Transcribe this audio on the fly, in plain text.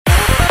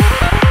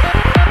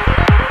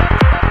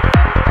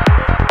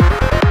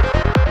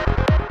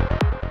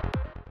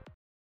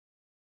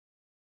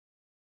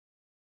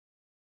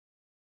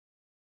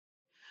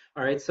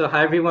All right, so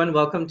hi everyone,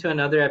 welcome to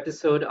another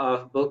episode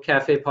of Book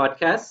Cafe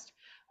podcast.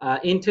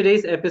 In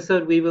today's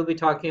episode, we will be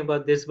talking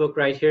about this book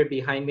right here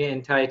behind me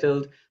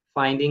entitled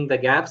Finding the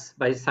Gaps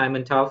by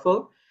Simon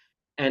Taufel.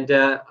 And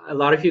a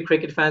lot of you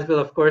cricket fans will,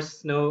 of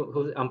course, know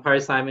who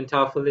umpire Simon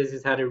Taufel is.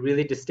 He's had a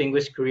really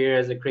distinguished career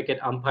as a cricket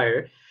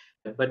umpire.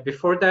 But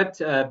before that,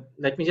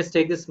 let me just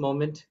take this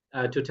moment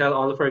to tell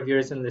all of our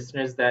viewers and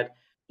listeners that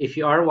if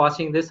you are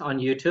watching this on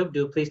YouTube,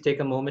 do please take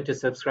a moment to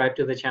subscribe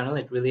to the channel.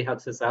 It really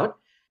helps us out.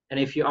 And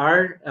if you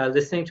are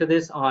listening to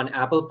this on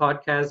Apple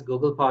Podcasts,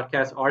 Google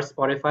Podcasts, or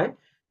Spotify,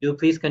 do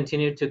please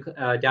continue to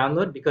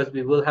download because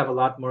we will have a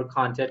lot more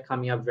content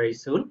coming up very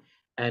soon.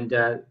 And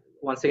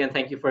once again,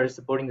 thank you for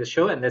supporting the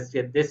show. And let's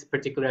get this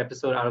particular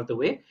episode out of the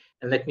way.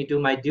 And let me do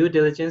my due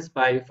diligence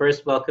by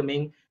first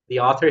welcoming the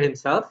author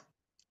himself,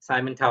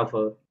 Simon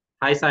Taufel.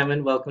 Hi,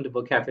 Simon. Welcome to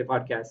Book Cafe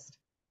Podcast.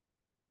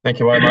 Thank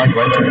you, Omar.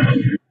 Great to be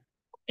here.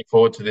 Looking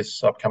forward to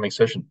this upcoming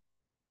session.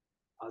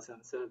 Awesome.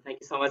 So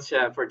thank you so much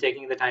for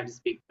taking the time to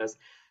speak to us.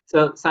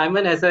 So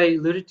Simon, as I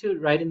alluded to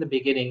right in the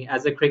beginning,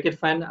 as a cricket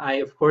fan, I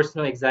of course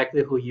know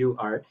exactly who you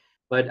are,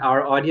 but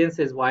our audience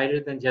is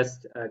wider than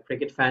just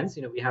cricket fans.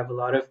 We have a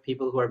lot of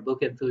people who are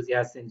book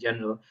enthusiasts in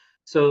general.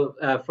 So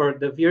for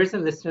the viewers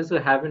and listeners who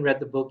haven't read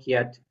the book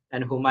yet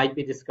and who might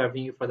be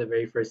discovering you for the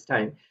very first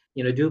time,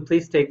 do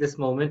please take this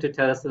moment to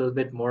tell us a little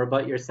bit more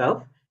about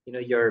yourself.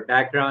 Your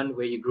background,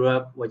 where you grew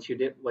up, what you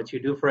did, what you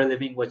do for a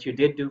living, what you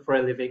did do for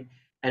a living,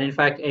 and in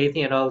fact,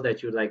 anything at all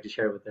that you'd like to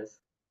share with us.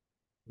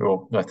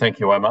 Sure. No, thank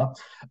you, Omar.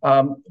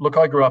 Look,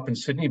 I grew up in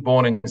Sydney,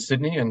 born in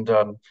Sydney, and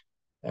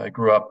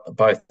grew up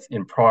both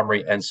in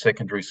primary and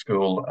secondary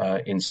school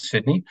in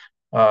Sydney.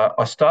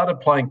 I started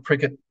playing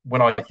cricket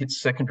when I hit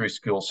secondary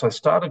school, so I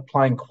started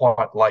playing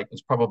quite late. It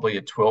was probably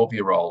a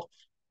 12-year-old.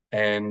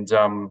 And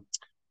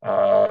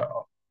uh,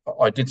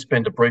 I did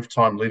spend a brief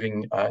time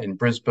living in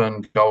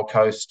Brisbane, Gold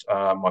Coast.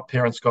 My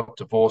parents got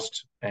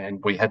divorced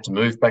and we had to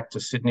move back to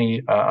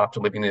Sydney after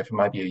living there for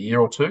maybe a year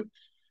or two.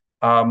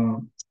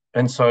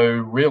 And so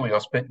really I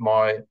spent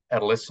my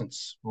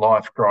adolescence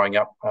life growing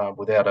up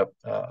without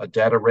a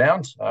dad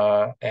around.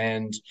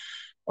 And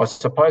I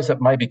suppose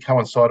that maybe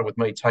coincided with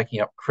me taking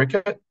up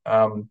cricket.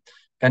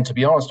 And to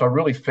be honest, I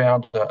really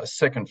found a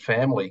second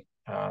family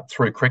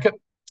through cricket.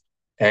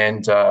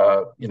 And,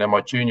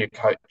 my junior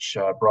coach,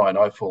 Brian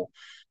Taufel,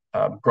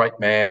 great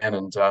man,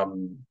 and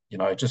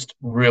just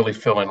really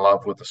fell in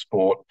love with the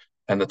sport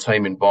and the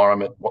team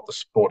environment, what the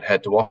sport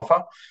had to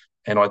offer.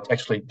 And I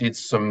actually did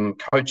some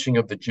coaching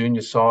of the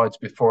junior sides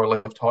before I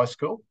left high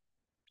school,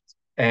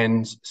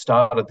 and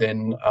started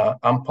then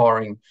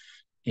umpiring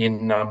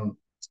in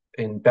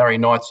Barry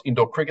Knight's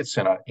Indoor Cricket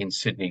Centre in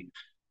Sydney.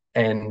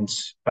 And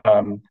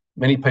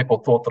many people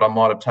thought that I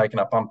might have taken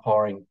up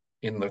umpiring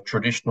in the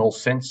traditional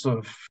sense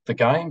of the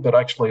game, but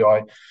actually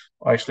I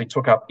actually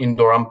took up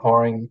indoor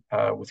umpiring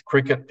with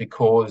cricket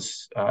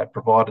because it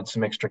provided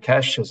some extra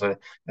cash as a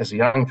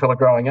young fella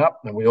growing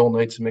up, and we all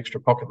need some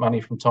extra pocket money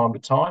from time to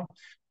time.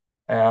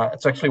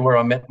 It's actually where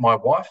I met my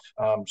wife.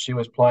 She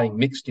was playing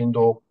mixed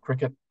indoor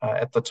cricket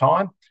at the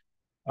time.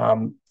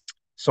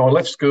 So I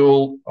left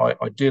school.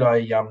 I did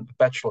a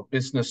Bachelor of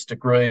Business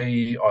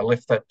degree. I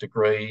left that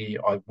degree.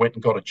 I went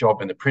and got a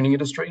job in the printing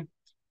industry,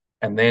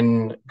 and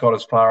then got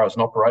as far as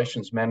an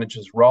operations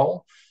manager's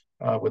role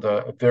with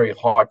a very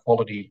high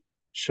quality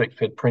sheet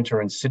fed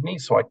printer in Sydney.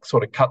 So I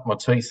sort of cut my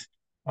teeth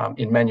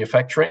in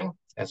manufacturing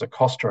as a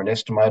coster and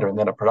estimator, and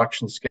then a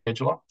production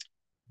scheduler.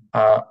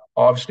 I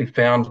obviously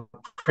found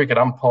cricket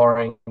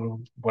umpiring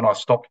when I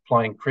stopped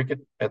playing cricket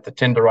at the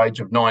tender age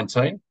of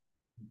 19.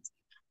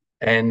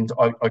 And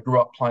I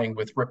grew up playing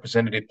with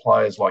representative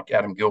players like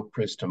Adam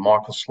Gilchrist and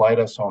Michael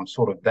Slater. So I'm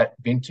sort of that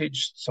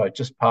vintage. So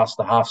just past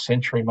the half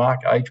century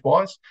mark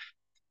age-wise.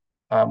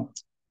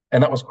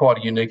 And that was quite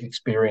a unique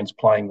experience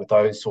playing with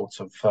those sorts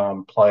of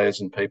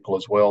players and people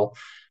as well.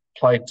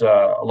 Played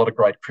a lot of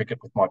great cricket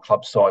with my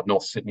club side,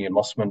 North Sydney and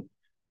Mossman.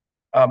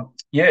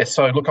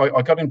 So look,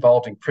 I got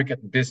involved in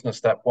cricket and business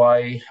that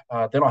way.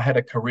 Then I had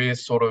a career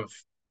sort of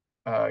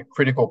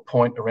critical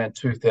point around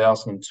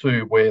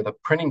 2002 where the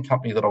printing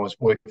company that I was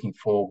working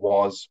for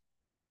was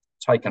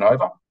taken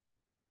over.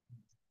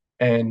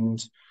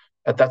 And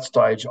at that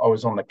stage, I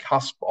was on the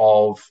cusp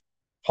of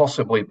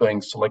possibly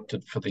being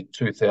selected for the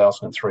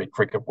 2003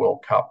 Cricket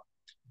World Cup.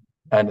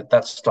 And at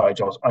that stage,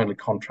 I was only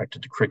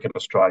contracted to Cricket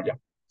Australia.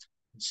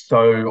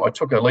 So I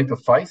took a leap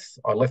of faith.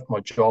 I left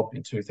my job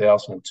in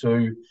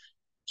 2002.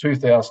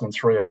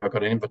 2003, I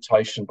got an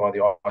invitation by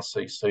the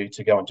ICC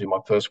to go and do my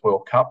first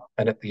World Cup.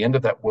 And at the end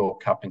of that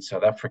World Cup in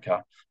South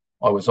Africa,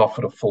 I was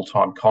offered a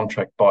full-time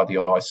contract by the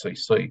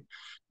ICC.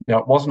 Now,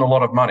 it wasn't a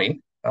lot of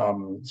money,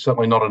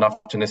 certainly not enough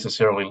to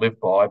necessarily live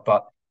by,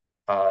 but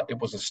it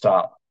was a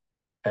start.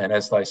 And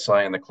as they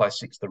say in the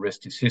classics, the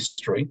rest is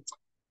history.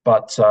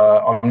 But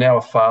I'm now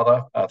a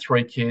father,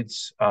 3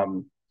 kids.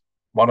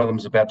 One of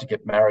them's about to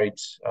get married.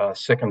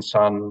 Second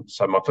son.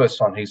 So my first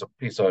son, he's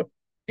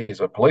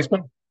a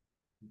policeman.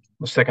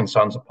 The second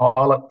son's a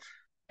pilot,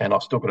 and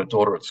I've still got a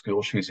daughter at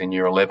school. She's in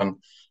year 11.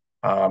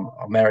 I'm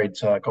married,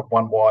 got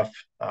one wife,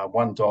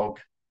 one dog,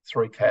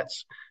 3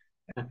 cats,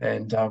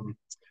 and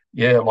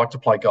yeah, I like to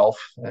play golf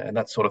and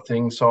that sort of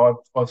thing.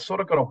 So I've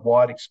sort of got a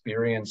wide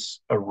experience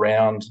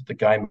around the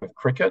game of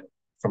cricket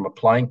from a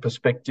playing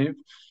perspective.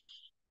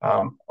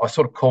 I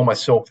sort of call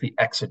myself the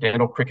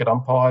accidental cricket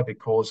umpire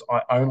because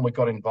I only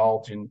got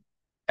involved in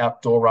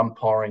outdoor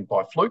umpiring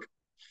by fluke.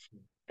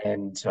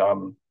 And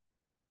I'm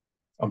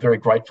very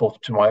grateful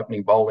to my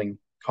opening bowling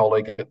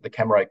colleague at the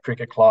Camaray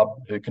Cricket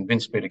Club who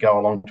convinced me to go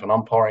along to an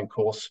umpiring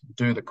course,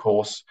 do the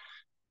course.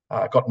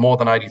 Got more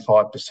than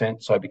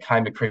 85%, so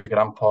became a cricket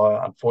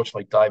umpire.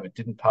 Unfortunately, David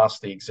didn't pass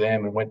the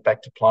exam and went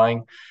back to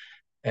playing.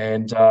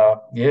 And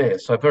yeah,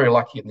 so very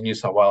lucky at the New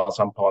South Wales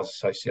Umpires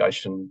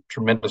Association,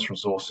 tremendous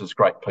resources,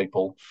 great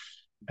people,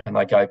 and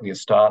they gave me a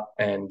start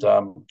and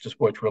just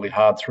worked really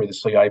hard through the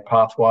CA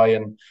pathway.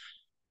 And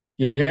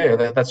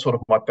yeah, that's sort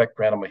of my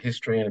background and my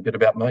history and a bit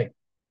about me.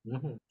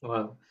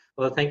 Wow.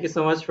 Well, thank you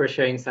so much for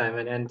sharing,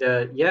 Simon.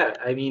 And yeah,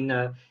 I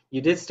mean,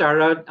 you did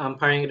start out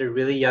umpiring at a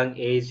really young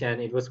age,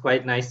 and it was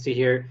quite nice to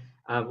hear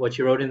what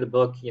you wrote in the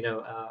book.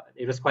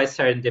 It was quite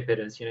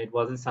serendipitous. It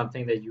wasn't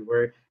something that you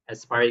were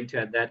aspiring to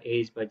at that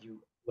age, but you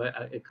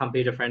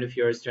accompanied a friend of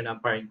yours to an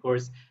umpiring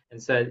course.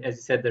 And so, as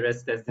you said, the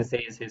rest, as they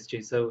say, is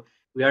history. So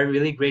we are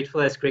really grateful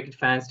as cricket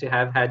fans to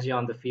have had you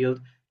on the field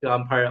to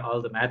umpire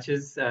all the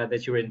matches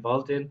that you were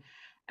involved in.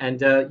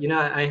 And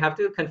I have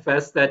to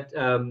confess that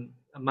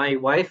my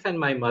wife and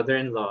my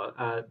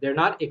mother-in-law, they're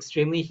not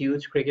extremely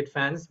huge cricket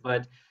fans,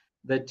 but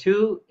the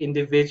two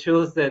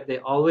individuals that they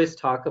always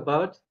talk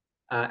about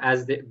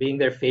being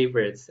their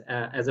favorites.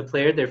 As a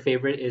player, their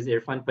favorite is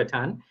Irfan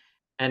Pathan,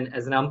 and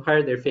as an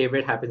umpire, their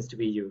favorite happens to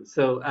be you.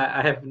 So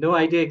I have no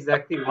idea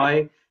exactly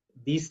why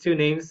these two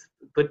names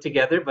put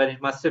together, but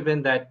it must have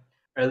been that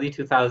early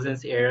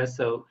 2000s era.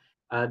 So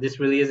this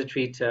really is a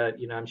treat.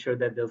 I'm sure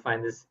that they'll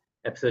find this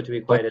episode to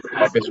be quite a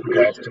My best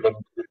regards to them.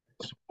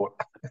 Support.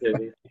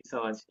 Absolutely. Thank you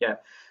so much. Yeah.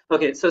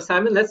 Okay, so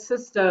Simon, let's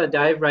just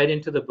dive right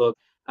into the book.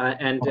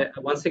 And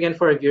once again,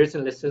 for our viewers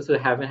and listeners who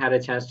haven't had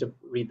a chance to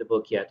read the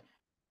book yet,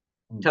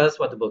 tell us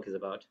what the book is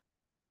about.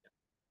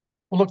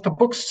 Well, look, the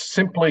book's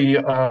simply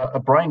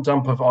a brain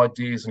dump of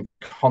ideas and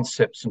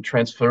concepts and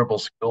transferable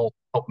skills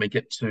helped me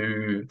get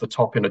to the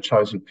top in a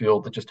chosen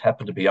field that just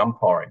happened to be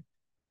umpiring.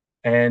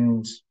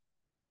 And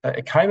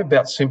it came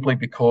about simply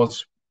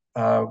because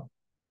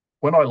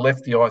when I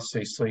left the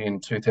ICC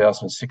in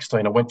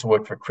 2016, I went to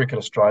work for Cricket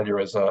Australia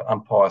as an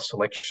umpire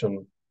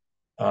selection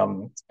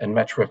and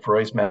match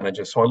referees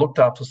manager. So I looked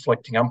after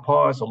selecting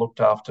umpires, I looked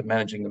after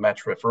managing the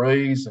match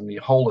referees and the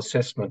whole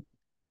assessment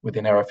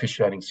within our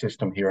officiating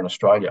system here in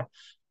Australia.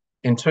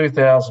 In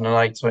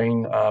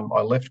 2018,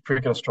 I left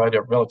Cricket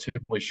Australia at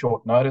relatively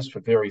short notice for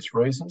various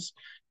reasons.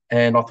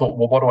 And I thought,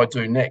 well, what do I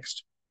do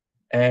next?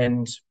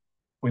 And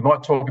we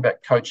might talk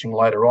about coaching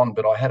later on,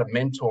 but I had a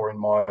mentor in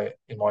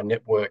my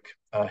network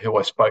who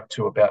I spoke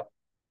to about,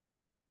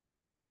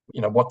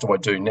 what do I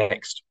do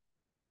next?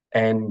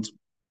 And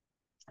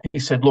he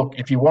said, look,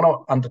 if you want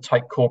to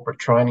undertake corporate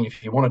training,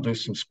 if you want to do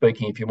some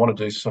speaking, if you want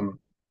to do some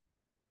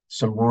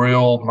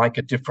real make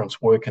a difference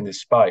work in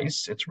this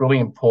space, it's really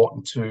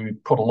important to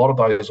put a lot of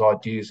those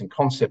ideas and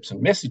concepts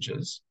and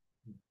messages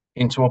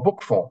into a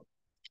book form.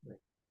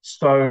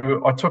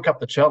 So I took up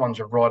the challenge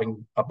of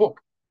writing a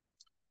book.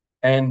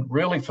 And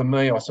really, for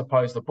me, I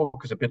suppose the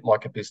book is a bit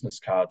like a business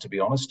card, to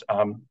be honest.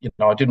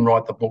 I didn't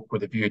write the book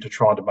with a view to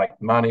trying to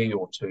make money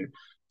or to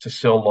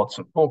sell lots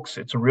of books.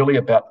 It's really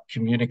about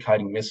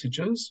communicating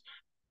messages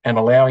and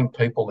allowing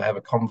people to have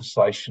a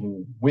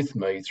conversation with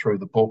me through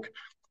the book.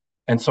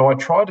 And so I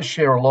try to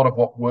share a lot of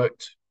what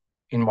worked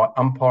in my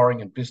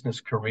umpiring and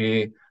business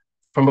career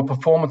from a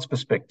performance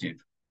perspective.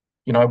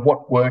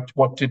 What worked,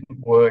 what didn't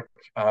work,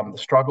 the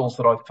struggles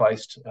that I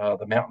faced,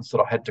 the mountains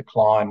that I had to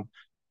climb,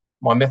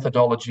 my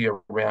methodology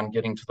around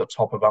getting to the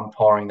top of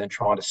umpiring, then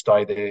trying to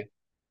stay there.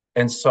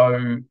 And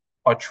so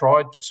I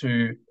tried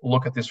to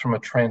look at this from a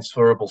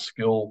transferable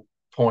skill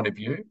point of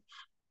view.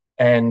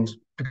 And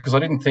because I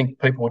didn't think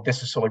people would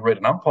necessarily read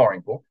an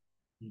umpiring book,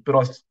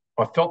 but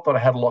I felt that I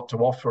had a lot to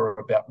offer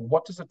about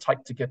what does it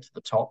take to get to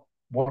the top?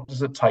 What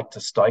does it take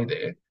to stay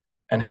there?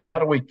 And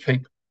how do we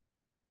keep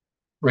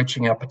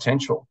reaching our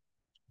potential?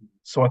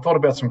 So I thought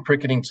about some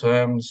cricketing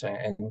terms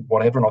and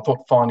whatever, and I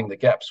thought finding the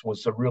gaps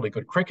was a really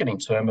good cricketing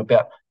term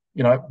about,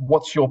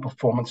 what's your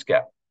performance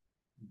gap?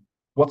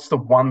 What's the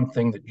one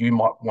thing that you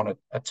might want to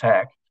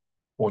attack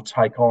or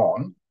take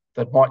on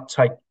that might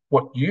take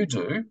what you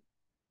do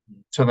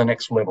to the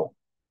next level?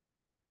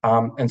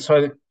 And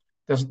so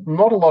there's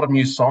not a lot of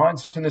new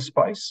science in this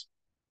space,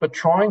 but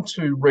trying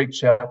to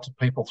reach out to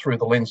people through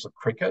the lens of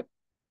cricket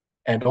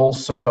and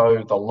also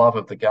the love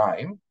of the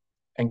game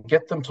and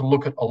get them to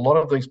look at a lot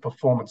of these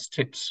performance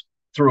tips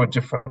through a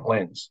different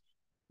lens.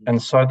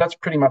 And so that's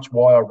pretty much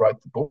why I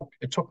wrote the book.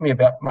 It took me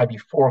about maybe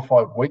 4 or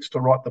 5 weeks to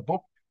write the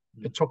book.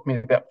 It took me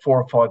about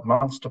 4 or 5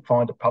 months to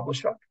find a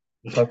publisher.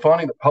 So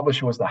finding the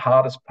publisher was the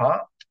hardest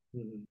part.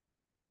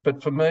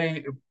 But for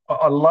me,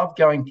 I love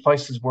going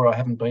places where I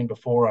haven't been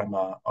before,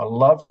 Omar. I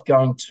love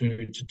going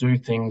to do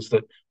things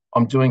that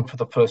I'm doing for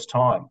the first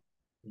time.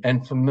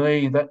 And for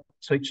me,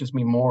 teaches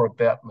me more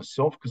about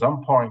myself, because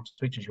umpiring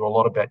teaches you a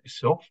lot about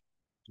yourself,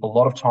 a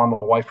lot of time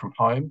away from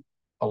home,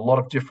 a lot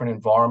of different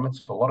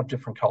environments, a lot of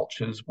different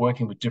cultures,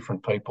 working with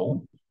different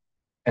people.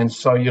 And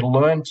so you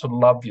learn to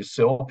love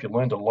yourself, you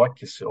learn to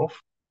like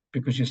yourself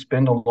because you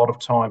spend a lot of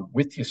time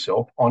with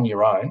yourself on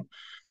your own.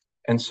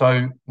 And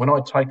so when I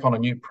take on a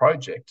new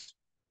project,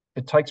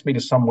 it takes me to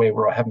somewhere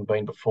where I haven't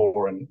been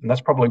before. And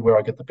that's probably where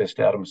I get the best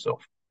out of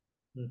myself.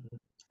 Mhm.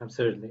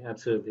 Absolutely,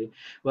 absolutely.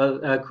 Well,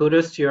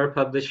 kudos to your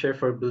publisher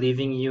for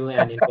believing you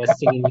and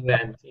investing in you,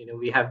 and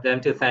we have them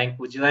to thank.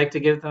 Would you like to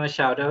give them a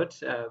shout out?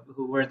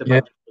 Who were the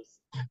Yeah,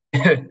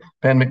 publishers?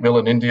 Pan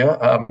Macmillan, India.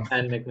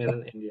 And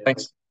Macmillan India.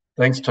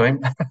 Thanks,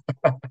 team.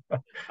 All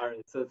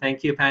right. So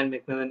thank you, Pan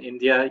Macmillan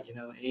India.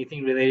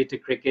 Anything related to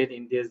cricket,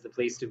 India is the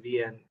place to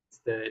be, and it's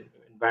the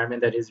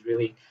environment that is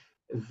really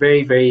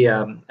very, very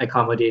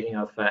accommodating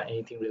of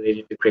anything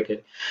related to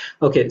cricket.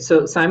 Okay,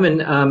 so Simon,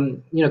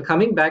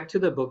 coming back to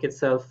the book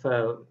itself,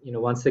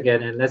 once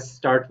again, and let's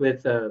start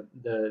with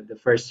the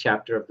first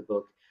chapter of the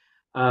book.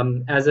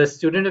 As a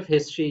student of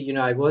history,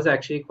 I was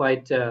actually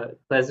quite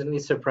pleasantly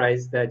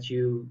surprised that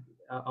you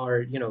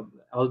are,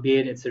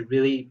 albeit it's a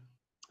really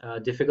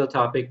difficult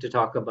topic to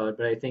talk about,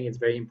 but I think it's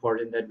very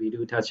important that we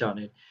do touch on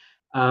it.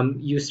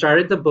 You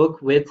started the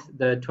book with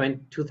the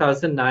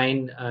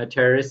 2009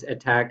 terrorist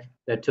attack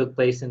that took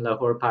place in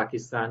Lahore,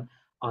 Pakistan,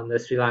 on the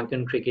Sri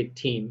Lankan cricket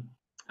team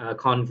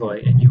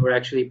convoy, and you were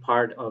actually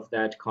part of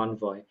that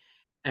convoy.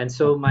 And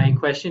so my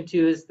question to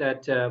you is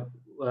that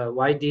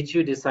why did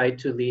you decide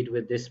to lead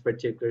with this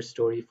particular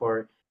story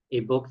for a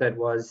book that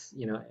was,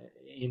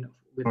 in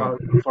with all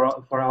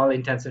for all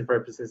intents and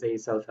purposes, a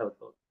self-help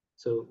book?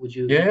 So would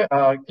you?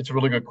 Yeah, it's a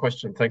really good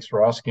question. Thanks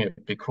for asking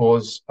it,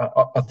 because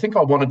I think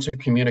I wanted to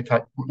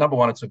communicate. Number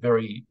one, it's a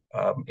very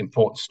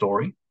important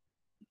story.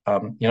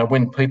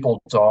 When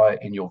people die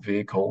in your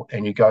vehicle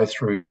and you go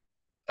through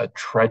a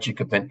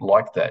tragic event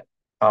like that,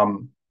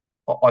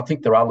 I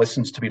think there are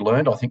lessons to be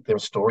learned. I think there are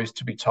stories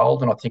to be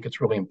told, and I think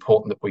it's really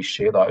important that we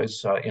share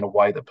those in a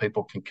way that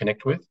people can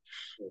connect with.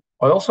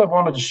 I also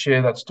wanted to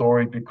share that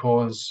story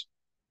because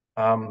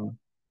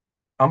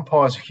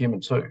umpires are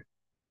human too.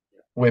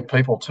 We're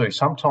people too.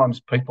 Sometimes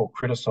people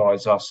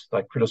criticise us,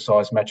 they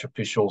criticise match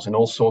officials in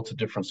all sorts of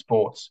different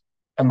sports,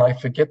 and they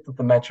forget that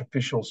the match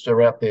officials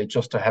are out there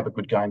just to have a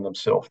good game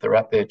themselves. They're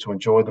out there to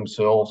enjoy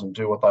themselves and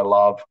do what they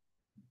love,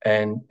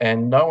 and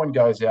no one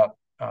goes out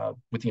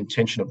with the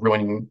intention of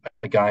ruining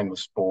a game of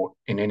sport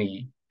in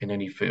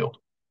any field.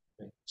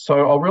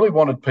 So I really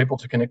wanted people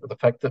to connect with the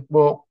fact that,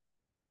 well,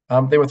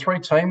 there were three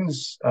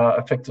teams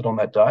affected on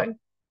that day,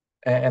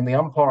 and the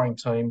umpiring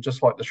team,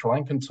 just like the Sri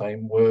Lankan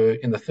team, were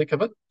in the thick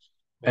of it,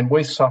 and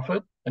we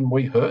suffered and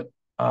we hurt.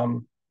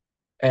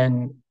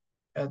 And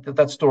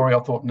that story I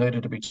thought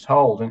needed to be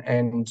told.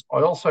 And I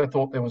also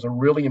thought there was a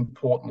really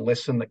important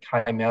lesson that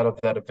came out of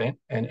that event.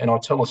 And I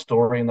tell a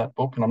story in that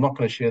book, and I'm not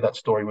going to share that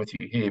story with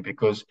you here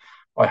because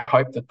I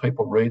hope that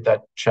people read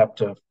that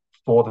chapter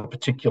for the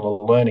particular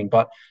learning.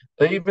 But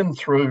even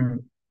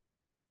through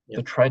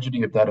the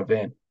tragedy of that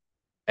event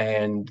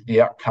and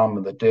the outcome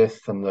and the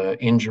death and the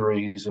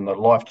injuries and the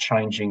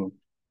life-changing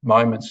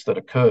moments that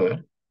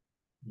occurred,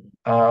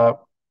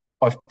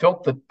 I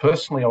felt that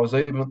personally I was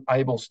even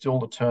able still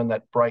to turn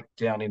that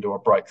breakdown into a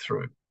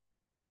breakthrough.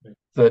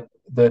 That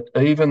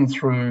even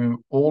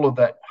through all of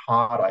that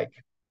heartache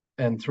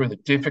and through the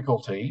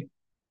difficulty,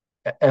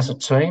 as a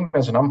team,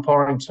 as an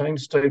umpiring team,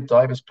 Steve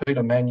Davis,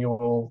 Peter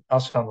Manuel,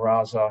 Hassan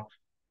Raza,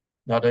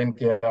 Nadeem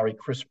Gowrie,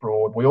 Chris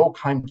Broad, we all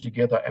came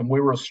together and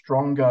we were a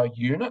stronger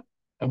unit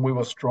and we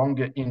were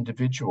stronger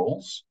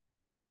individuals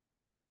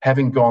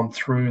having gone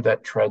through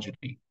that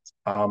tragedy.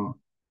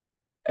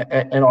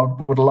 And I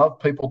would love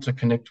people to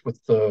connect with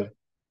the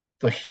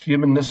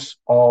humanness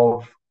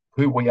of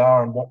who we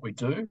are and what we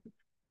do,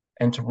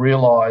 and to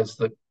realise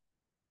that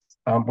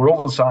we're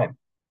all the same,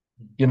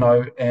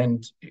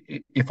 and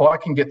if I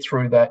can get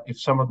through that, if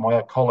some of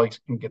my colleagues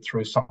can get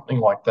through something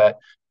like that,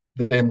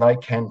 then they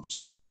can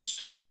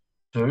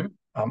too.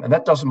 And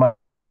that doesn't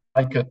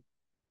make it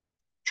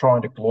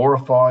trying to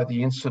glorify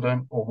the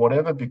incident or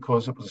whatever,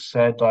 because it was a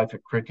sad day for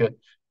cricket.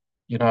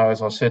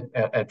 As I said,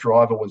 our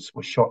driver was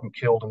shot and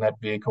killed in that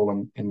vehicle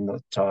in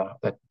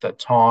that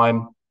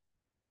time.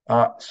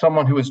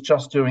 Someone who was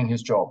just doing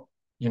his job,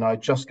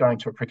 just going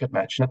to a cricket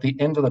match. And at the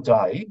end of the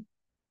day,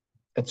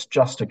 it's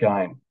just a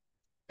game.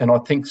 And I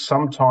think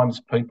sometimes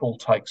people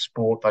take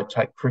sport, they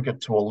take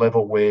cricket to a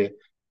level where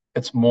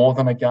it's more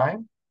than a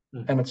game,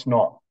 and it's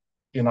not.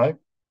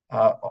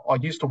 I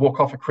used to walk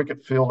off a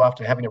cricket field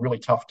after having a really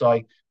tough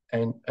day,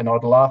 and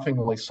I'd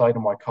laughingly say to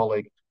my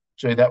colleague,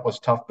 gee, that was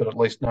tough, but at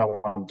least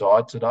no one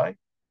died today.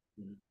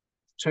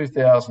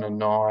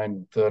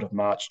 2009, 3rd of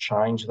March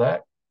changed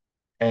that.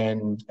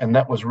 And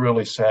that was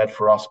really sad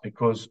for us,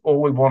 because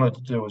all we wanted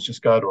to do was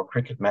just go to a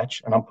cricket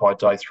match and umpire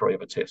day 3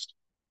 of a test,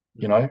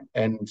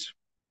 and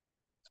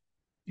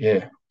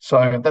yeah.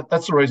 So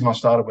that's the reason I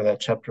started with that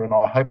chapter. And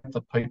I hope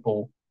that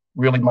people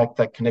really make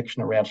that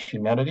connection around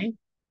humanity,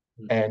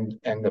 and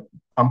the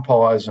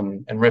umpires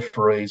and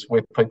referees,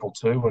 we're people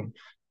too.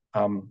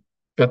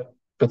 But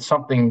but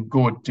something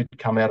good did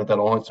come out of that.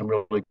 I learned some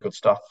really good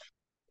stuff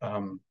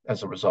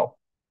as a result.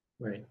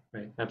 Right,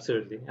 right.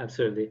 Absolutely,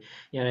 absolutely.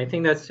 Yeah, and I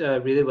think that's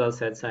really well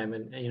said,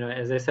 Simon.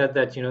 As I said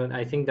that,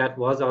 I think that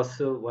was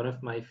also one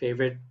of my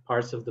favorite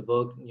parts of the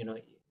book.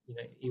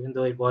 Even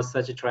though it was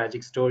such a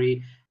tragic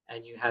story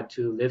and you had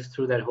to live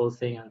through that whole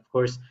thing, and of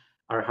course,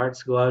 our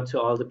hearts go out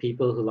to all the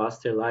people who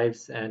lost their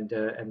lives and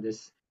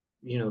this,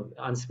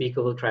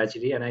 unspeakable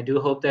tragedy. And I do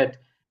hope that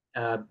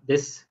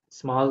this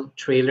small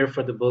trailer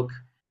for the book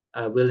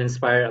will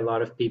inspire a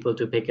lot of people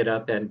to pick it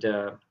up and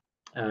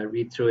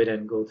read through it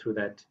and go Well,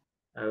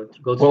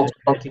 through if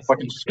at I least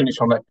can just finish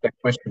experience. on that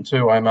question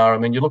too, Omar. I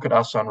mean, you look at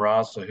Hassan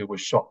Raza, who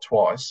was shot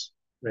twice,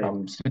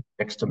 Right. sitting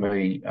next to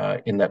me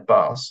in that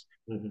bus.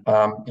 Hmm.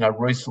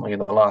 Recently in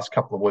the last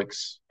couple of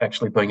weeks,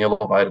 actually being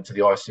elevated to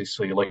the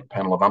ICC elite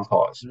panel of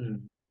umpires.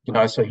 Mm.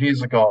 Wow. So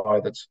here's a guy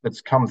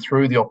that's come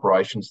through the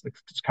operations,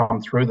 that's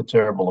come through the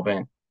terrible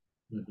event,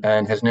 Hmm.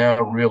 and has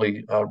now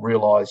really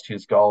realised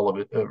his goal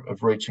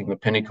of reaching the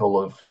pinnacle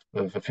of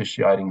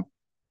officiating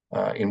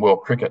in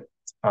world cricket.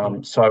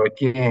 Hmm. So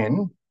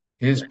again,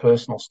 his Right.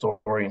 personal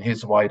story and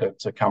his way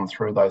to come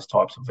through those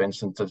types of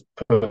events and to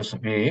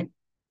persevere,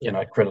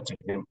 Yeah. credit to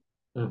him.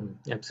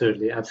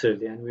 Absolutely,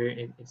 absolutely. And we're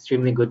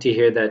extremely good to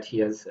hear that he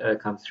has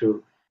come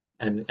through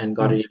and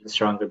got Mm. it even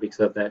stronger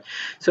because of that.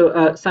 So,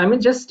 Simon,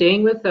 just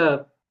staying with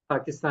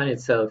Pakistan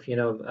itself,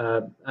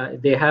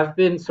 they have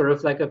been sort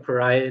of like a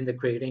pariah in the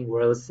cricketing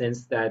world since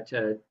that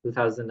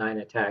 2009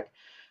 attack.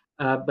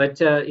 But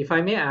if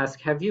I may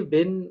ask, have you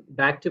been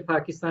back to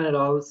Pakistan at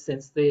all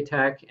since the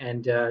attack?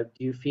 And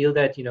do you feel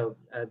that,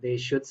 they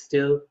should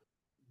still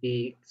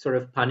be sort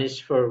of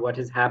punished for what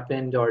has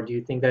happened, or do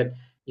you think that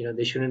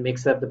they shouldn't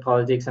mix up the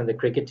politics and the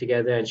cricket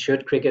together? And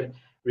should cricket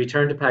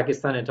return to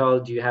Pakistan at all?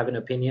 Do you have an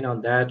opinion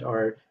on that,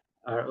 or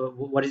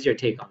what is your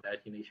take on that?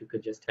 If you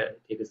could just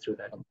take us through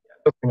that.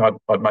 The thing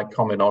I'd make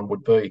comment on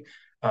would be,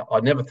 I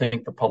never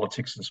think the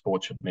politics and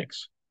sport should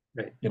mix.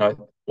 Right.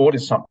 Sport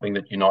is something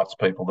that unites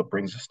people, that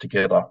brings us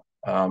together,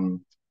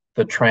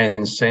 that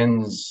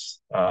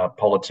transcends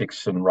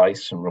politics and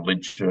race and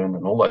religion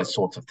and all those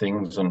sorts of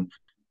things. And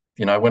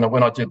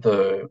when I did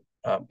the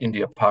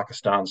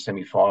India-Pakistan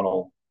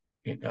semi-final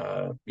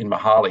in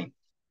Mohali,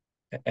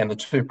 and the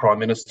two prime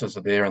ministers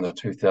are there in the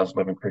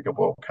 2011 Cricket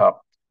World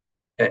Cup,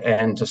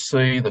 and to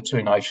see the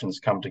two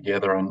nations come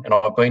together, and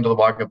I've been to the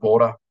Wagga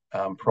border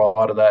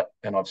prior to that,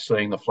 and I've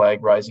seen the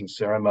flag raising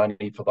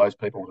ceremony for those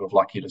people who are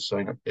lucky to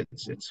see it.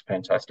 It's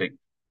fantastic.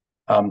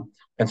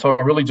 And so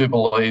I really do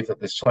believe that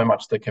there's so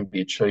much that can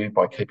be achieved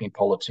by keeping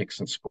politics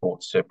and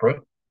sport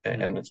separate.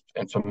 Mm,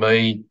 And for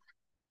me,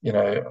 you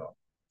know,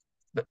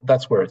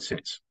 that's where it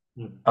sits.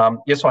 mm,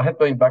 Yes, I have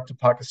been back to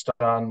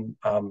Pakistan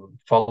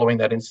following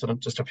that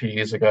incident just a few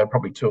years ago,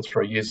 probably 2 or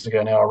 3 years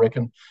ago now, I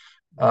reckon.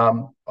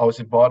 I was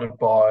invited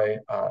by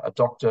a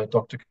doctor,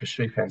 Dr.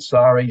 Kashif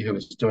Ansari, who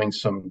was doing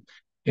some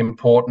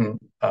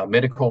important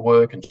medical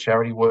work and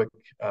charity work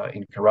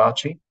in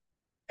Karachi.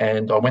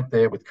 And I went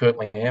there with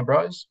Curtly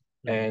Ambrose,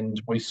 mm,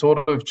 and we sort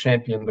of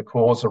championed the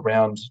cause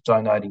around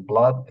donating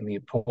blood and the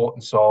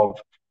importance of,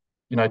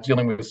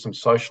 dealing with some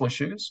social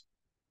issues.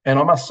 And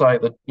I must say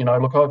that,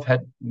 look, I've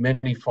had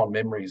many fond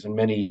memories and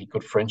many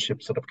good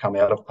friendships that have come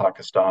out of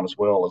Pakistan as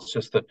well. It's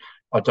just that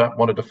I don't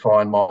want to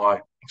define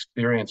my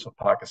experience of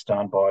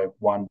Pakistan by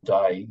one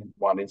day,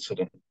 one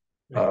incident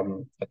right.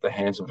 at the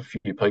hands of a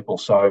few people.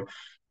 So,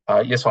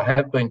 yes, I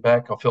have been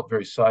back. I felt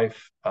very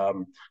safe.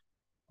 I'm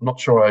not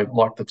sure I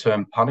like the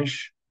term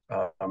punish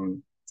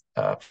um,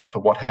 for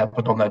what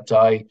happened on that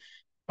day,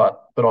 but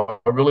I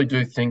really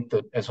do think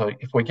that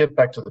if we get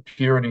back to the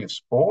purity of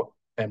sport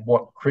and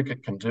what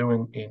cricket can do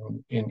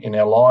in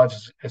our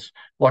lives, as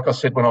like I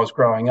said when I was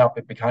growing up,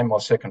 it became my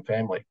second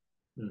family.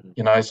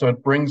 Mm, So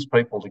it brings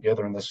people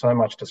together, and there's so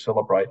much to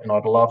celebrate. And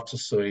I'd love to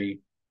see,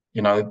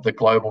 the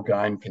global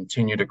game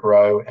continue to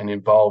grow and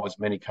involve as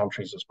many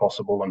countries as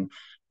possible. And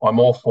I'm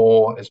all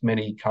for as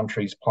many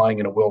countries playing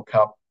in a World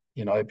Cup,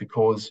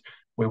 because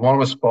we want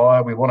to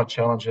aspire, we want to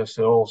challenge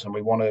ourselves, and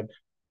we want to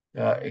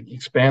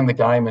expand the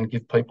game and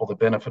give people the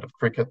benefit of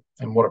cricket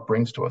and what it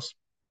brings to us.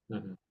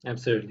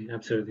 Absolutely,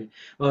 absolutely.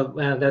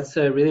 Well, that's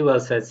really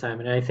well said,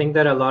 Simon. I think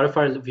that a lot of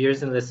our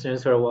viewers and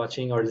listeners who are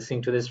watching or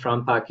listening to this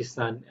from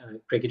Pakistan,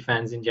 cricket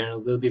fans in general,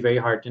 will be very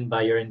heartened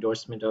by your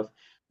endorsement of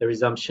the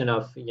resumption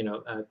of,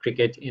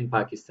 cricket in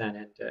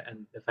Pakistan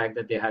and the fact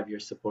that they have your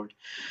support.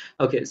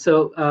 Okay, so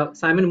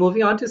Simon,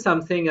 moving on to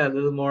something a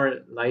little more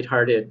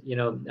lighthearted. You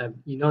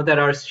know that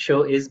our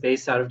show is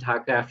based out of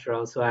Dhaka after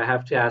all, so I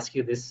have to ask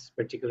you this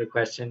particular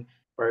question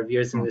for our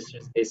viewers and Mm.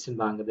 listeners based in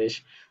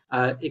Bangladesh.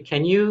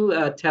 Can you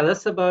tell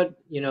us about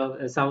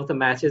some of the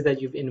matches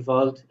that you've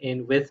involved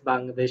in with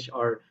Bangladesh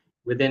or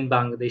within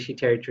Bangladeshi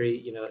territory?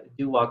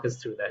 Do walk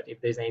us through that if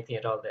there's anything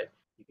at all that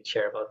you could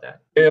share about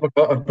that. Yeah, look,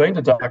 I've been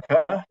to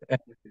Dhaka,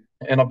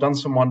 and I've done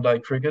some one day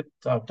cricket.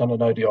 I've done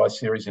an ODI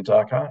series in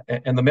Dhaka,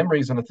 and the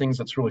memories and the things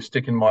that's really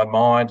stick in my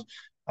mind.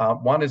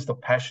 One is the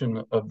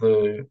passion of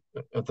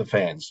the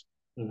fans,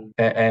 Mhm.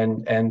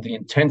 and the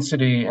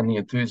intensity and the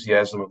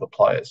enthusiasm of the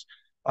players.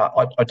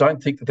 I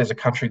don't think that there's a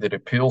country that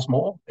appeals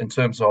more in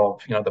terms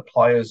of, the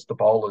players, the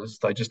bowlers,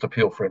 they just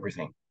appeal for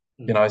everything,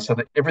 Mm. so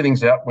that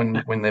everything's out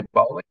when they're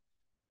bowling.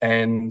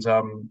 And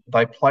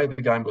they play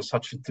the game with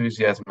such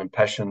enthusiasm and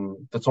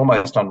passion that's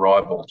almost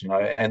unrivaled,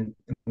 and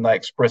they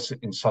express it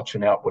in such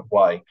an outward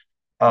way.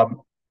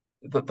 Um,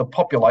 the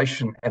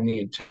population and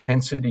the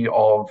intensity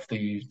of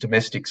the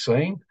domestic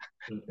scene,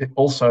 Mm. it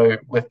also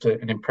left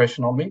an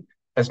impression on me,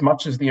 as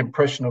much as the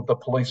impression of the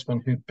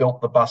policemen who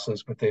built the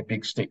buses with their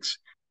big sticks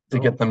to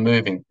Oh, get them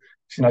moving.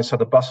 So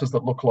the buses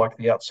that look like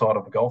the outside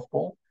of a golf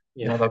ball,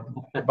 yeah.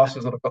 the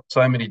buses that have got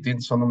so many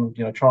dints on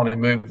them, trying to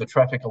move the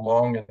traffic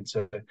along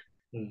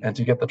Mm. and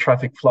to get the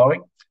traffic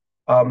flowing.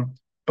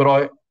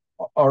 But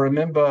I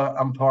remember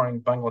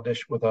umpiring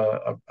Bangladesh with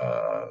a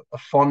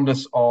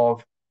fondness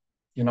of,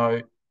 you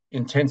know,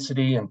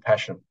 intensity and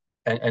passion,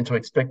 and to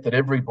expect that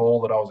every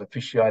ball that I was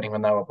officiating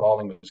when they were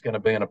bowling was going to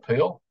be an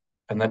appeal,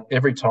 and that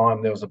every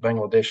time there was a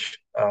Bangladesh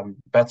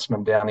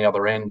batsman down the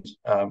other end,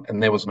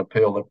 and there was an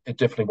appeal, it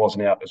definitely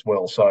wasn't out as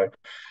well. So,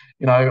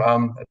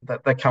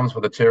 that comes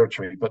with the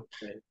territory. But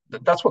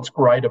Right. that's what's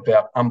great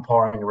about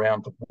umpiring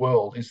around the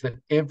world, is that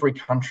every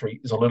country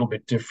is a little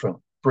bit different,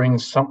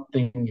 brings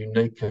something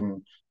unique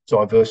and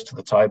diverse to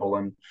the table,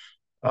 and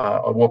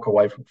I walk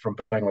away from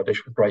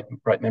Bangladesh with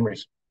great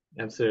memories.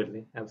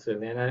 Absolutely,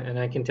 absolutely, and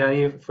I can tell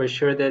you for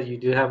sure that you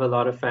do have a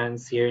lot of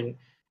fans here in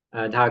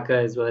Dhaka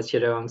as well as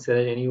Chittagong. So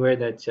that anywhere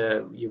that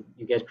you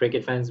get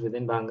cricket fans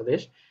within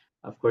Bangladesh,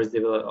 of course they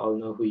will all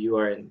know who you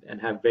are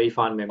and have very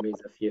fond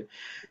memories of you.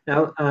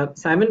 Now,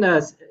 Simon,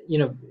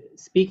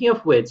 speaking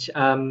of which,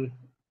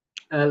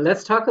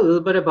 let's talk a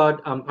little bit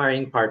about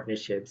umpiring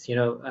partnerships.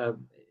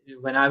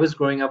 When I was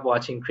growing up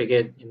watching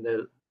cricket in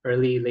the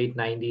early late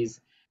 90s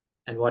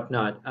and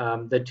whatnot.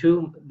 The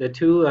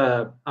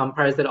two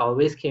umpires that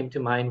always came to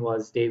mind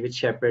was David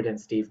Shepherd and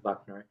Steve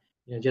Bucknor.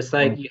 Just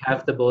like Mm. you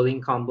have the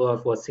bowling combo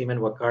of Wasim and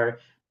Wakar,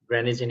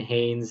 Greenwich and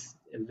Haynes,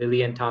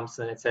 Lilly and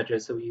Thompson, etc.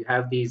 So you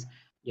have these,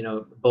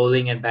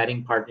 bowling and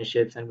batting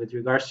partnerships. And with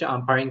regards to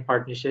umpiring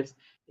partnerships,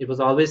 it was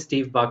always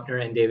Steve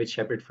Bucknor and David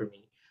Shepherd for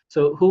me.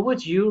 So who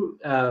would you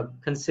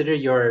consider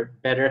your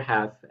better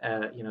half,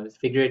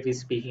 figuratively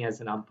speaking,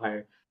 as an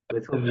umpire,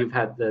 with whom you've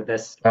had the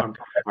best Uh,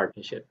 umpiring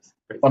partnerships,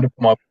 for I wonder example?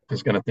 what my wife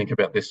is going to think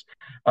about this.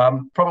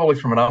 Probably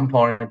from an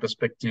umpiring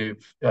perspective,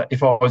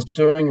 if I was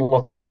doing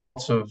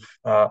lots of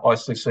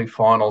ICC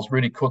finals,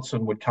 Rudy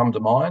Kutzen would come to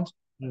mind.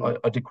 Hmm.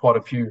 I did quite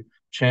a few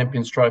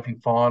Champions Trophy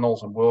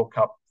finals and World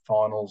Cup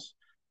finals,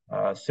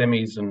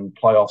 semis and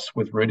playoffs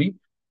with Rudy.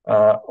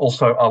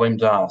 Also Alim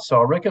Dar.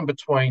 So I reckon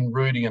between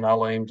Rudy and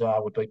Alim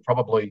Dar would be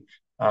probably,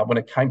 when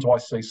it came to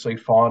ICC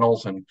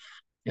finals and,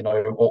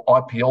 or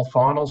IPL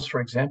finals, for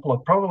example, I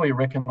probably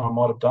reckon I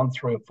might have done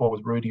 3 or 4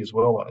 with Rudy as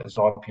well as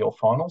IPL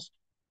finals.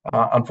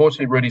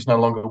 Unfortunately, Rudy's no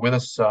longer with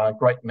us.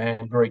 Great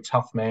man, very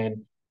tough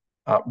man,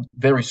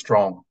 very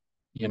strong,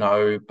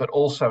 but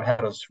also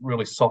had a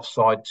really soft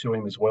side to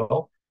him as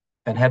well,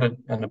 and had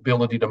an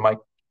ability to make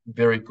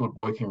very good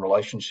working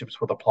relationships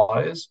with the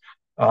players.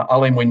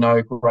 Alim, we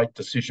know, great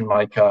decision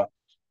maker,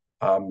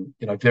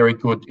 very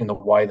good in the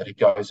way that he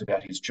goes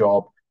about his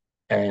job.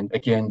 And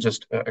again,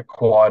 just a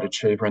quiet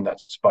achiever in that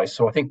space.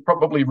 So I think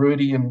probably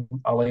Rudy and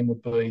Alim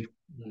would be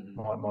Mhm.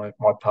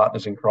 my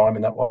partners in crime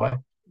in that way.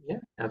 Yeah,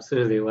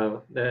 absolutely.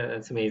 Well,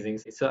 that's amazing.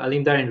 So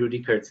Alim Dar and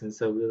Rudy Kurtzen.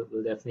 So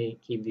we'll definitely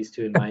keep these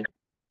two in mind.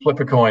 Flip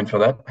a coin for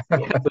that.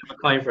 Yeah, flip a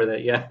coin for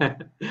that. Yeah,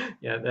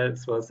 yeah,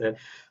 that's well said.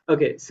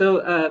 Okay,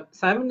 so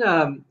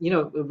Simon,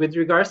 with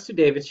regards to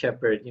David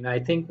Shepherd, I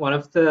think one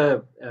of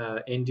the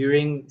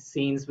enduring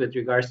scenes with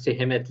regards to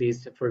him, at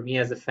least for me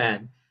as a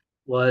fan,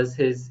 was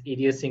his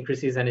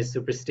idiosyncrasies and his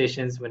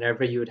superstitions.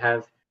 Whenever you would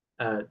have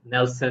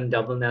Nelson,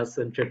 double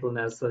Nelson, triple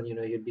Nelson,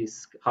 you'd be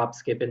hop,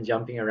 skip, and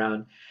jumping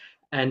around.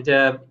 And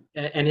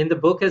in the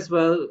book as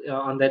well,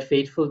 on that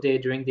fateful day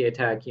during the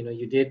attack,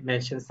 you did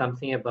mention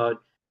something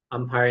about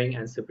umpiring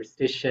and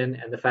superstition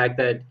and the fact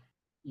that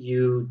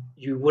you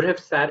would have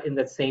sat in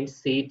that same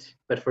seat,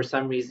 but for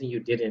some reason you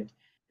didn't.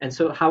 And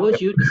so, how would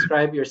Yep. you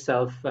describe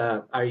yourself?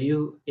 Are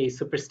you a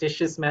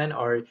superstitious man,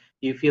 or do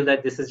you feel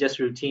that this is just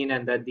routine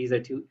and that these are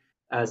two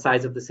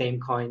sides of the same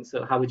coin?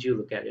 So, how would you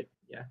look at it?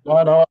 Yeah.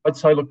 I know. I'd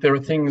say, look, there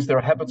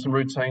are habits and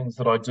routines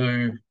that I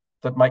do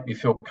that make me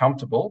feel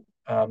comfortable.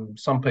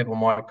 Some people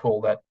might call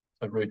that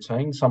a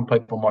routine. Some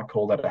people might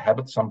call that a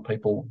habit. Some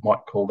people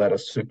might call that a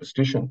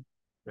superstition.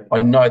 Right.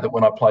 I know that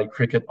when I played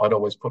cricket, I'd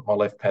always put my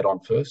left pad on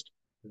first.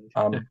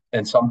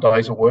 And some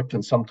days it worked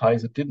and some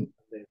days it didn't.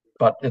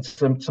 But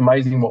it's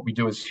amazing what we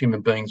do as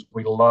human beings.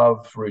 We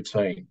love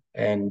routine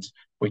and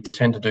we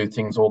tend to do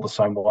things all the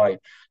same way.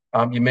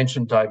 You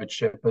mentioned David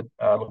Shepherd,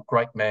 look,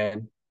 great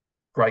man,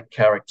 great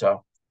character.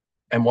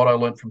 And what I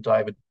learned from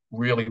David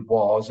really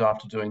was,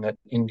 after doing that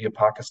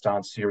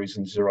India-Pakistan series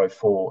in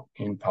 '04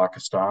 in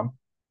Pakistan,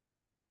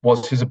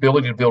 was his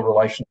ability to build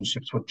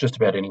relationships with just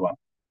about anyone,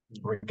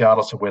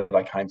 regardless of where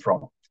they came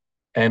from.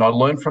 And I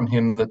learned from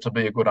him that to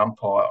be a good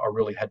umpire, I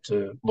really had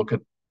to look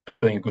at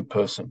being a good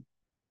person.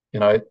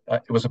 It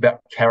was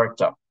about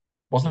character.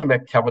 It wasn't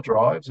about cover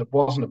drives. It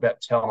wasn't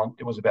about talent.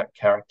 It was about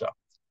character.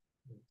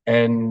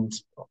 And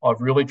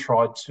I've really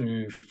tried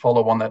to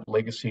follow on that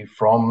legacy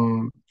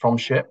from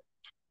Shep.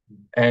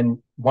 And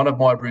one of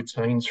my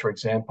routines, for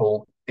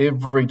example,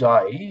 every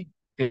day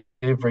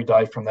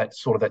from that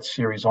sort of that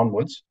series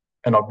onwards,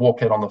 and I'd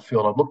walk out on the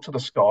field, I'd look to the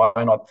sky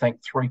and I'd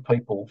thank three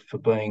people for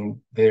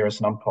being there as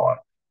an umpire.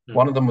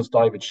 One of them was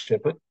David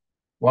Shepherd.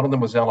 One of them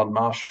was Alan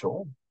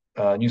Marshall,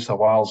 New South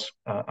Wales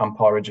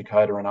umpire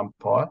educator and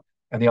umpire.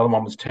 And the other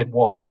one was Ted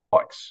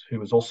Wykes, who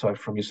was also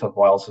from New South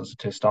Wales as a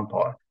test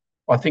umpire.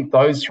 I think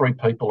those three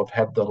people have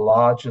had the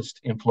largest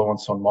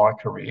influence on my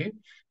career.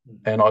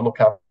 And I look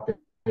up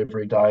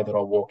every day that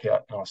I walk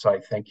out and I say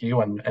thank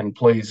you and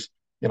please,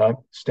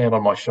 stand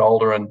on my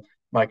shoulder and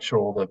make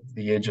sure that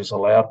the edges are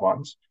loud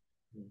ones.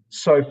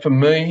 So for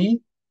me,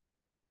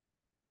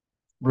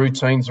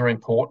 routines are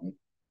important.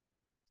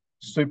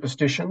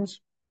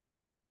 Superstitions,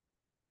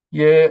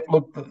 yeah,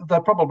 look, they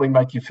probably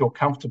make you feel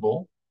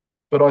comfortable,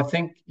 but I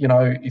think,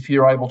 if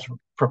you're able to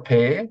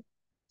prepare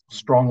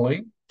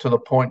strongly to the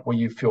point where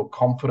you feel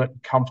confident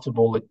and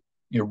comfortable that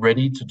you're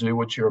ready to do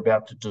what you're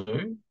about to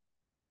do,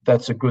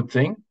 that's a good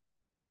thing.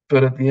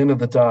 But at the end of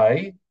the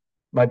day,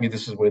 maybe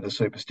this is where the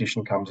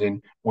superstition comes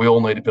in. We all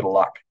need a bit of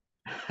luck.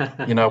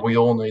 We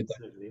all need that.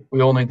 Absolutely.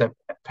 We all need that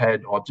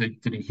pad. Oh, did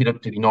he hit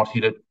it? Did he not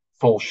hit it?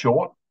 Fall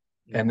short.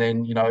 And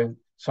then,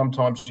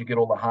 sometimes you get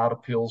all the hard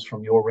appeals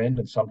from your end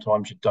and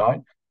sometimes you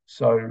don't.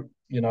 So,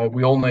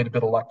 we all need a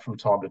bit of luck from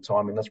time to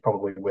time. And that's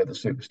probably where the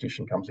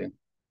superstition comes in.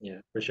 Yeah,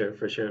 for sure,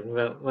 for sure.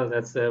 Well,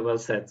 that's well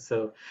said.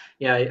 So,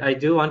 yeah, I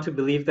do want to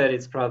believe that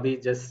it's probably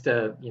just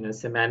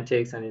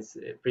semantics, and it's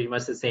pretty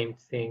much the same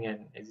thing.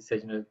 And as you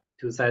said,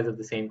 two sides of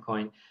the same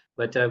coin.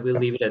 But we'll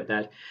leave it at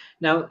that.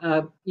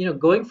 Now,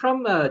 going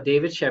from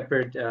David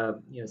Shepherd,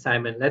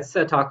 Simon, let's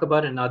talk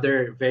about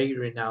another very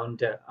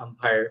renowned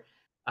umpire,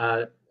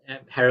 uh,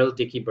 Harold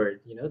Dickey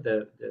Bird.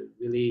 The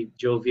really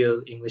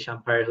jovial English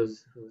umpire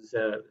who's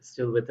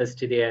still with us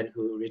today and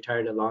who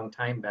retired a long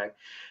time back.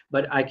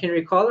 But I can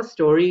recall a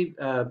story,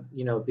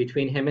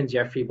 between him and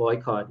Jeffrey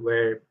Boycott,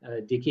 where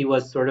Dickey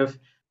was sort of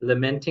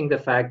lamenting the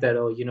fact that,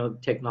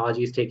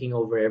 technology is taking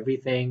over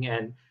everything.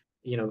 And,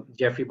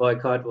 Jeffrey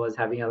Boycott was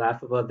having a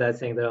laugh about that,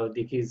 saying that,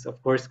 Dickey's,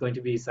 of course, going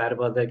to be sad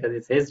about that because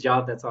it's his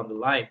job that's on the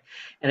line.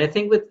 And I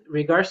think with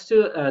regards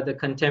to the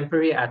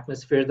contemporary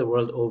atmosphere the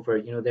world over,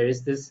 there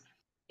is this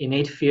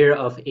innate fear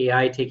of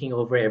AI taking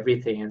over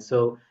everything. And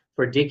so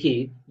for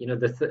Dickey,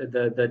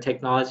 the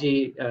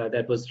technology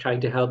that was trying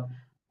to help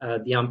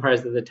the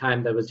umpires at the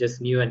time that was just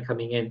new and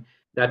coming in.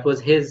 That was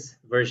his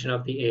version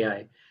of the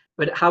AI.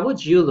 But how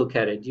would you look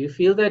at it? Do you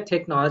feel that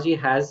technology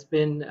has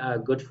been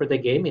good for the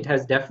game? It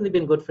has definitely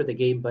been good for the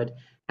game, but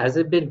has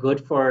it been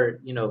good for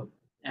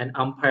an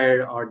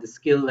umpire or the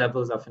skill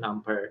levels of an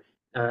umpire?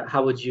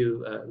 How would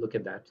you look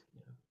at that?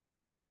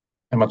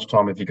 How much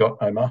time have you got,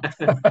 Omar?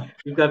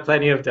 You've got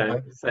plenty of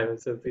time, Simon,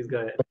 so please go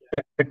ahead.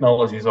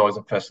 Technology is always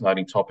a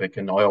fascinating topic,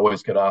 and I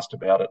always get asked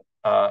about it.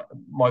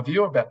 My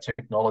view about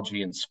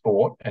technology in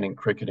sport and in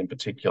cricket in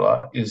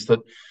particular is that,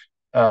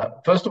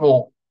 first of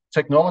all,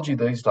 technology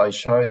these days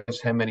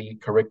shows how many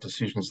correct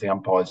decisions the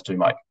umpires do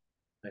make.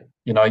 Right.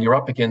 You're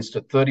up against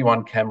it,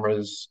 31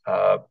 cameras,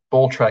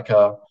 ball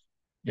tracker,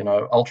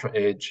 ultra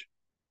edge,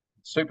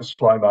 super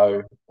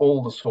slow-mo,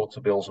 all the sorts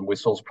of bells and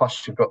whistles,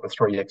 plus you've got the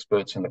three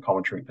experts in the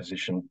commentary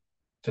position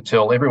to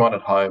tell everyone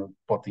at home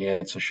what the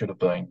answer should have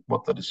been,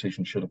 what the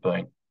decision should have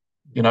been.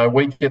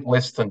 We get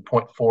less than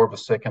 0.4 of a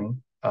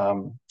second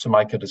to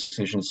make a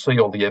decision, see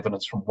all the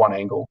evidence from one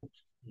angle,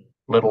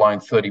 let alone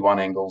 31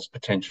 angles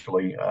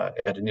potentially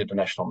at an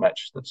international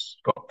match that's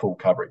got full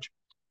coverage.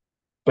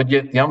 But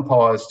yet the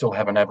umpires still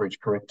have an average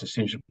correct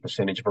decision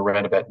percentage of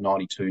around about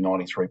 92,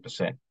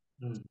 93%.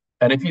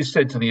 And if you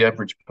said to the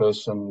average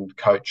person,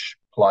 coach,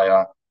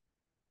 player,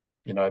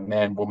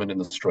 man, woman in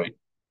the street,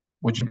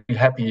 would you be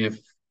happy if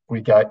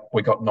we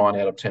got 9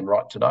 out of 10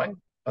 right today?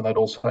 And they'd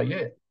all say,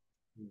 yeah.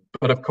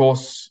 But of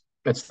course,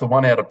 it's the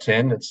 1 out of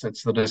 10.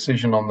 It's the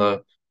decision on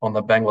the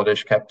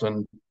Bangladesh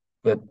captain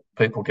that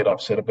people get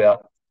upset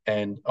about.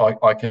 And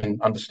I can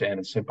understand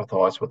and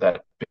sympathise with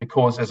that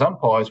because as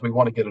umpires, we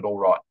want to get it all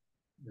right.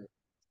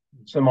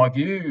 So my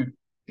view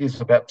is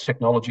about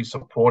technology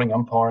supporting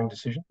umpiring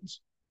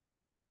decisions.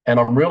 And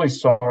I'm really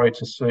sorry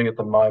to see at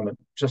the moment,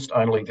 just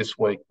only this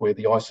week, where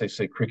the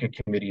ICC Cricket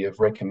Committee have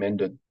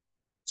recommended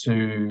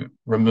to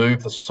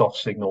remove the soft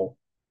signal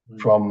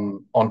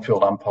from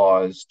on-field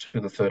umpires to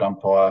the third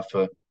umpire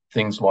for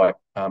things like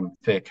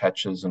fair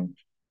catches and,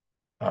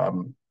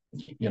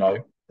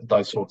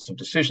 those sorts of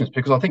decisions,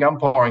 because I think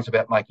umpiring is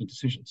about making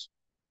decisions.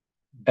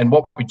 And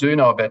what we do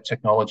know about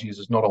technology is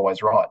it's not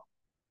always right.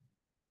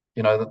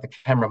 That the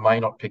camera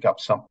may not pick up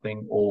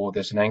something, or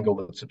there's an angle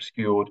that's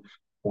obscured,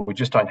 or we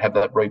just don't have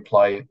that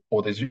replay,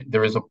 or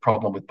there is a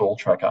problem with ball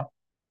tracker.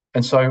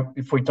 And so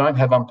if we don't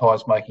have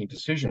umpires making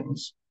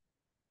decisions,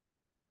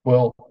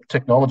 well,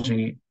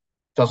 technology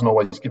doesn't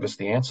always give us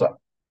the answer.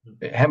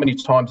 How many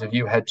times have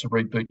you had to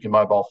reboot your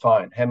mobile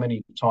phone? How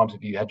many times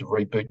have you had to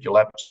reboot your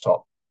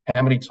laptop?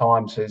 How many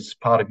times has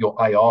part of your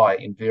AI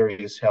in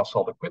various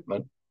household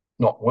equipment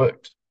not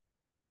worked?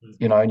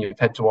 and you've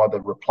had to either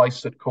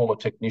replace it, call a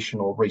technician,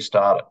 or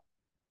restart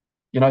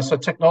it. So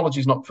technology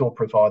is not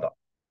foolproof either.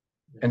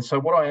 And so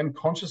what I am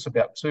conscious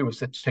about too is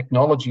that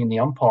technology in the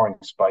umpiring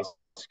space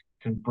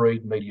can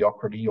breed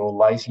mediocrity or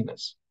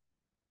laziness.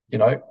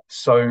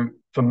 So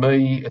for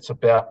me, it's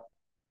about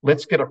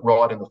let's get it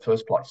right in the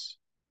first place.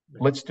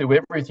 Let's do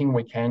everything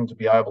we can to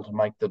be able to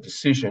make the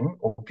decision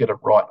or get it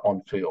right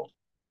on field,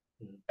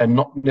 and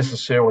not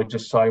necessarily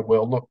just say,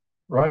 well, look,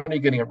 we're only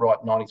getting it right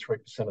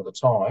 93% of the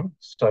time,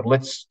 so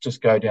let's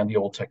just go down the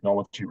all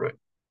technology route.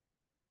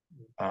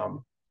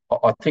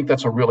 I think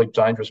that's a really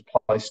dangerous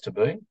place to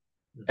be.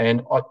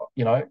 And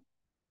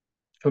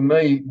for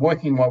me,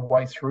 working my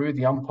way through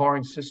the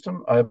umpiring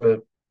system over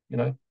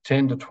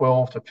 10 to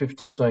 12 to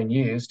 15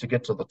 years to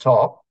get to the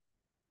top,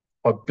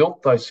 I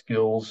built those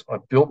skills, I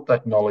built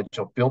that knowledge,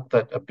 I built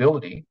that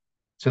ability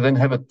to then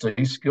have it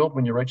de-skilled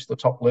when you reach the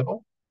top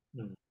level.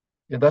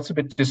 Yeah, that's a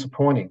bit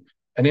disappointing.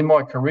 And in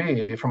my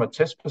career, from a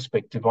test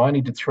perspective, I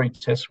only did 3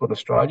 tests with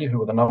Australia, who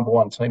were the number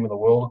 1 team in the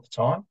world at the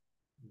time.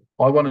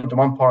 I wanted to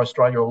umpire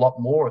Australia a lot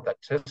more at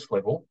that test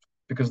level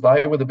because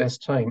they were the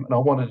best team, and I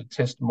wanted to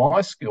test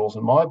my skills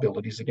and my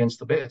abilities against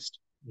the best.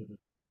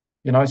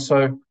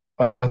 So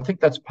I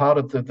think that's part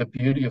of the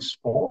beauty of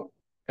sport,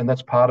 and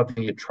that's part of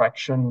the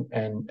attraction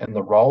and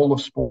the role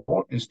of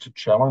sport is to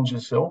challenge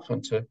yourself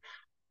and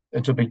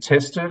to be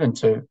tested and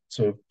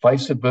to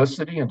face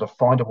adversity and to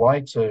find a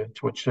way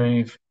to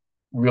achieve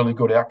really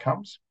good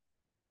outcomes.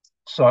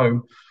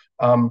 So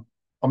I'm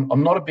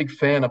not a big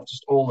fan of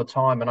just all the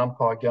time an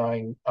umpire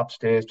going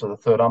upstairs to the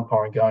third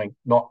umpire and going,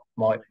 not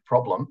my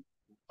problem,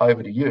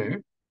 over to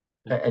you,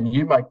 and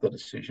you make the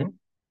decision.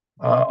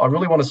 I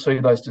really want to see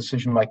those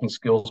decision-making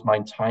skills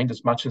maintained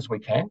as much as we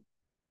can.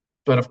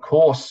 But of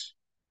course,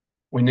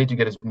 we need to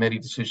get as many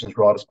decisions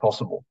right as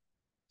possible.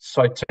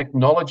 So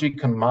technology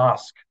can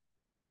mask,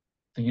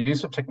 the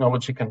use of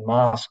technology can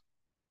mask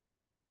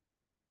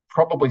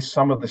probably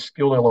some of the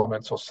skill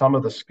elements or some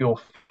of the skill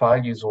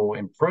failures or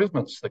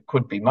improvements that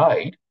could be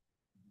made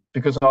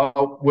because,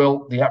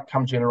 the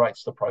outcome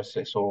generates the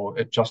process or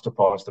it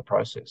justifies the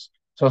process.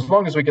 So as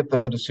long as we get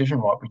the decision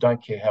right, we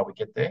don't care how we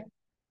get there.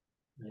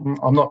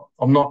 I'm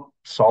not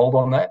sold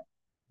on that.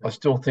 I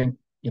still think,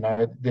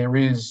 there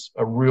is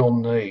a real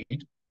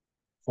need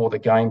for the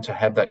game to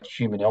have that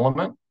human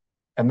element.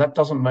 And that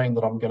doesn't mean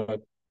that I'm going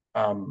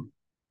to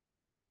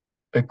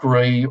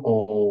agree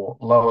or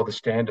lower the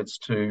standards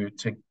to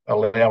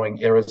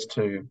allowing errors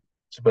to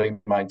be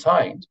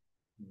maintained.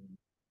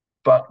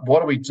 But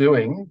what are we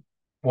doing?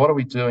 What are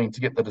we doing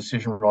to get the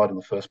decision right in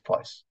the first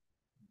place?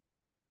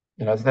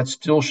 That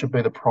still should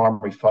be the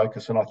primary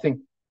focus. And I think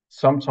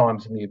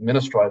sometimes in the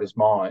administrators'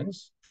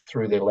 minds,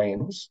 through their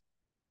lens,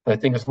 they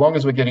think as long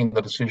as we're getting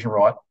the decision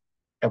right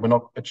and we're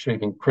not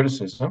achieving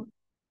criticism,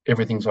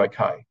 everything's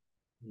okay.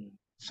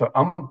 So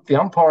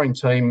the umpiring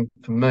team,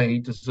 for me,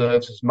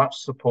 deserves as much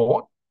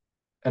support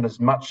and as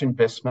much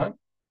investment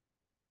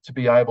to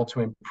be able to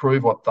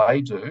improve what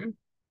they do,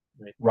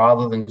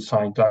 rather than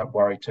saying, don't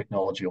worry,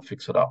 technology will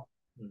fix it up.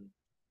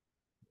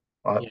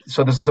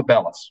 So there's the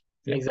balance.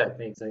 Yeah.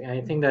 Exactly. I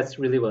think that's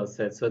really well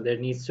said. So there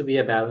needs to be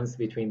a balance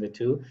between the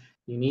two.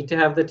 You need to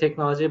have the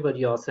technology, but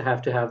you also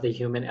have to have the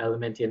human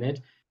element in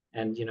it,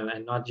 and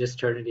and not just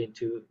turn it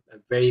into a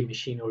very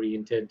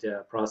machine-oriented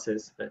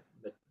process, but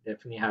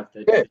definitely have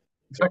the. Yeah,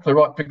 exactly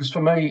right. Because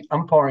for me,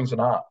 umpiring's an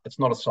art. It's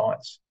not a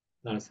science.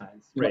 Not a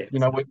science, right?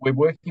 We're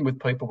working with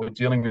people, we're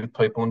dealing with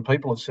people, and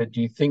people have said,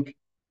 "Do you think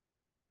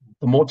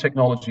the more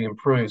technology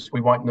improves,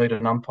 we won't need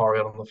an umpire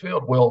out on the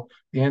field?" Well,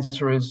 the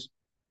answer is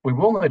we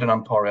will need an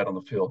umpire out on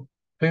the field.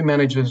 Who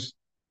manages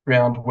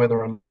ground,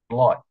 weather, and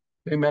light?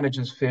 Who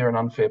manages fair and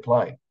unfair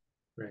play?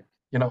 Right.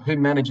 Who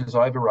manages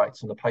over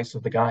rates and the pace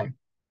of the game?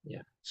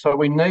 Yeah. So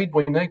we need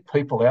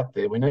people out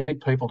there. We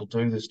need people to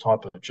do this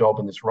type of job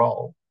and this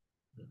role.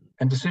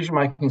 And decision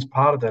making is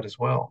part of that as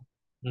well.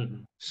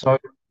 So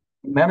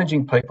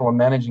managing people and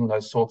managing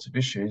those sorts of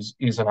issues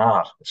is an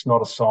art. It's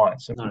not a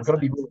science. And we've got to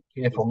be really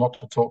careful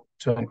not to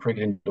turn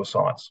cricket into a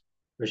science.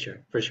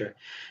 For sure.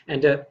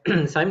 And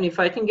Simon, if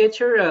I can get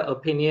your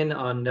opinion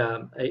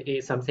on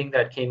something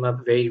that came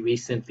up very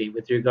recently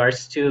with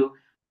regards to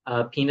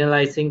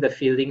penalizing the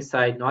fielding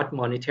side, not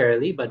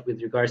monetarily, but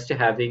with regards to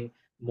having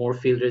more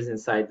fielders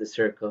inside the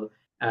circle.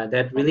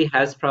 That really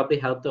has probably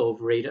helped the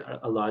overrate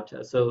a lot.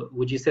 So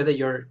would you say that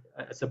you're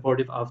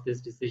supportive of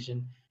this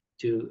decision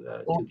to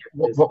get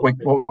this?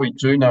 What we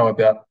do know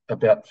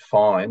about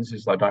fines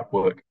is they don't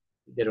work.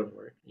 They don't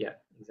work. Yeah,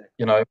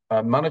 exactly.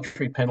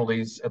 Monetary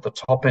penalties at the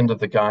top end of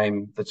the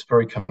game that's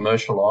very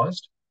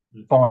commercialised.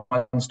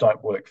 Fines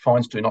don't work.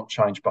 Fines do not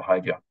change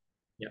behaviour.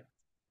 Yeah.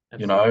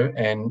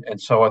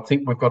 And so I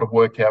think we've got to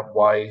work out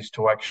ways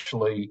to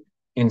actually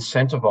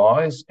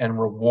incentivise and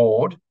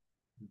reward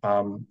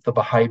the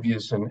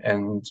behaviours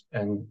and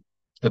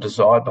the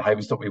desired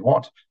behaviours that we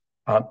want.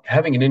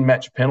 Having an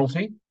in-match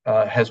penalty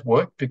has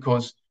worked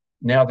because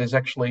now there's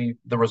actually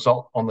the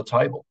result on the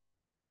table.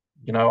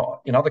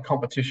 In other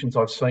competitions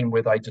I've seen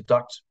where they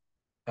deduct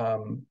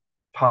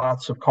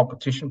parts of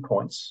competition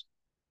points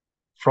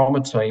from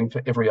a team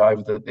for every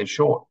over that they're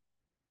short.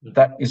 Mhm.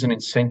 that is an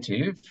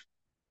incentive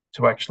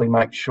to actually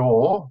make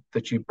sure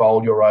that you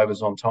bowl your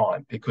overs on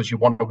time because you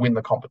want to win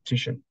the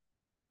competition.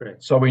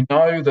 Correct. So we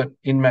know that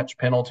in-match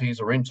penalties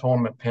or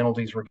in-tournament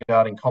penalties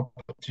regarding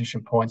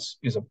competition points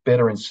is a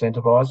better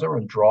incentivizer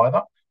and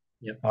driver.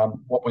 Yeah.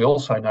 What we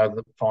also know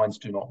that fines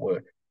do not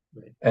work.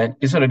 Right. And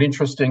isn't it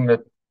interesting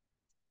that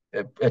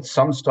at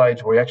some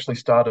stage we actually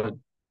started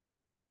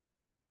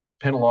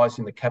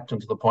penalising the captain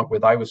to the point where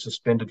they were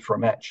suspended for a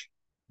match.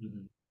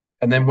 Mhm.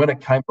 And then when it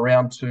came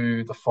around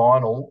to the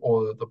final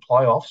or the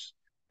playoffs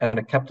and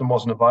a captain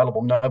wasn't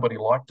available, nobody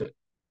liked it.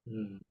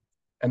 Mhm.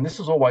 And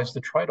this is always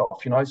the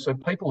trade-off, you know. So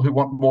people who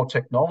want more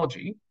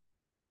technology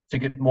to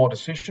get more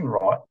decision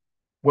right,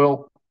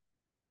 well,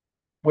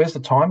 where's the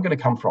time going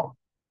to come from?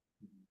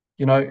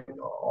 You know,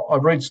 I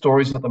read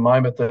stories at the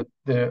moment that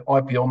the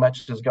IPL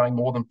matches is going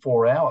more than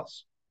 4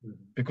 hours Mhm.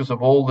 because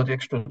of all the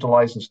extra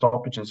delays and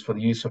stoppages for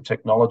the use of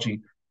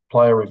technology,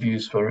 player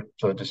reviews for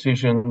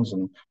decisions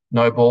and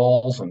no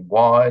balls and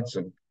wides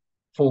and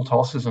full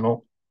tosses and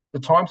all. The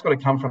time's got to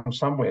come from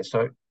somewhere.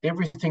 So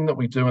everything that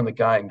we do in the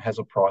game has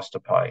a price to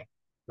pay.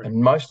 Right. And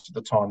most of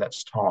the time,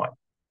 that's time.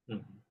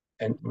 Mhm.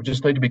 And we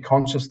just need to be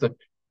conscious that,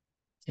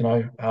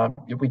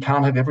 we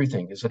can't have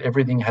everything, is that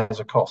everything has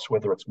a cost,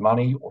 whether it's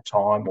money or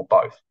time or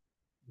both.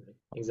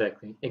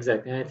 Exactly,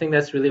 exactly. And I think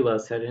that's really well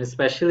said. And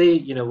especially,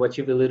 what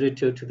you've alluded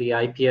to the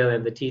IPL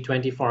and the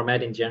T20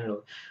 format in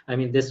general. I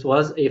mean, this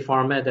was a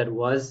format that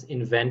was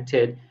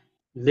invented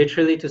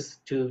literally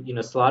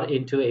to slot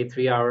into a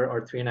 3 hour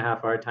or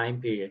 3.5 hour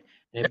time period.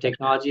 And if Yep,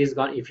 technology is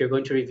gone, if you're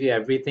going to review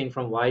everything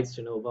from wides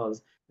to no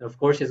balls, of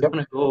course it's yep.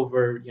 going to go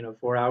over,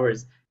 4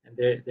 hours. And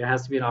there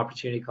has to be an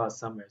opportunity cost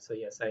somewhere. So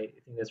yes, I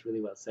think that's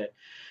really well said.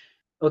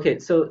 Okay,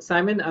 so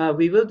Simon,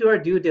 we will do our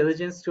due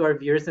diligence to our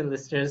viewers and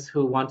listeners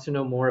who want to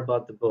know more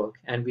about the book,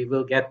 and we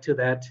will get to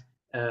that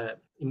uh,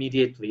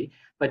 immediately.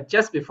 But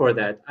just before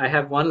that, I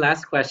have one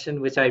last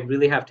question, which I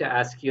really have to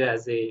ask you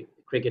as a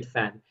cricket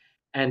fan,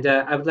 and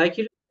I'd like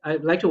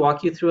to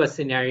walk you through a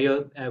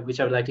scenario which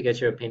I would like to get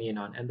your opinion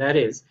on, and that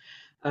is,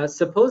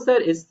 suppose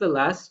that it's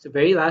the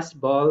very last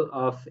ball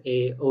of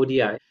a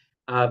ODI.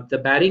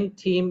 The batting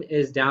team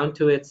is down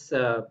to its,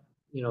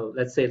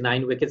 let's say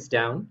 9 wickets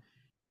down,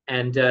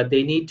 and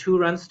they need 2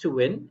 runs to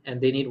win, and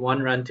they need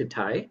 1 run to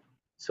tie.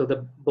 So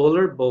the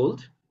bowler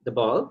bowled the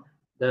ball.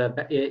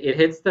 It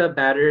hits the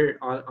batter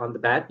on the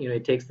bat.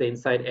 It takes the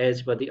inside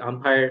edge, but the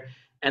umpire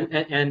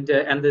and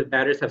the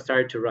batters have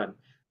started to run.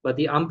 But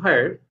the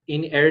umpire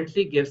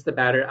inerrantly gives the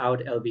batter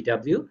out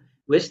LBW,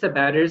 which the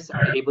batters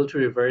are able to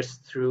reverse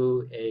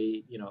through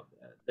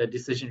the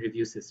decision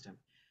review system.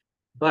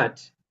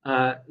 But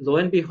lo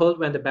and behold,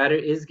 when the batter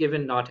is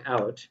given not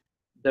out,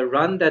 the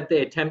run that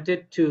they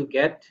attempted to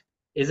get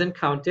isn't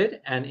counted,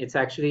 and it's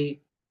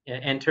actually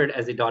entered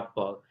as a dot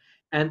ball.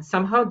 And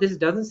somehow this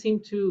doesn't seem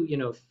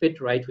to,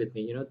 fit right with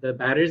me. The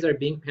batters are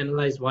being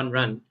penalized 1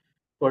 run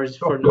for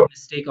Sure. no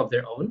mistake of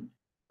their own.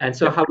 And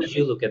so, Yep. how would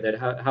you look at that?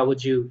 How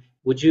would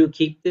you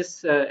keep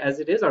this as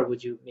it is, or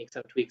would you make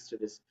some tweaks to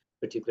this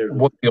particular rule?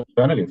 What's the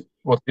alternative?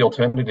 What's the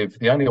alternative?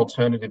 The only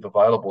alternative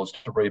available is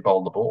to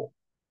re-bowl the ball.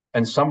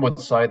 And some would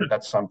say that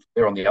that's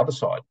unfair on the other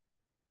side.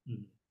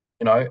 Mhm.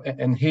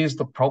 And here's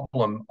the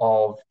problem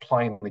of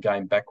playing the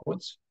game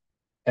backwards.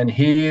 And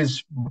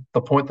here's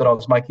the point that I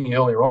was making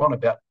earlier on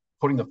about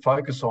putting the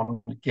focus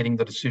on getting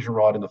the decision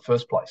right in the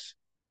first place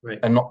Right.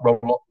 and not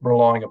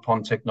relying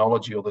upon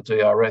technology or the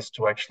DRS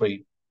to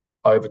actually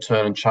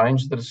overturn and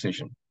change the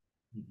decision,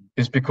 Mhm.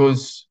 is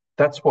because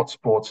that's what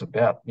sport's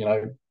about,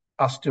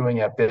 us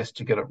doing our best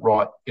to get it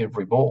right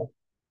every ball.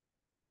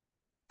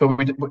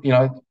 But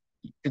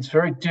it's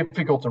very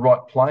difficult to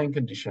write playing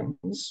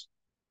conditions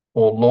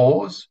or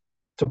laws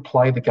to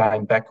play the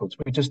game backwards.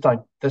 We just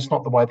don't, that's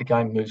not the way the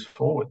game moves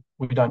forward.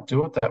 We don't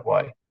do it that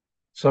way.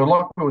 So,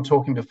 like we were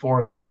talking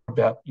before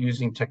about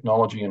using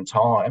technology and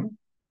time,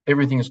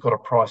 everything has got a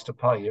price to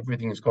pay,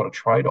 everything has got a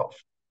trade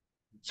off.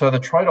 So, the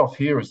trade off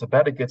here is the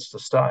batter gets to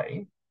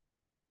stay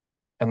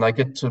and they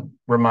get to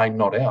remain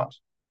not out.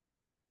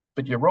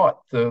 But you're right,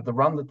 the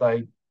run that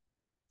they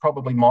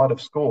probably might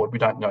have scored, we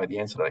don't know the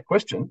answer to that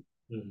question,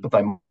 Mhm. but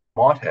they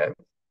might have,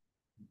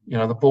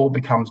 the ball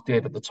becomes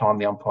dead at the time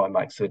the umpire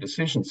makes their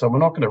decision. So we're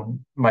not going to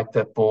make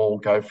that ball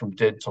go from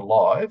dead to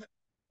live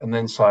and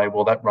then say,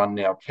 well, that run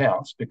now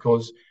counts,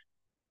 because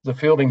the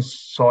fielding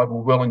side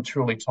were well and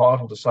truly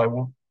entitled to say,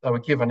 well, they were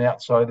given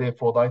out, so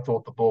therefore they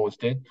thought the ball was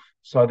dead.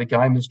 So the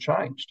game has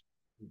changed.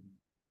 Mhm.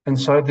 And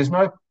so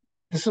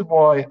this is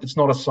why it's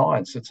not a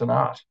science, it's an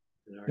art.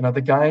 Right.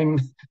 The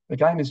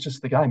game is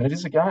just the game, and it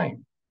is a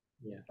game.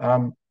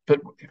 Yeah.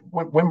 But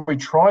when we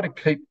try to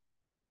keep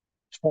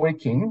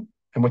tweaking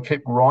and we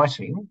keep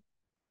writing,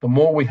 the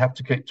more we have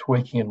to keep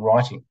tweaking and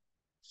writing.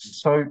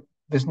 So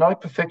there's no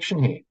perfection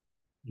here.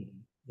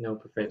 Mhm. No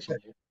perfection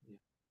here.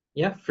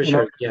 Yeah, yeah, for You know,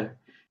 sure. Yeah.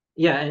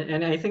 Yeah,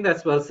 and I think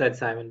that's well said,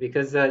 Simon,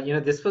 because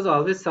this was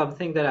always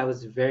something that I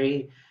was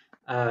very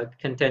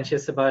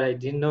contentious about. I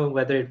didn't know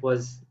whether it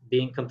was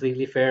being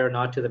completely fair or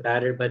not to the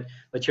batter.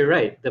 But you're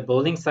right, the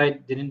bowling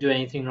side didn't do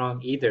anything wrong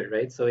either,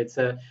 right? So it's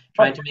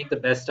trying to make the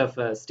best of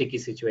a sticky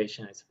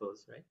situation, I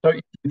suppose, right? So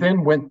you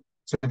then went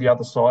to the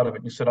other side of it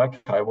and you said,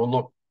 okay, well,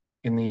 look,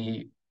 in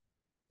the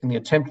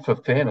attempt for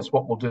fairness,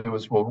 what we'll do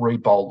is we'll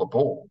re-bowl the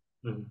ball.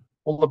 Mm-hmm.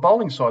 Well, the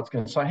bowling side's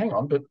going to say, hang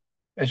on, but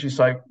as you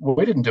say, well,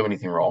 we didn't do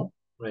anything wrong.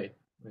 Right,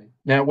 right.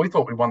 Now, we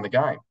thought we won the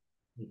game.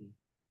 Mm-hmm.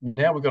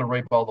 Now we've got to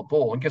re-bowl the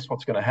ball. And guess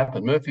what's going to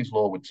happen? Murphy's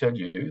Law would tell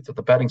you that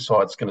the batting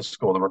side's going to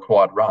score the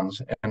required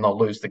runs and they'll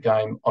lose the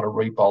game on a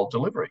re-bowl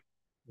delivery.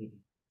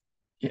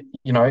 Mm-hmm.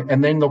 You know,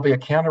 and then there'll be a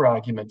counter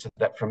argument to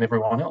that from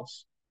everyone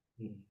else.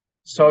 Mm-hmm.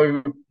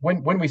 So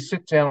when we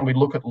sit down and we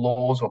look at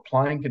laws or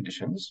playing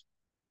conditions,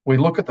 we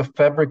look at the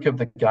fabric of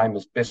the game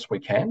as best we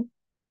can,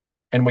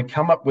 and we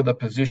come up with a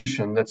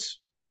position that's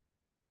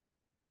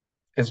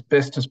as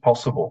best as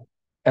possible.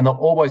 And there'll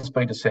always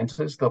be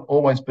dissenters, there'll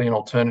always be an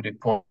alternative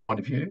point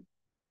of view,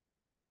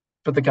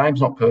 but the game's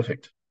not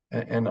perfect.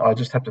 And I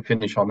just have to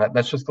finish on that.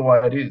 That's just the way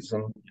it is.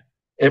 And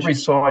every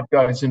side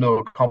goes into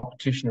a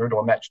competition or into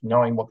a match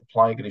knowing what the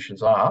playing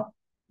conditions are.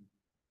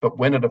 But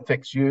when it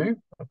affects you,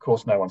 of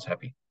course, no one's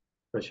happy.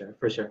 For sure,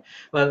 for sure.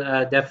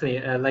 Well,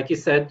 definitely, like you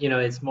said,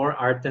 it's more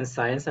art than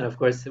science, and of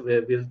course,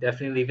 we'll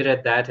definitely leave it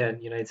at that. And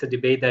it's a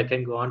debate that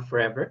can go on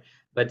forever.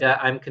 But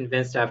I'm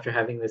convinced after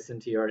having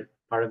listened to your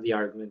part of the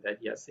argument that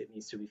yes, it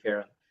needs to be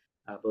fair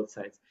on both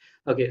sides.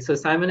 Okay, so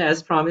Simon,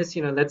 as promised,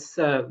 let's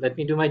let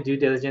me do my due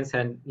diligence,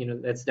 and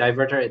let's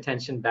divert our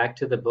attention back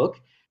to the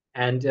book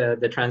and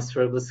the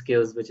transferable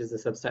skills, which is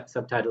the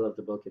subtitle of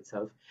the book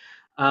itself.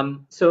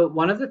 So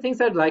one of the things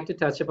I'd like to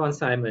touch upon,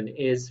 Simon,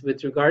 is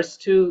with regards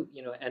to,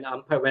 an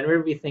umpire,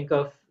 whenever we think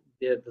of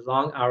the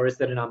long hours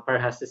that an umpire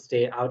has to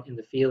stay out in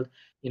the field,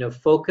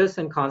 focus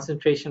and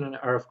concentration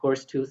are, of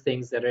course, two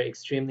things that are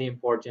extremely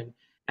important.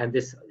 And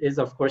this is,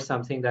 of course,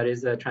 something that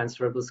is a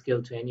transferable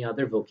skill to any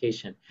other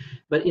vocation.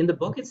 But in the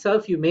book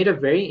itself, you made a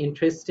very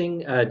interesting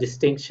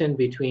distinction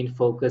between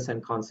focus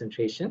and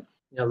concentration.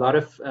 A lot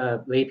of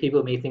lay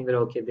people may think that,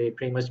 okay, they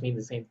pretty much mean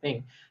the same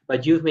thing,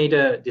 but you've made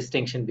a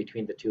distinction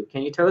between the two.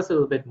 Can you tell us a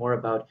little bit more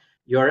about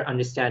your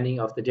understanding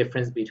of the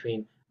difference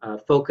between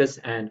focus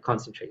and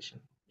concentration?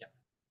 Yeah.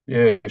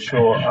 Yeah,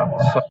 sure.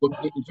 So, look,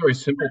 in very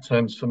simple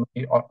terms, for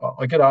me,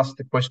 I get asked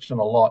the question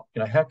a lot.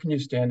 How can you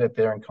stand out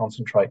there and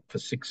concentrate for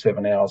 6,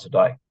 7 hours a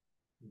day?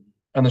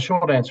 And the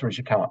short answer is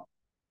you can't.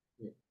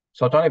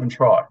 So I don't even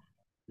try.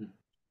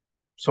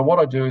 So what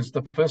I do is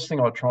the first thing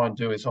I try and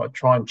do is I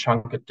try and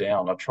chunk it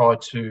down. I try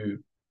to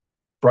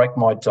break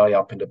my day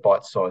up into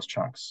bite-sized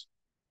chunks.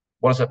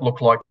 What does that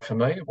look like for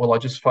me? Well, I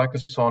just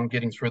focus on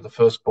getting through the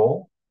first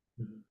ball,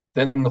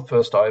 then the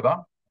first over,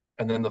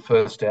 and then the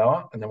first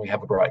hour, and then we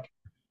have a break.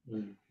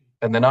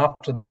 And then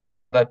after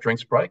that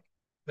drinks break,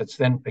 it's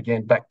then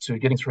again back to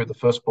getting through the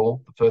first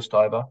ball, the first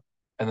over,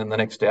 and then the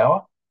next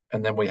hour,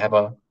 and then we have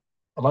a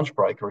lunch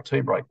break or a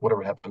tea break,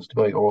 whatever it happens to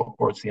be,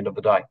 or it's the end of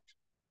the day.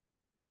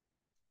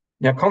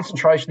 Now,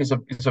 concentration is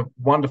a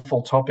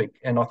wonderful topic,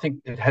 and I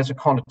think it has a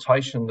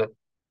connotation that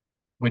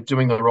we're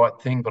doing the right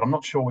thing, but I'm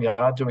not sure we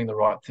are doing the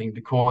right thing,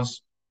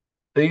 because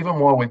even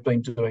while we've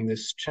been doing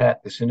this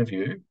chat, this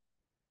interview,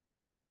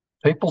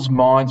 people's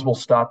minds will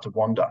start to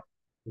wander.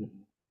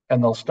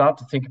 And they'll start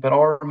to think about,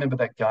 oh, I remember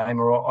that game,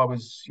 or I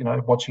was,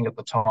 watching at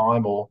the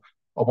time, or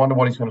I wonder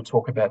what he's going to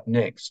talk about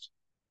next.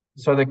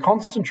 So they're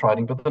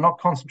concentrating, but they're not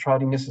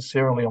concentrating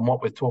necessarily on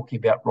what we're talking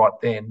about right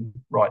then,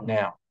 right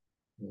now.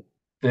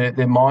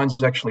 Their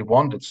minds actually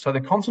wandered. So they're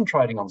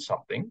concentrating on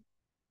something,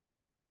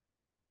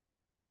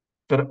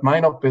 but it may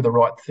not be the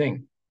right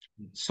thing.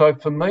 So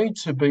for me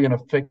to be an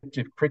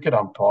effective cricket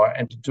umpire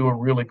and to do a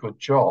really good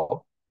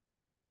job,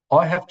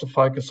 I have to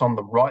focus on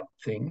the right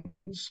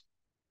things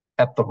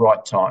at the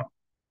right time.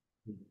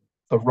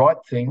 The right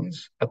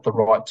things at the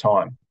right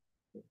time.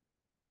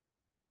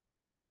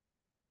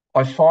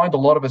 I find a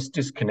lot of us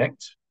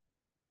disconnect.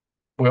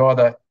 We're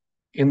either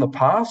in the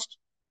past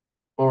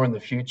or in the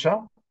future,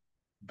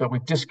 but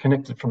we've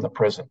disconnected from the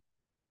present.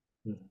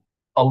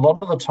 A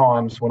lot of the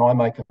times when I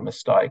make a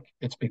mistake,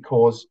 it's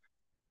because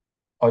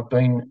I've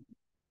been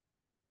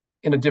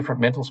in a different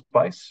mental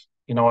space.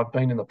 I've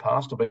been in the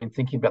past, I've been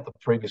thinking about the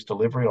previous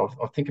delivery,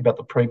 I think about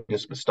the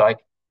previous mistake,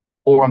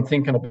 or I'm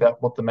thinking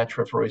about what the match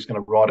referee is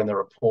going to write in the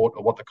report,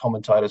 or what the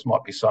commentators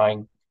might be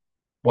saying,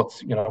 what's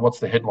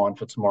the headline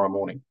for tomorrow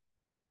morning.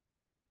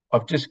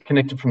 I've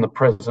disconnected from the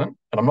present,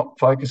 and I'm not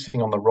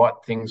focusing on the right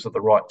things at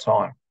the right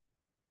time.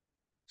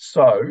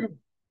 So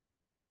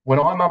when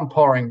I'm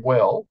umpiring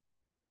well,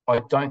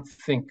 I don't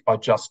think, I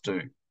just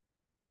do.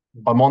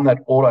 I'm on that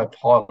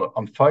autopilot.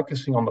 I'm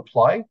focusing on the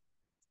play,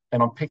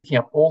 and I'm picking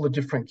up all the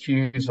different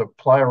cues of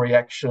player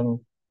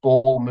reaction,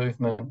 ball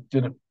movement.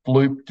 Did it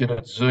bloop? Did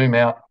it zoom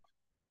out?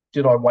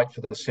 Did I wait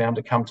for the sound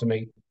to come to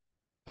me?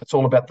 It's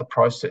all about the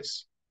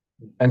process.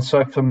 And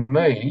so for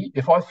me,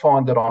 if I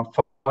find that I'm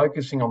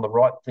focusing on the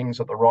right things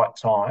at the right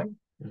time,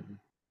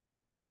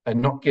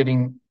 and not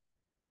getting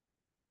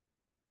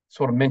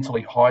sort of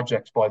mentally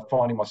hijacked by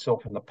finding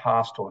myself in the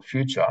past or the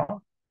future,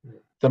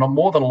 then I'm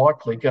more than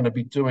likely going to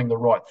be doing the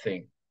right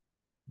thing.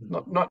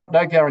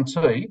 No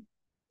guarantee,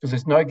 because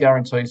there's no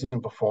guarantees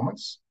in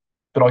performance,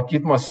 but I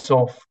give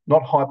myself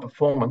not high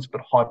performance,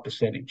 but high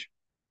percentage.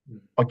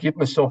 I give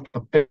myself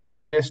the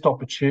best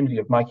opportunity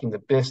of making the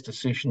best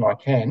decision I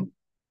can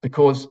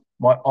because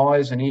my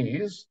eyes and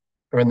ears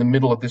are in the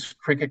middle of this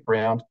cricket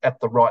ground at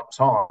the right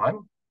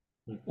time,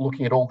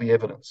 looking at all the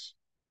evidence,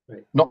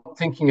 Right. not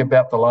thinking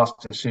about the last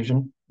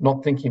decision,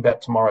 not thinking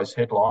about tomorrow's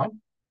headline,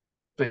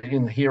 but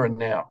in the here and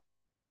now.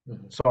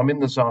 So I'm in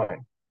the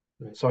zone.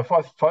 Right. So if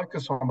I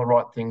focus on the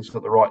right things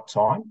at the right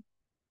time,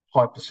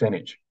 high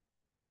percentage.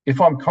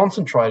 If I'm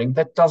concentrating,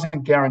 that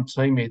doesn't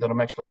guarantee me that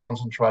I'm actually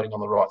concentrating on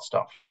the right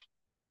stuff.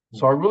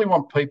 So I really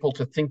want people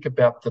to think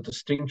about the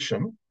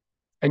distinction.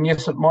 And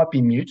yes, it might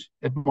be mute.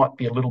 It might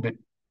be a little bit,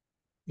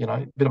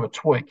 a bit of a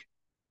tweak.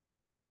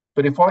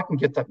 But if I can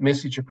get that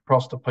message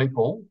across to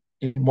people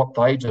in what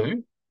they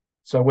do,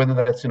 so whether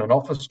that's in an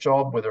office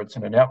job, whether it's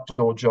in an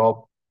outdoor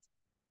job,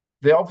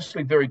 they're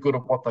obviously very good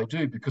at what they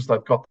do because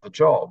they've got the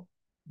job.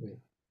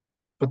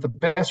 But the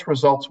best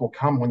results will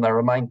come when they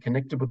remain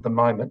connected with the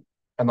moment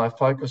and they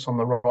focus on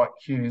the right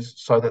cues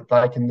so that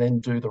they can then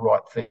do the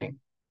right thing.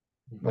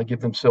 They give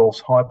themselves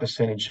high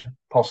percentage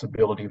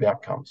possibility of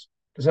outcomes.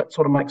 Does that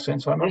sort of make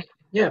sense, Omar?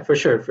 Yeah, for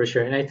sure, for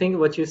sure. And I think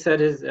what you said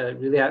is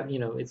really,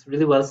 it's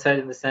really well said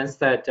in the sense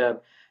that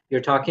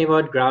you're talking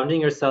about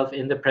grounding yourself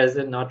in the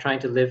present, not trying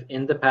to live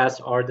in the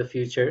past or the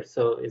future.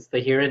 So it's the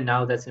here and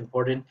now that's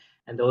important.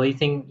 And the only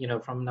thing,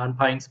 from an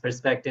umpiring's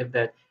perspective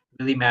that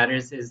really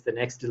matters is the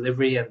next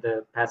delivery and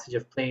the passage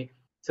of play.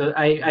 So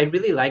I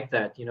really like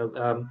that.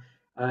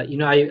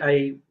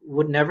 I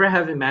would never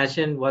have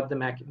imagined what the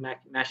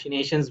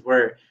machinations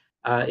were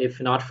if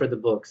not for the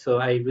book. So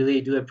I really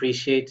do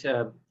appreciate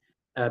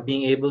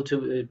being able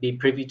to be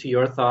privy to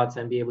your thoughts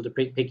and be able to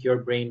pick your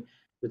brain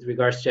with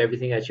regards to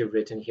everything that you've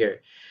written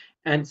here.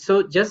 And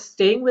so, just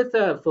staying with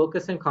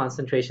focus and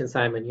concentration,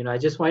 Simon, I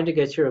just wanted to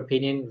get your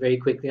opinion very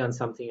quickly on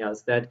something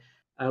else. That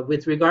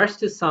with regards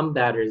to some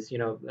batters,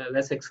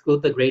 let's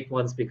exclude the great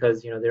ones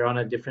because they're on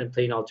a different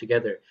plane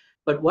altogether.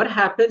 But what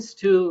happens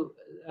to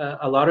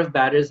a lot of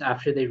batters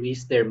after they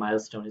reach their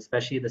milestone,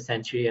 especially the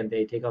century, and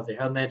they take off their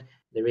helmet,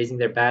 they're raising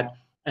their bat,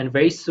 and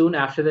very soon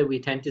after that, we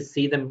tend to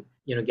see them,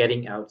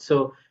 getting out.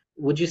 So,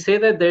 would you say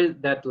that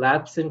that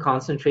lapse in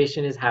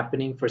concentration is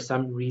happening for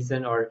some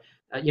reason, or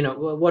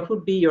what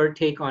would be your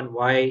take on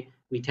why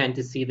we tend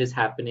to see this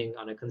happening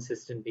on a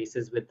consistent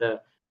basis with the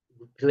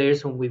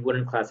players whom we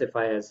wouldn't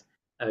classify as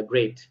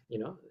great,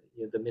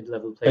 the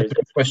mid-level It's players? a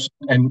good question.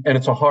 And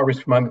it's a high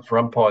risk moment for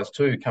umpires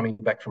too, coming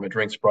back from a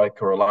drinks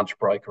break or a lunch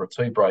break or a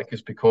tea break,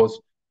 is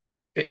because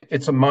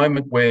it's a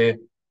moment where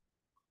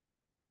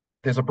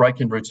there's a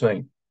break in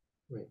routine,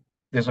 Right.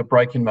 there's a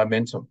break in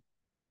momentum.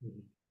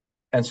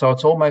 And so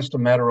it's almost a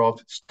matter of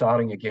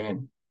starting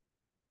again.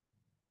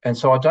 And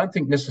so I don't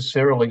think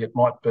necessarily it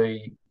might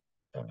be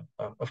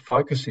a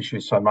focus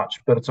issue so much,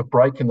 but it's a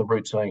break in the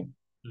routine.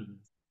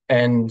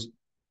 And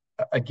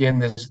again,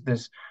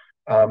 there's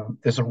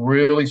a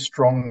really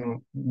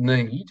strong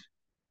need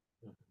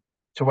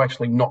to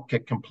actually not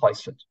get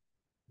complacent.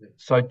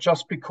 So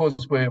just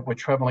because we're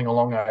traveling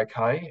along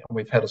okay and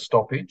we've had a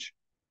stoppage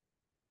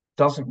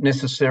doesn't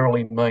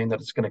necessarily mean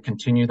that it's going to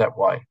continue that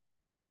way.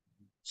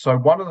 So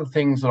one of the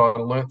things that I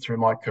learned through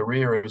my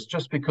career is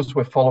just because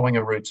we're following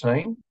a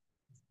routine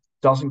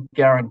doesn't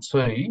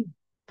guarantee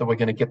that we're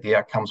going to get the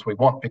outcomes we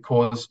want,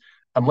 because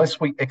unless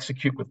we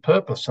execute with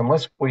purpose,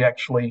 unless we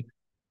actually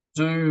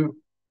do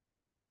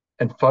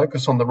and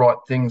focus on the right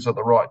things at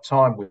the right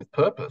time with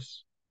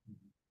purpose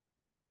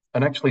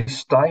and actually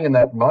stay in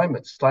that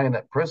moment, stay in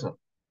that present,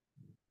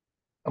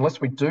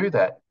 unless we do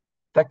that,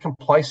 that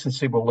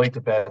complacency will lead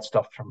to bad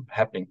stuff from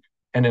happening.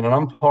 And in an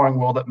umpiring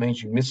world, that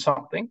means you miss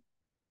something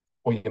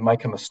or you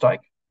make a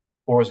mistake,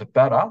 or as a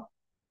batter,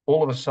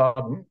 all of a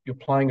sudden you're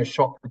playing a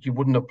shot that you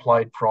wouldn't have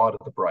played prior to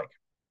the break.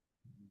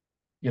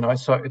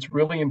 So it's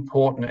really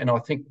important. And I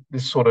think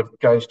this sort of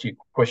goes to your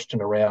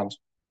question around,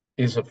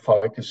 is it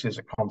focus, is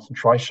it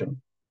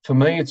concentration? For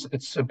me,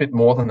 it's a bit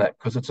more than that,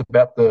 because it's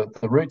about the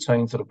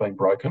routines that have been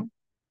broken,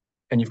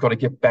 and you've got to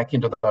get back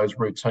into those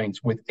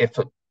routines with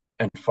effort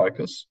and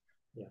focus.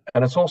 Yeah.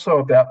 And it's also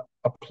about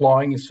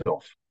applying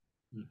yourself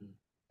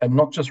and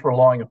not just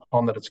relying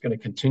upon that it's going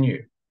to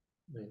continue.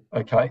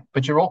 Right. Okay.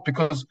 But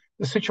because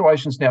the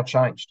situation's now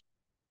changed.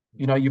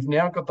 You've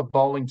now got the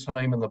bowling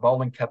team and the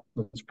bowling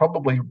captain's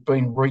probably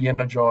been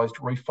re-energized,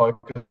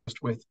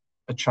 refocused with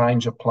a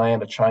change of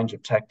plan, a change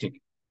of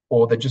tactic,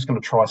 or they're just going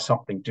to try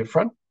something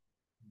different.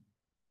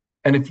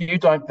 And if you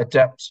don't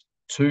adapt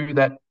to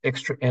that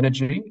extra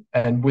energy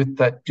and with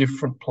that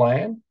different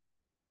plan,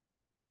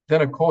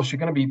 then of course you're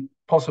going to be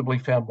possibly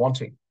found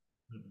wanting.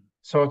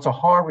 So it's a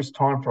high risk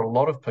time for a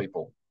lot of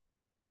people.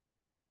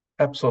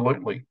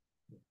 Absolutely.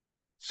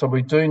 So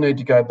we do need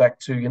to go back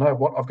to,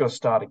 I've got to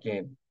start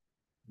again.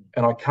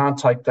 And I can't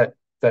take that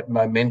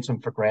momentum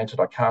for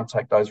granted. I can't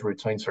take those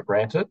routines for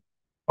granted.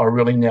 I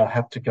really now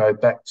have to go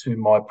back to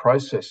my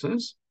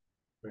processes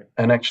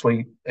and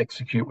actually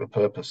execute with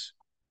purpose,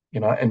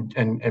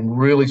 and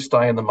really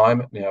stay in the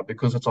moment now,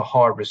 because it's a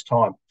high risk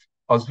time.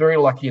 I was very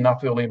lucky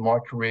enough early in my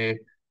career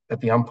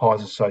at the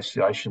Umpires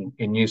Association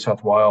in New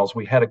South Wales.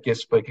 We had a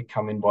guest speaker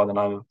come in by the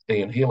name of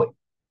Ian Healy.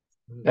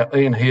 Now,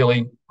 Ian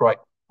Healy, great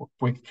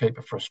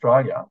wicketkeeper for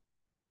Australia.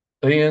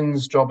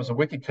 Ian's job as a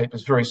wicketkeeper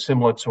is very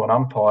similar to an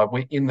umpire.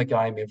 We're in the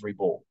game every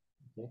ball.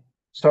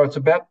 So it's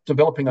about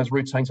developing those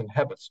routines and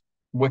habits,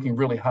 working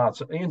really hard.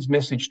 So Ian's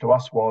message to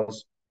us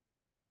was,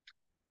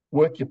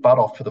 work your butt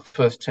off for the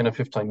first 10 or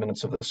 15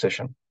 minutes of the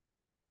session.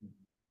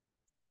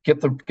 Get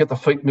the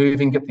feet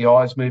moving, get the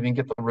eyes moving,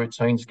 get the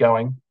routines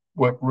going,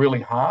 work really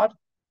hard.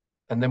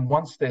 And then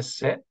once they're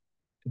set,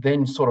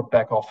 then sort of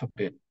back off a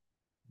bit.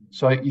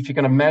 So if you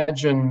can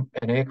imagine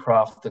an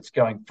aircraft that's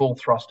going full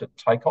thrust at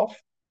takeoff,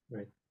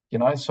 right.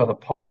 So the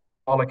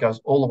pilot goes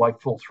all the way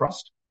full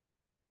thrust,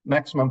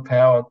 maximum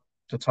power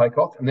to take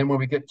off. And then when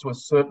we get to a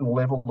certain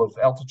level of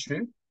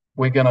altitude,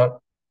 we're going to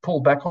pull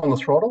back on the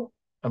throttle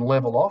and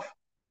level off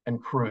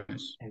and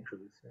cruise. Right.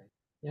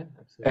 Yeah,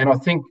 absolutely. And I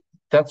think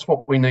that's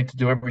what we need to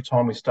do every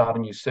time we start a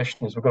new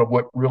session is we've got to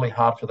work really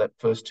hard for that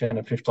first 10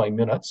 or 15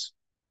 minutes,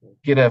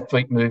 get our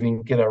feet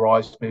moving, get our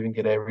eyes moving,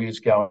 get our ears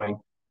going,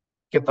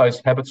 get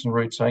those habits and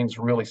routines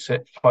really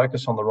set,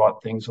 focus on the right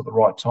things at the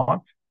right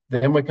time.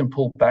 Then we can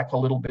pull back a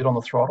little bit on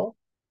the throttle,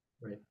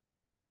 right,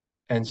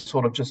 and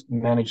sort of just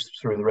manage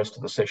through the rest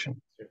of the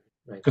session.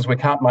 Because right.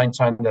 we can't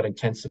maintain that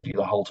intensity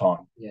the whole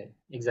time. Yeah,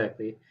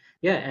 exactly.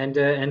 Yeah,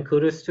 and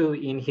kudos to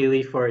Ian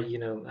Healy for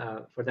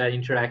for that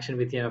interaction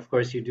with you. And of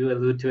course, you do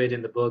allude to it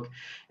in the book.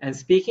 And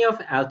speaking of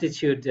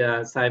altitude,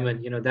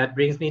 Simon, that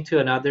brings me to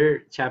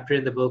another chapter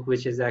in the book,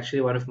 which is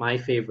actually one of my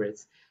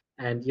favorites.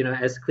 And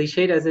as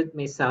cliched as it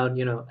may sound,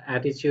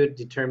 attitude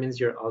determines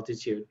your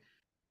altitude.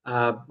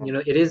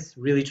 It is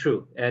really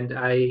true. And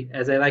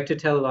as I like to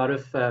tell a lot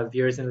of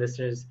viewers and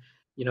listeners,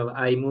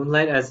 I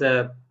moonlight as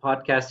a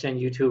podcaster and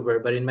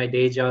YouTuber, but in my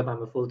day job,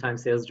 I'm a full-time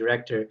sales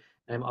director.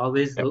 I'm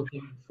always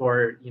looking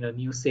for,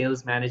 new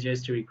sales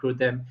managers to recruit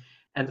them.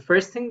 And the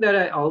first thing that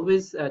I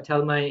always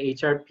tell my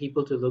HR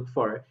people to look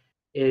for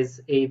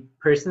is a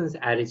person's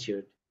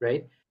attitude,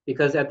 right?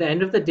 Because at the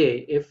end of the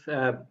day, if,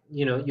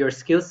 your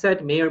skill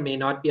set may or may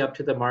not be up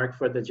to the mark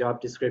for the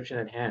job description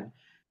at hand,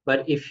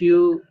 but if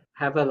you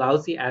have a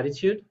lousy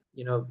attitude,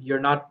 you're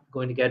not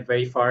going to get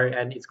very far,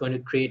 and it's going to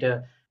create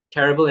a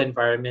terrible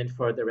environment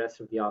for the rest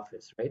of the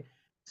office, right?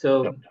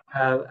 So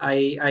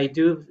I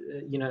do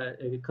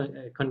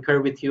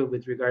concur with you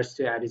with regards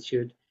to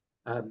attitude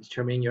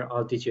determining your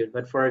altitude.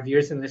 But for our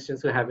viewers and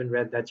listeners who haven't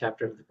read that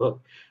chapter of the book,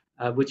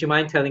 would you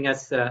mind telling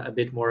us a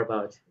bit more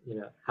about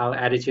how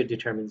attitude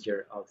determines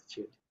your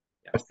altitude?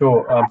 Yeah.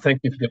 Sure.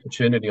 Thank you for the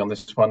opportunity on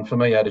this one. For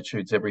me,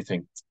 attitude's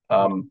everything.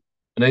 And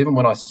even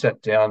when I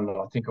sat down,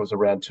 I think it was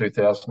around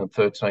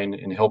 2013,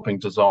 in helping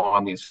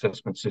design the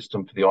assessment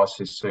system for the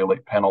ICC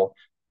Elite Panel,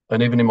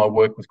 and even in my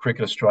work with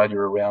Cricket Australia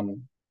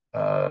around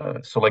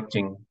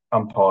selecting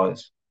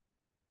umpires,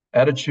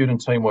 attitude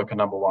and teamwork are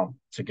number one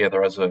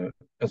together as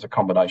a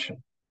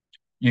combination.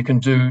 You can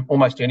do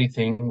almost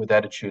anything with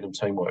attitude and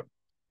teamwork.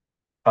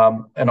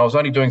 And I was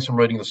only doing some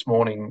reading this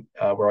morning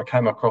where I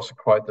came across a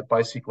quote that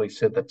basically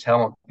said that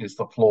talent is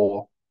the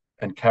floor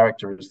and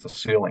character is the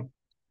ceiling.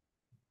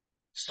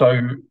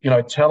 So,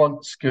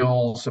 talent,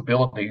 skills,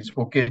 abilities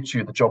will get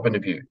you the job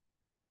interview.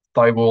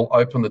 They will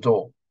open the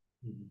door.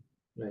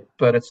 Right.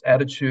 But it's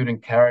attitude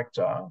and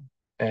character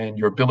and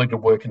your ability to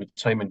work in a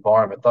team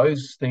environment.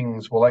 Those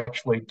things will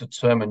actually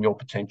determine your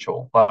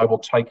potential. They will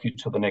take you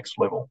to the next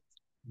level.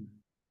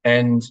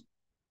 And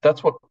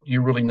that's what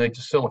you really need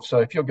to sell. So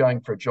if you're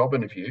going for a job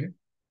interview,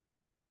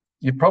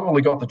 you've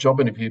probably got the job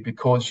interview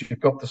because you've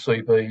got the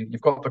CV,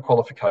 you've got the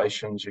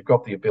qualifications, you've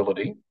got the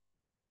ability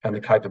and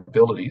the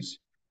capabilities.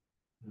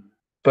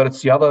 But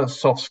it's the other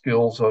soft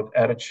skills of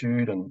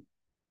attitude and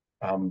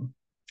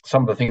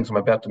some of the things I'm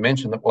about to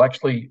mention that will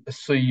actually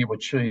see you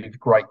achieve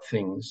great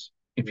things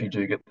if you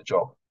do get the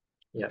job.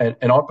 Yeah.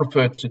 And I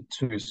prefer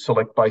to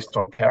select based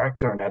on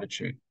character and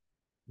attitude.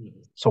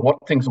 So what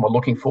things am I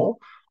looking for?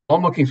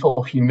 I'm looking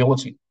for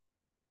humility.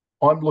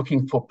 I'm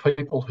looking for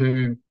people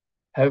who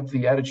have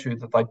the attitude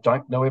that they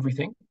don't know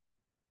everything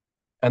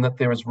and that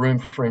there is room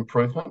for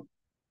improvement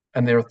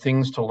and there are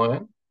things to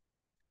learn.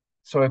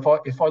 So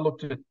if I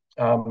looked at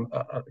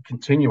a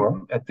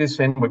continuum, at this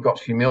end we've got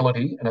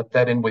humility and at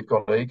that end we've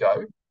got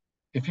ego.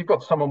 If you've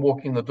got someone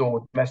walking the door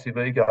with massive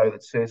ego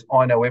that says,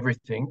 I know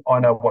everything,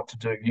 I know what to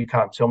do, you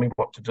can't tell me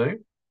what to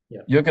do,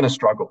 you're going to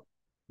struggle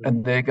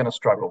and they're going to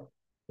struggle.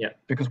 Yeah.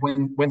 Because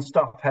when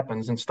stuff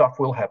happens, and stuff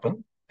will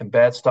happen and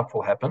bad stuff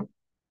will happen,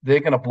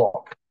 they're going to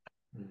block.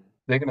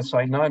 They're going to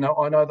say, no,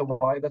 I know the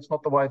way. That's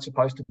not the way it's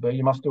supposed to be.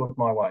 You must do it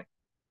my way.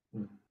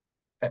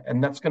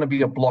 And that's going to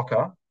be a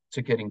blocker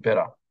to getting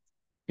better.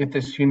 If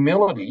there's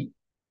humility,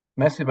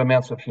 massive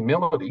amounts of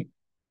humility,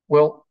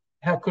 well,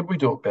 how could we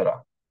do it better?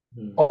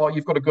 Oh,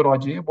 you've got a good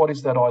idea. What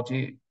is that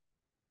idea?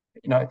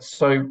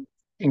 So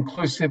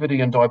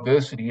inclusivity and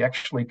diversity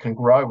actually can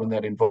grow in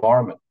that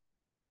environment.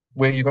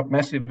 Where you've got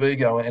massive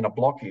ego and a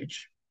blockage,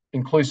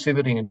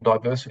 inclusivity and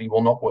diversity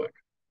will not work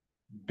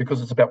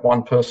because it's about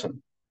one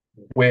person.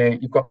 Where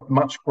you've got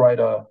much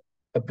greater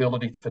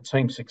ability for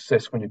team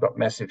success when you've got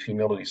massive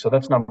humility. So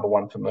that's number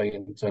one for me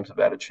in terms of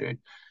attitude.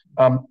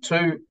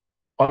 Two,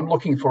 I'm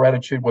looking for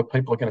attitude where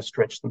people are going to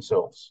stretch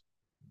themselves,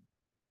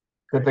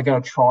 that they're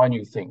going to try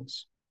new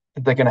things,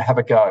 that they're going to have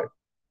a go.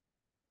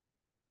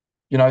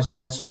 You know,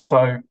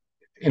 so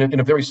in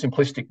a very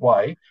simplistic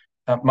way,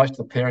 most of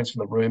the parents in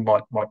the room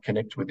might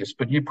connect with this,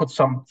 but you put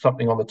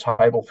something on the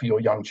table for your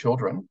young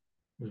children,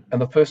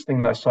 and the first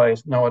thing they say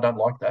is, "No, I don't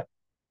like that."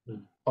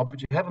 Oh,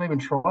 but you haven't even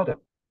tried it.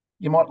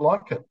 You might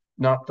like it.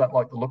 No, don't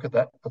like the look of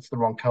that. That's the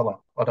wrong colour.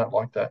 I don't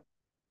like that.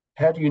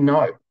 How do you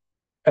know?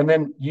 And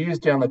then years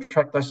down the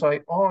track, they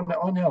say, "Oh,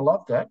 no, I now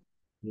love that."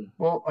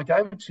 Well, I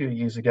gave it to you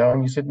years ago,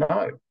 and you said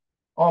no.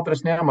 Oh, but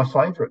it's now my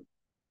favourite.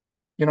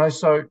 You know,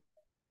 so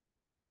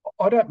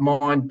I don't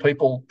mind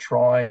people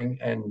trying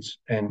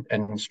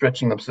and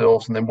stretching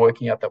themselves and then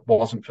working out that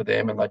wasn't for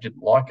them and they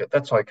didn't like it.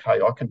 That's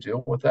okay. I can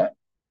deal with that.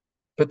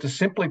 But to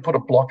simply put a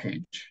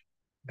blockage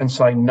and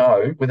say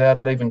no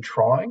without even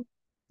trying,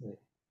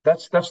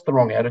 that's the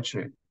wrong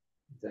attitude.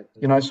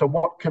 Exactly. You know, so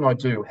what can I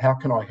do? How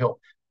can I help?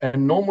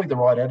 And normally the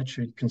right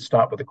attitude can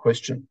start with a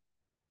question.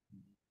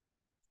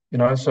 You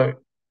know, so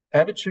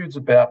attitude's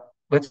about,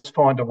 let's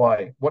find a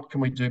way. What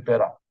can we do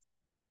better?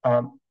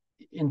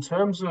 In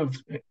terms of,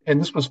 and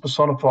this was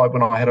personified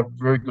when I had a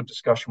very good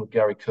discussion with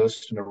Gary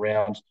Kirsten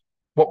around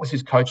what was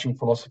his coaching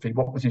philosophy,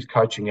 what was his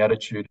coaching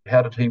attitude,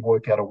 how did he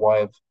work out a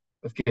way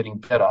of getting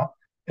better?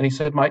 And he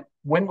said, mate,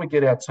 when we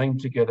get our team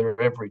together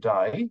every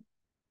day,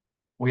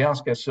 we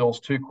ask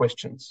ourselves two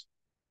questions.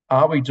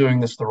 Are we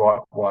doing this the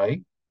right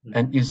way?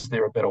 And is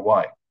there a better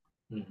way?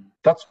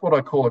 That's what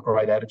I call a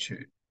great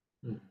attitude.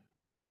 You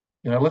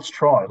know, let's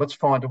try, let's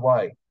find a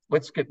way,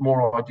 let's get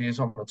more ideas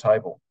on the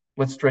table,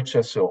 let's stretch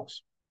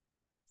ourselves.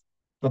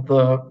 But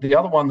the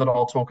other one that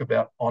I'll talk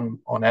about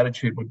on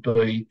attitude would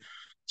be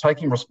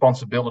taking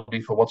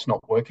responsibility for what's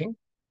not working.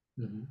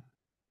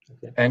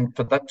 Okay. And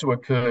for that to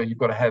occur, you've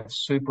got to have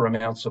super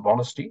amounts of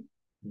honesty.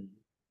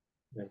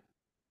 Right.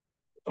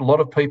 A lot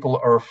of people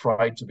are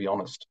afraid to be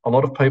honest. A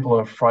lot of people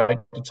are afraid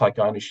to take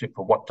ownership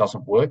for what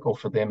doesn't work or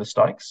for their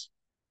mistakes.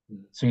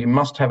 So you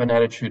must have an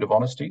attitude of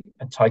honesty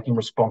and taking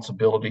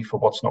responsibility for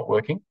what's not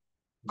working,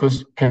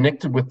 because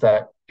connected with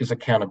that is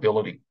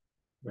accountability.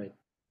 Right.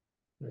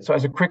 So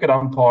as a cricket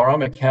umpire,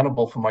 I'm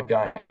accountable for my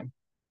game.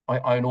 I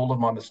own all of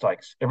my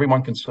mistakes.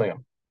 Everyone can see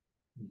them.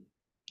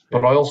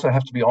 But I also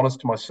have to be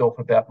honest to myself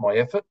about my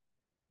effort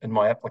and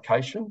my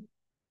application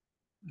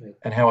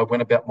and how I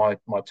went about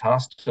my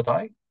task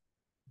today.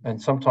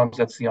 And sometimes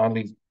I'm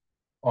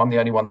the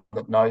only one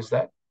that knows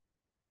that.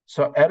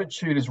 So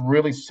attitude is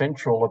really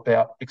central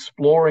about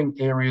exploring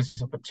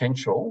areas of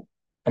potential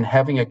and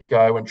having a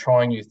go and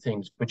trying new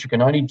things. But you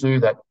can only do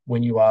that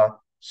when you are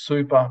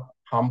super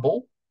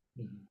humble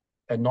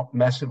and not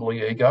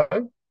massively ego.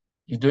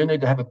 You do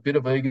need to have a bit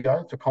of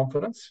ego for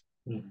confidence,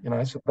 you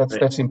know, so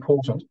that's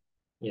important.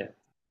 Yeah.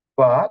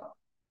 But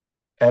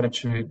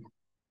attitude,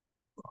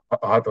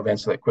 I hope I've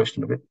answered that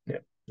question a bit.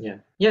 Yeah,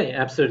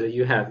 absolutely.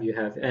 You have,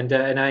 and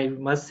I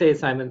must say,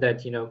 Simon,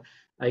 that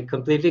I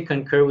completely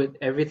concur with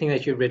everything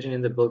that you've written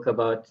in the book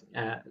about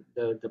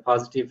the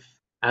positive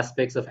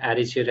aspects of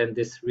attitude, and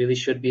this really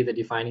should be the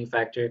defining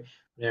factor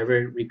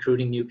whenever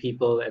recruiting new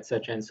people,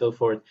 etc., and so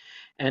forth.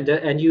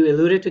 And you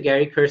alluded to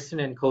Gary Kirsten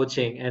and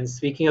coaching. And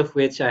speaking of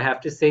which, I have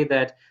to say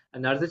that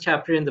another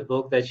chapter in the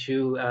book that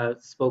you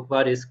spoke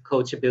about is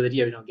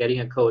coachability, or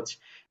getting a coach.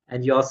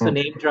 And you also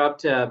name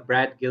dropped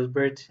Brad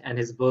Gilbert and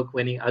his book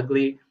Winning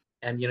Ugly,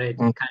 and it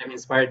kind of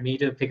inspired me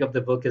to pick up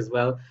the book as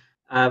well.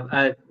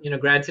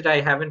 Granted,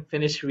 I haven't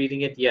finished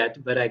reading it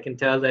yet, but I can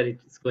tell that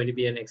it's going to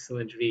be an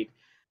excellent read.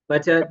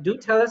 But do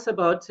tell us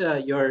about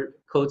your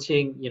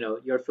coaching,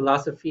 your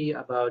philosophy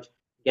about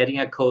getting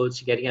a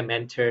coach, getting a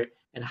mentor,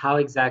 and how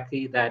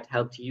exactly that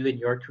helped you in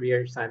your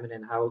career, Simon,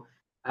 and how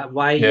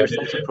why you're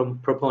such a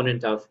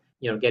proponent of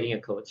getting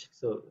a coach.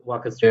 So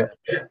walk us through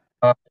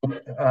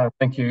that.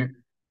 Thank you.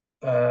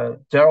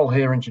 Daryl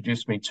here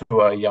introduced me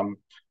to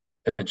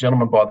a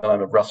gentleman by the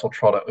name of Russell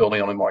Trotter early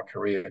on in my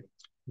career.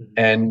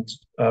 And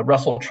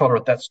Russell Trotter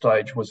at that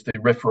stage was the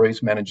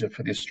referees manager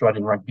for the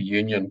Australian Rugby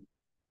Union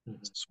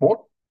sport.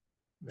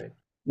 Right.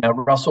 Now,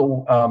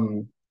 Russell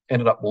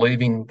ended up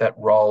leaving that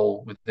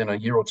role within a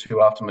year or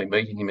two after me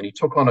meeting him, and he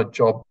took on a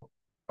job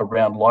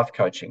around life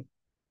coaching.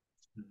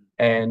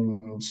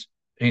 And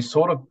he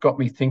sort of got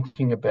me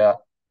thinking about,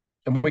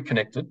 and we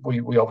connected,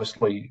 we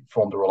obviously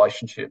formed a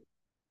relationship.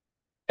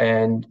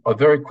 And I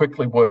very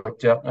quickly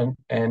worked out,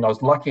 and I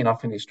was lucky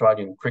enough in the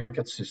Australian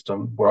cricket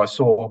system where I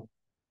saw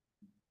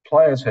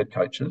players had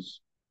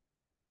coaches,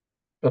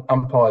 but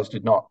umpires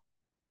did not.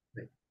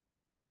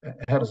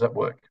 How does that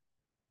work?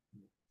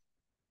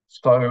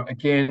 So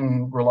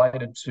again,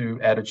 related to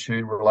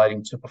attitude,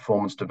 relating to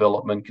performance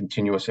development,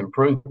 continuous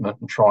improvement,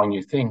 and trying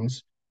new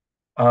things,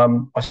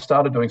 I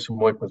started doing some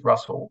work with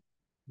Russell.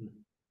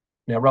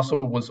 Now, Russell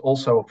was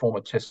also a former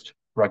Test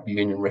rugby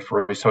union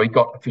referee, so he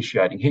got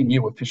officiating. He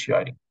knew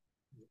officiating.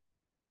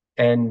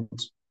 And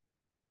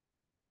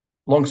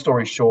long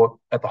story short,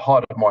 at the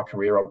height of my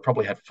career, I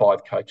probably had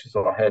 5 coaches.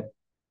 I had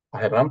I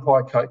had an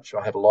umpire coach,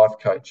 I had a life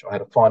coach, I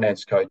had a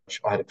finance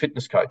coach, I had a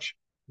fitness coach,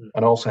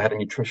 and I also had a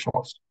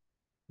nutritionalist.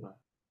 Wow.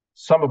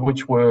 Some of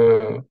which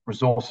were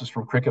resources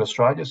from Cricket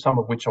Australia, some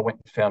of which I went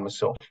and found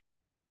myself.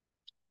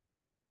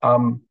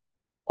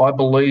 I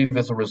believe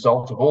as a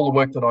result of all the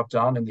work that I've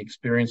done and the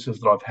experiences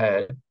that I've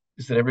had,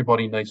 is that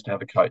everybody needs to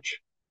have a coach.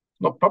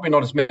 Probably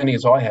not as many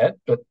as I had,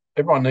 but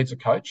everyone needs a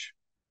coach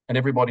and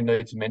everybody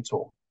needs a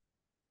mentor.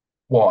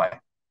 Why?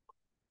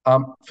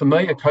 For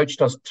me, a coach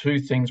does two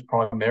things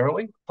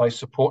primarily. They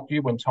support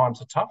you when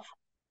times are tough,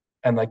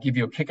 and they give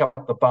you a kick up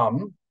the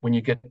bum when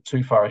you get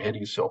too far ahead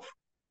of yourself.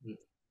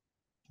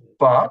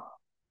 But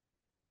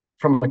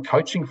from a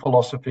coaching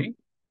philosophy,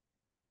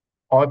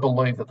 I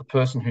believe that the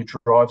person who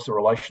drives the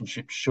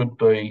relationship should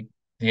be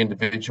the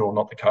individual,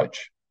 not the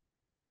coach.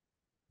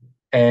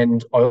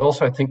 And I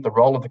also think the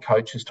role of the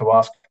coach is to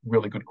ask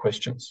really good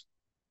questions.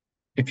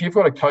 If you've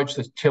got a coach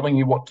that's telling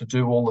you what to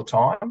do all the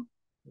time,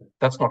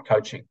 that's not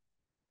coaching.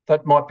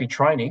 That might be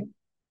training,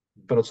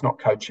 but it's not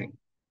coaching.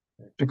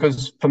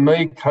 Because for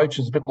me, coach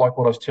is a bit like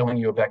what I was telling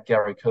you about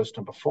Gary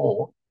Kirsten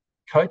before.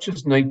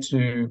 Coaches need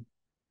to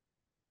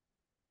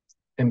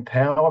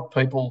empower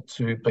people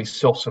to be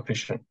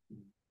self-sufficient.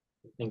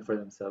 Think for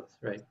themselves,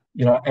 right?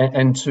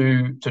 And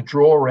to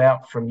draw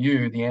out from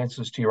you the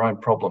answers to your own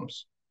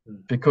problems.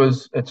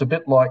 Because it's a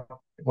bit like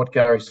what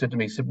Gary said to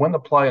me. He said, when the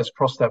players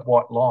cross that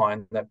white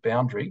line, that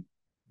boundary,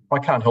 I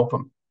can't help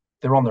them.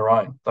 They're on their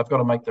own. They've got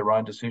to make their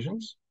own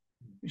decisions.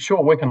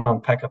 Sure, we can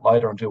unpack it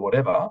later and do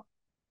whatever,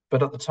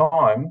 but at the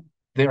time,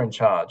 they're in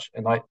charge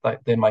and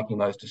they're making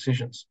those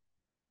decisions.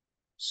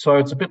 So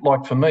it's a bit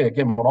like for me,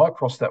 again, when I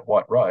cross that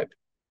white road,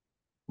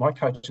 my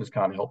coaches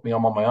can't help me.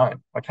 I'm on my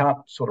own. I can't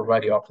sort of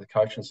radio up to the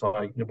coach and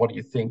say, what do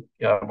you think?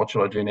 What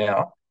should I do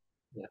now?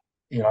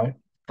 Yeah.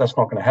 That's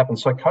not going to happen.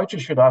 So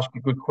coaches should ask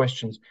you good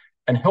questions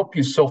and help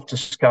you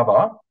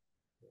self-discover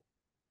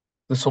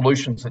the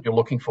solutions that you're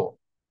looking for.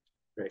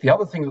 Right. The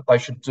other thing that they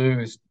should do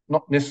is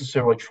not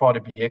necessarily try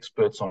to be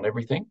experts on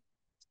everything.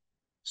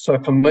 So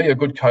for me, a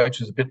good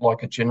coach is a bit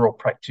like a general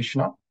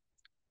practitioner.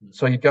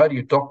 So you go to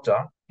your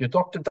doctor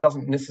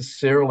doesn't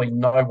necessarily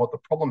know what the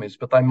problem is,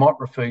 but they might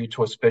refer you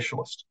to a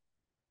specialist,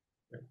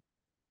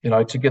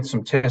 to get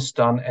some tests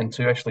done and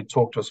to actually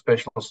talk to a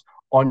specialist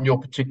on your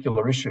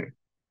particular issue.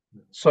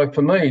 So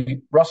for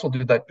me, Russell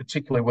did that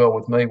particularly well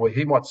with me, where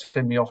he might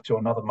send me off to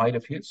another mate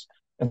of his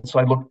and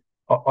say, look,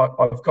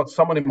 I've got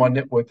someone in my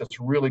network that's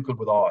really good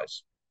with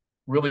eyes,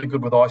 really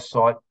good with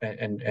eyesight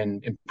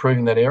and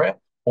improving that area,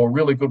 or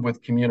really good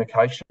with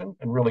communication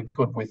and really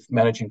good with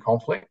managing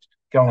conflict.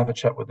 Go and have a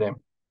chat with them.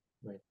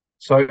 Right.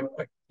 So,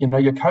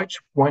 your coach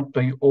won't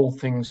be all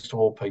things to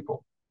all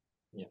people.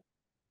 Yeah.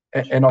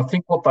 And I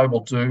think what they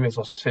will do, as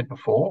I said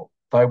before,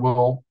 they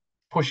will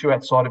push you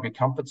outside of your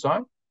comfort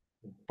zone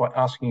by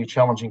asking you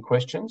challenging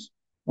questions,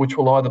 which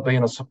will either be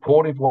in a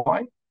supportive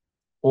way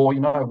or, you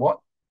know what,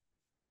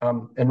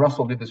 and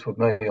Russell did this with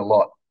me a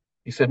lot.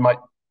 He said, mate,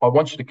 I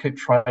want you to keep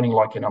training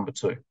like you're number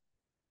two.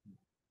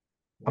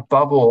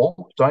 Above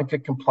all, don't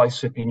get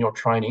complacent in your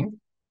training.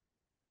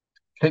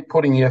 Keep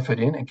putting the effort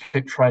in and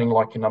keep training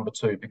like you're number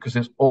two, because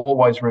there's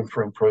always room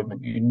for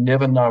improvement. You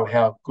never know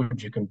how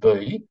good you can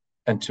be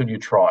until you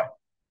try.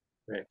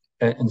 Right.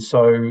 And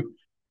so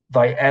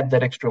they add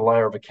that extra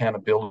layer of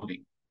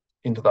accountability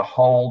into the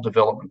whole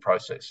development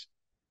process.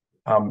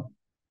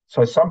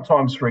 So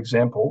sometimes, for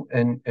example,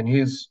 and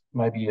here's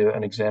maybe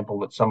an example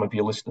that some of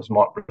your listeners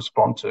might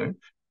respond to.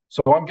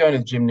 So I'm going to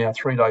the gym now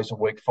 3 days a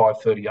week,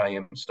 5:30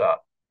 a.m. start.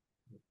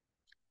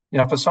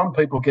 For some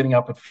people, getting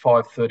up at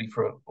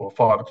 5:30 or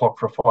 5 o'clock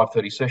for a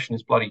 5:30 session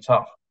is bloody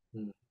tough.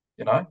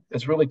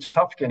 It's really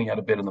tough getting out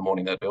of bed in the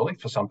morning that early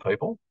for some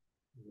people.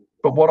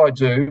 But what I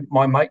do,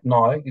 my mate and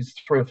I, is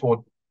 3 or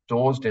 4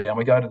 doors down.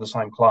 We go to the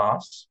same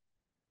class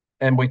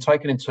and we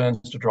take it in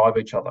turns to drive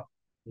each other.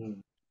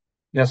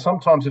 Now,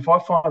 sometimes if I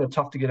find it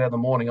tough to get out in the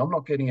morning, I'm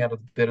not getting out of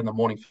bed in the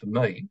morning for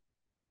me.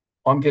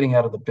 I'm getting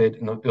out of the bed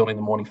early in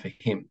the morning for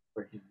him.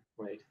 For him,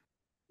 right.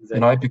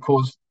 Exactly.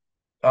 Because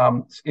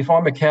if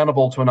I'm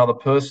accountable to another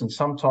person,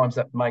 sometimes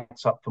that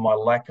makes up for my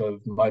lack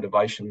of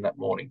motivation that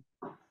morning.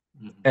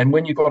 And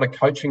when you've got a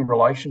coaching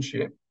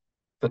relationship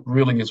that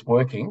really is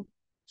working,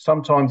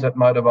 sometimes that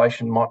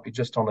motivation might be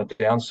just on the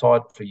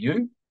downside for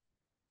you.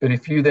 But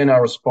if you then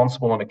are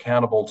responsible and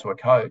accountable to a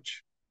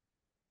coach,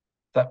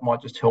 that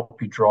might just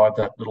help you drive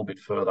that little bit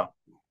further.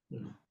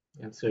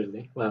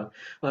 Absolutely. Well,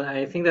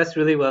 I think that's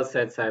really well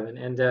said, Simon.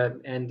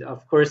 And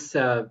of course,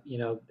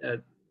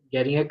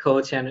 getting a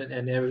coach,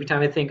 and every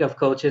time I think of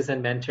coaches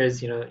and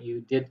mentors,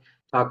 you did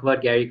talk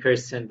about Gary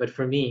Kirsten, but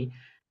for me,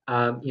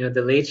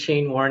 the late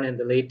Shane Warne and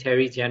the late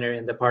Terry Jenner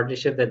and the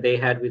partnership that they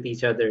had with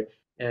each other,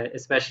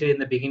 especially in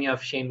the beginning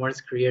of Shane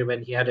Warne's career,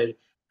 when he had a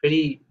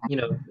pretty,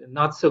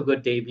 not so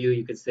good debut,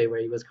 you could say,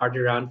 where he was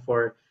carted around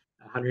for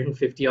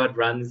 150 odd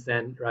runs,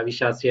 and Ravi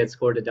Shastri had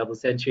scored a double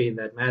century in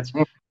that match.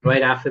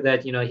 Right after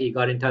that, he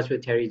got in touch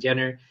with Terry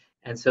Jenner,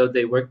 and so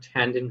they worked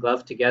hand in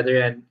glove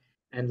together.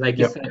 And like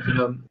you said,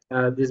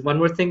 there's one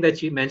more thing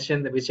that you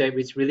mentioned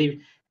which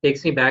really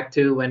takes me back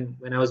to when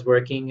I was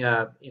working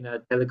in a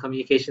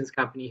telecommunications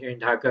company here in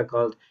Dhaka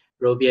called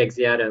Robi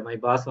Exiata. My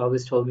boss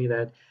always told me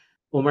that,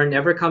 Omar,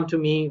 never come to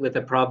me with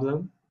a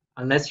problem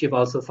unless you've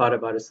also thought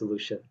about a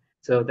solution.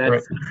 So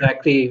that's Correct.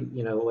 exactly,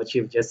 what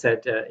you've just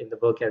said in the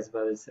book as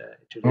well as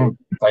introduced.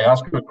 They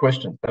ask good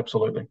questions.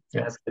 Absolutely.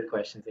 Yeah. Ask good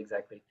questions,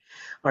 exactly.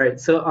 All right.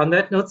 So on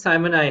that note,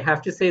 Simon, I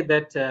have to say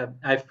that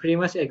I've pretty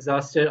much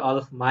exhausted all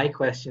of my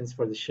questions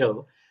for the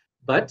show.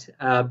 But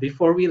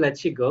before we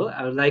let you go,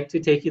 I would like to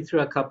take you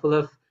through a couple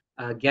of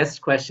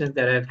guest questions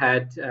that I've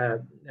had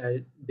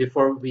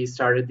before we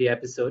started the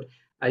episode.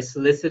 I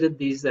solicited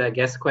these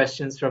guest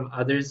questions from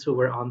others who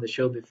were on the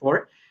show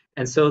before.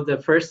 And so the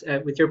first,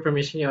 with your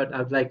permission,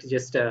 I'd like to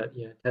just tell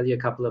you a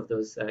couple of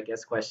those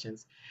guest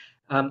questions.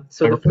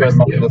 So I the refer first,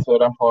 them up to the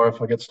third umpire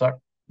if I get stuck.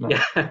 No.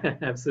 yeah,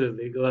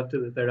 absolutely. Go up to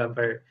the third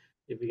umpire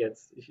if he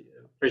gets,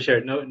 for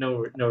sure.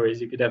 No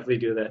worries. You could definitely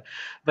do that.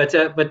 But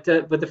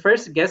the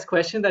first guest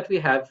question that we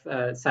have,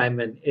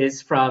 Simon, is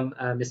from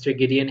Mr.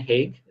 Gideon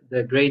Haig,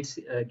 the great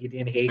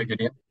Gideon Haig. Figured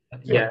in.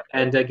 Yeah. Yeah,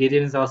 and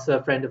Gideon is also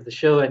a friend of the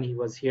show, and he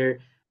was here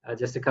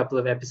just a couple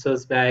of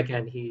episodes back,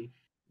 and he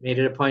made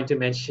it a point to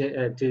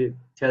mention to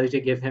tell you to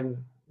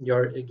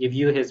give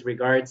you his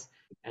regards,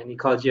 and he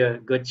called you a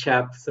good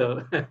chap.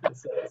 So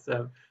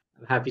so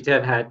I'm happy to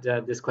have had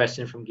this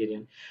question from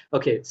Gideon.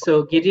 Okay,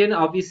 so Gideon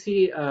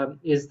obviously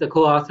is the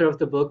co-author of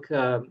the book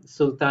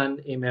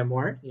Sultan, a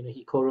Memoir.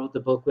 He co-wrote the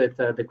book with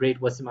the great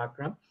Wasim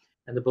Akram,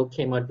 and the book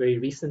came out very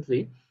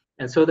recently.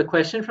 And so the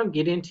question from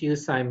Gideon to you,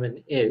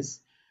 Simon,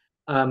 is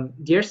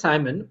Dear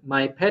Simon,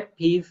 my pet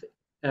peeve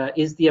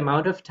is the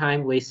amount of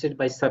time wasted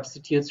by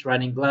substitutes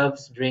running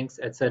gloves, drinks,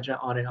 etc.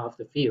 on and off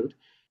the field.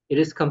 It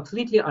is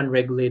completely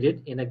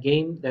unregulated in a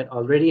game that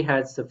already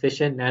has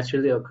sufficient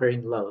naturally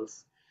occurring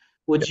lulls.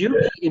 Would you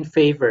be in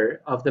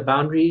favor of the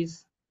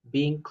boundaries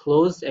being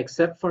closed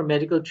except for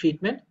medical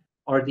treatment,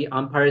 or the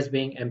umpires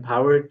being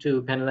empowered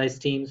to penalize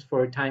teams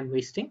for time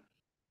wasting?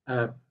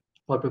 Uh,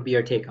 what would be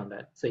your take on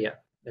that? So yeah,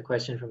 the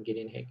question from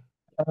Gideon Haig.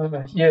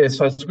 Yeah,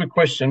 so it's a good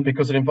question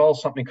because it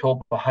involves something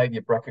called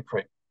behaviour bracket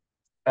creep.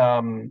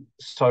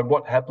 So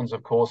what happens,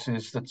 of course,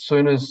 is that as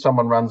soon as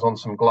someone runs on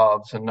some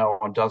gloves and no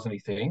one does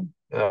anything,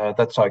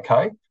 that's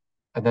okay.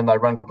 And then they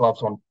run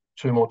gloves on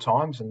two more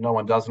times and no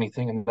one does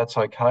anything, and that's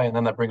okay. And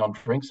then they bring on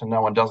drinks and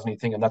no one does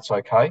anything, and that's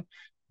okay.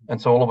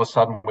 And so all of a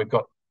sudden we've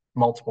got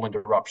multiple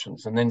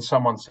interruptions. And then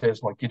someone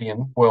says, like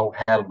Gideon, well,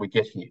 how did we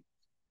get here?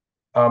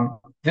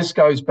 This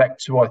goes back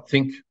to, I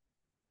think,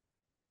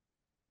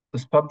 the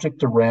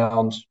subject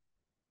around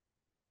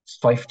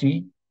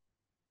safety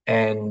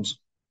and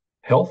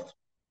health.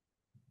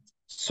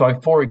 So,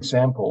 for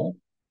example,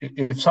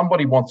 if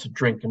somebody wants a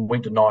drink and we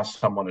deny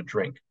someone a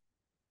drink,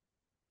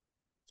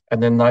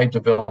 and then they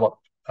develop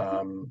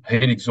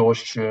heat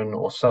exhaustion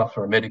or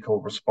suffer a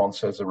medical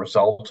response as a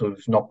result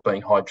of not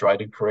being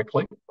hydrated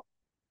correctly,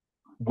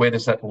 where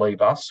does that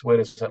leave us? Where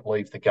does that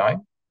leave the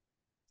game?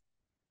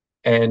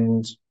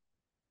 And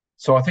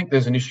so I think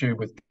there's an issue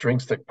with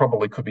drinks that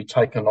probably could be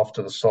taken off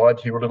to the side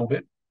here a little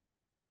bit.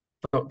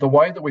 The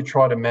way that we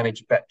try to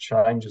manage bat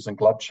changes and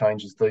glove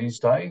changes these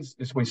days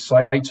is we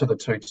say to the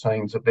two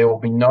teams that there will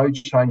be no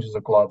changes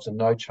of gloves and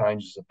no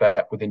changes of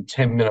bat within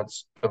 10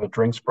 minutes of a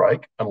drinks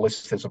break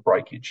unless there's a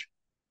breakage,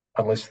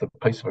 unless the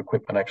piece of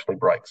equipment actually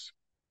breaks.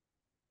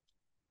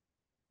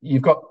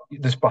 You've got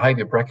this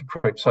behaviour bracket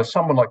creep. So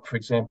someone like, for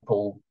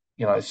example,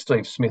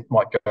 Steve Smith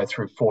might go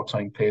through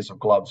 14 pairs of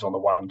gloves on the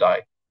one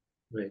day,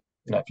 Right.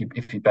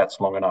 if he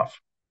bats long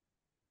enough.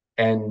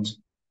 And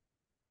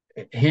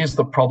here's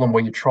the problem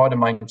where you try to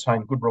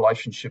maintain good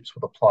relationships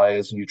with the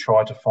players and you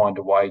try to find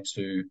a way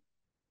to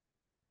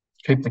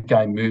keep the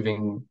game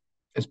moving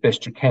as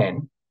best you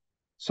can.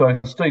 So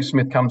Steve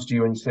Smith comes to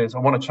you and says, I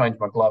want to change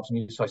my gloves. And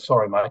you say,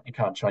 sorry, mate, you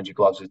can't change your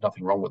gloves. There's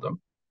nothing wrong with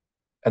them.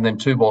 And then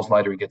 2 balls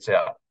later, he gets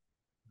out.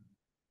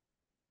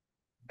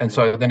 And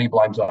so then he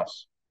blames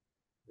us,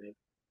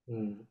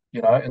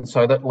 and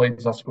so that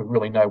leaves us with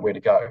really nowhere to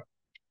go.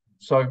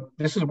 So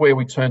this is where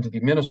we turn to the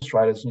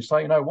administrators and you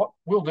say, you know what,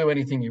 we'll do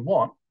anything you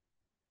want,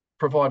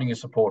 providing you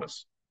support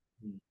us.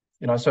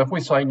 So if we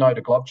say no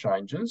to glove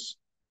changes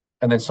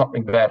and then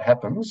something bad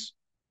happens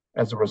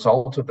as a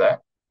result of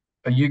that,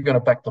 are you going to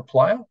back the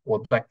player or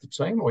back the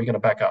team, or are you going to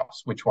back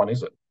us? Which one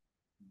is it?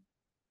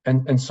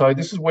 And so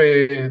this is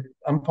where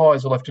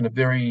umpires are left in a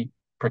very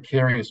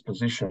precarious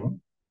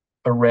position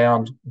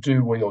around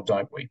do we or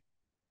don't we?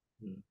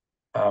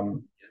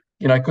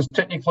 Because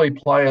technically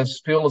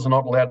players, fielders are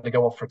not allowed to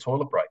go off for a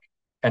toilet break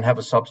and have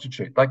a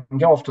substitute. They can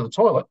go off to the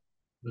toilet,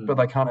 but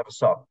they can't have a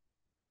sub.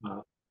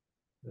 Wow.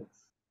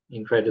 That's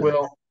incredible.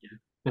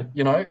 Well,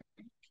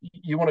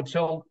 you want to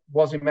tell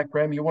Wasim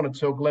Akram, you want to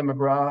tell Glenn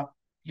McGrath,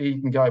 yeah,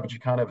 you can go, but you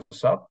can't have a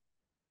sub.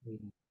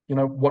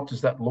 What does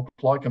that look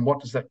like, and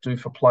what does that do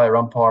for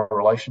player-umpire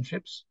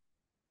relationships?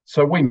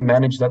 So we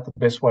manage that the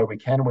best way we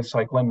can, and we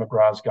say Glenn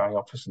McGrath's going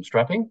off for some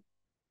strapping,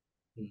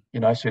 so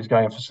he's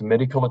going off for some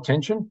medical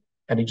attention,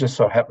 and he just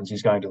so happens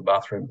he's going to the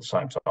bathroom at the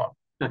same time.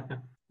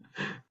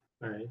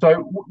 All right.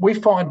 So we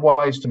find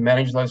ways to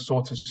manage those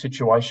sorts of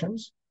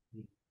situations,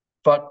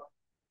 but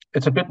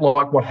it's a bit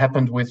like what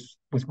happened with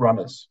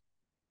runners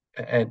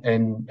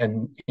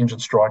and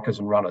injured strikers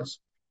and runners.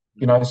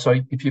 So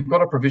if you've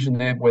got a provision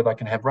there where they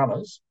can have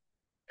runners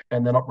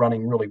and they're not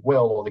running really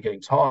well or they're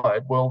getting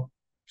tired, well,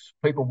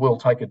 people will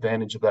take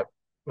advantage of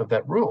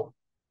that rule.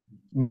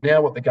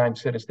 Now what the game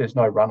said is there's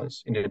no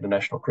runners in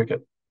international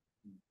cricket.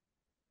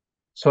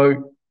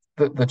 So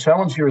the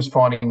challenge here is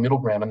finding middle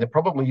ground, and there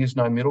probably is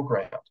no middle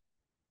ground.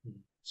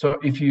 So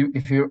if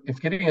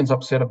Gideon's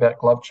upset about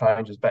glove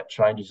changes, bat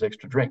changes,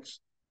 extra drinks,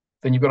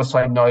 then you've got to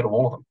say no to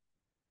all of them.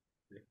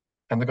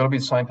 And they've got to be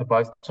the same for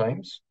both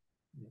teams,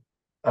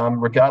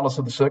 regardless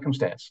of the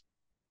circumstance.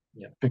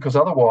 Yeah. Because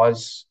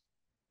otherwise,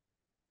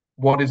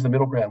 what is the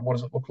middle ground? What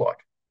does it look like?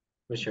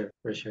 For sure,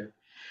 for sure.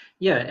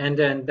 Yeah, and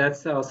then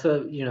that's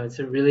also, it's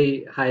a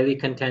really highly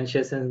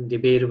contentious and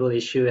debatable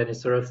issue, and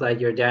it's sort of like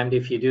you're damned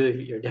if you do,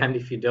 you're damned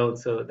if you don't.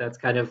 So that's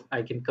kind of,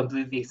 I can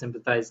completely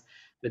sympathize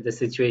with the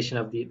situation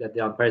that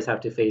the umpires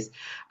have to face.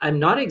 I'm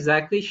not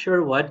exactly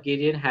sure what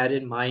Gideon had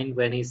in mind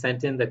when he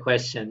sent in the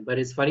question, but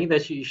it's funny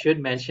that you should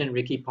mention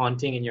Ricky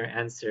Ponting in your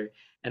answer.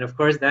 And of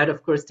course, that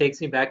of course takes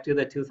me back to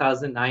the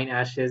 2009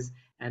 Ashes,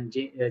 and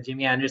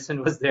Jimmy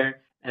Anderson was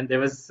there, and there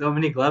was so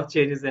many glove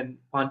changes, and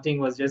Ponting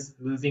was just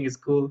losing his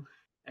cool.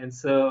 And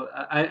so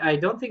I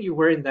don't think you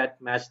were in that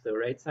match though,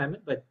 right,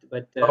 Simon? But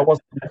I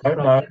wasn't.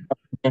 No,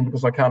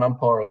 because I can't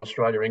umpire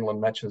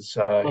Australia-England matches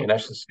in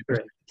Ashes.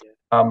 Correct.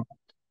 Yeah.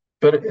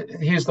 But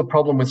here's the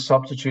problem with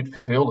substitute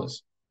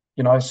fielders.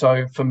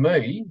 So for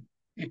me,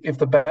 if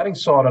the batting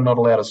side are not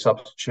allowed a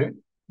substitute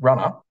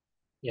runner,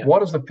 why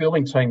does the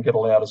fielding team get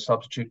allowed a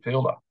substitute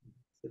fielder?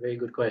 It's a very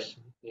good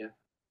question.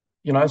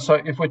 Yeah. So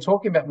if we're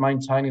talking about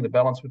maintaining the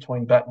balance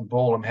between bat and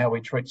ball and how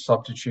we treat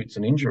substitutes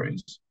and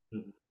injuries,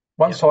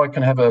 one side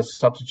can have a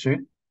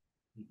substitute,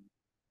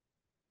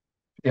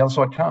 the other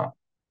side can't.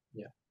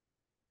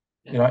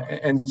 Yeah.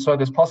 And so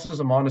there's pluses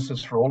and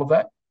minuses for all of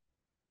that.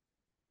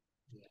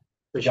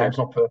 The game's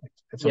not perfect.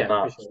 It's an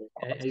art. For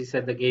sure. As you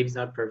said, the game's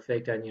not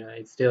perfect, and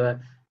it's still a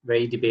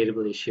very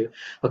debatable issue.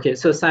 Okay,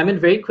 so Simon,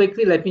 very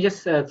quickly, let me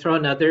just throw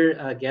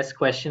another guest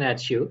question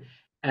at you.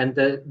 And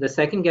the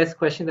second guest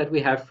question that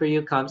we have for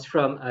you comes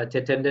from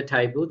Tetenda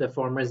Taibu, the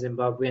former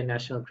Zimbabwean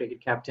national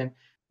cricket captain.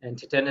 And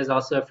Tetenda is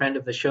also a friend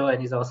of the show, and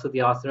he's also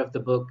the author of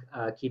the book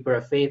Keeper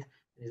of Faith.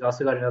 And he's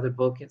also got another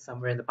book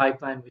somewhere in the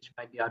pipeline, which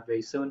might be out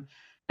very soon.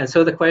 And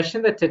so the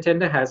question that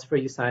Tetenda has for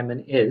you,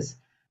 Simon, is,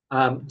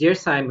 Dear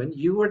Simon,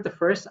 you were the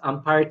first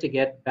umpire to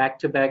get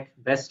back-to-back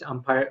Best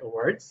Umpire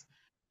awards.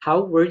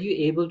 How were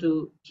you able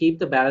to keep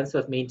the balance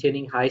of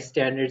maintaining high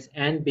standards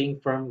and being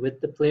firm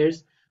with the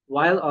players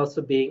while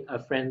also being a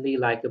friendly,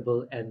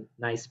 likable, and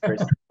nice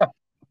person?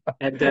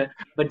 And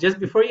but just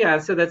before you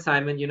answer that,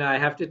 Simon, I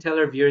have to tell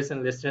our viewers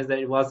and listeners that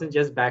it wasn't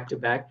just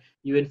back-to-back.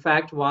 You, in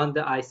fact, won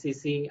the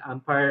ICC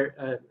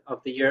Umpire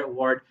of the Year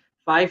award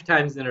 5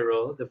 times in a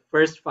row, the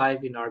first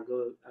 5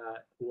 inaugural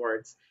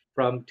awards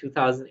from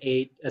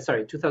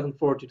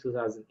 2004 to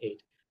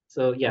 2008.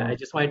 So yeah, I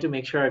just wanted to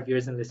make sure our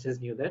viewers and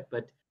listeners knew that.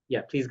 But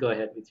yeah, please go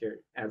ahead with your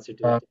answer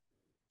to it.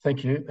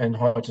 Thank you, and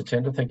hi to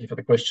Tender. Thank you for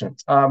the question.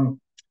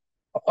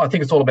 I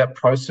think it's all about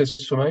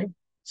process for me.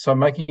 So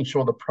making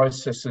sure the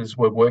processes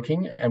were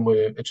working and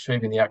we're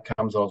achieving the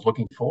outcomes I was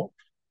looking for.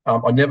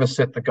 I never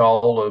set the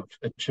goal of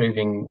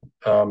achieving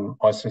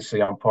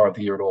ICC Umpire of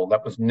the Year at all.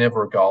 That was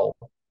never a goal.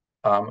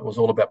 It was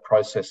all about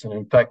process. And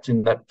in fact,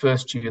 in that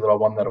first year that I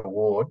won that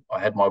award, I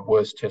had my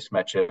worst test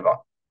match ever.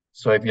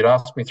 So if you'd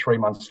asked me 3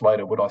 months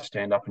later, would I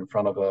stand up in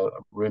front of a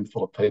room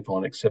full of people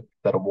and accept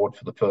that award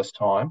for the first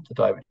time, the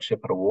David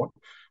Shepherd Award,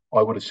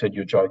 I would have said,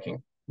 you're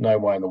joking. No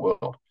way in the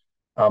world.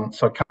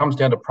 So it comes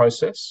down to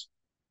process.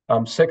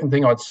 Second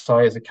thing I'd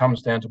say is it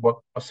comes down to what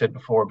I said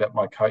before about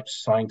my coach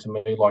saying to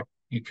me, like,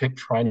 you keep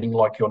training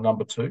like you're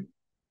number 2.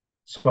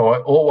 So I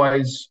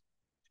always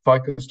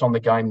focused on the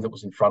game that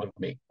was in front of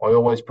me. I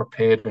always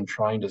prepared and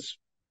trained as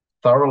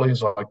thoroughly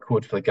as I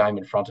could for the game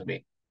in front of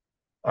me,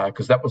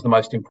 because that was the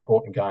most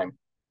important game.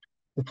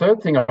 The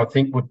third thing I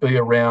think would be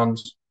around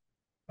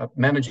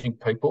managing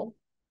people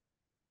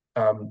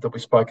that we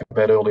spoke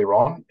about earlier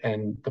on,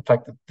 and the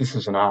fact that this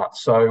is an art.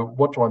 So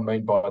what do I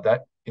mean by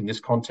that in this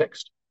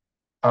context?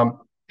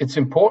 It's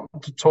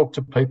important to talk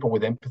to people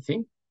with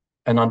empathy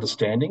and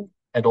understanding,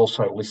 and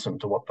also listen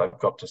to what they've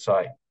got to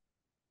say.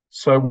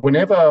 So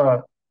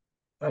whenever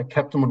a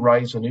captain would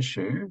raise an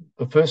issue,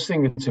 the first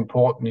thing that's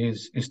important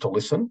is to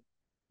listen,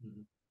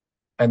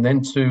 and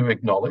then to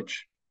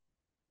acknowledge,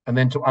 and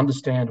then to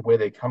understand where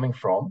they're coming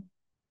from,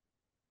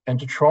 and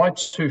to try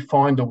to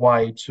find a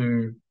way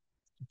to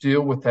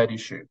deal with that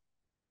issue,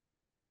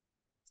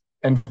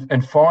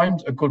 and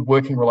find a good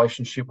working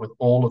relationship with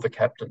all of the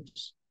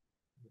captains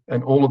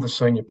and all of the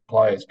senior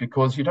players,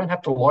 because you don't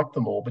have to like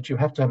them all, but you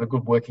have to have a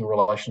good working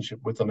relationship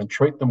with them and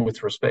treat them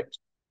with respect.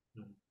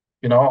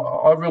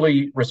 I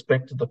really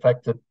respected the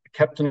fact that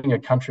captaining a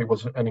country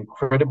was an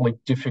incredibly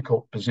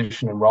difficult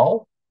position and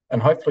role,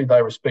 and hopefully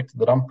they respected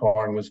that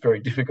umpiring was very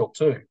difficult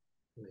too.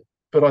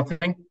 But I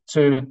think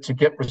to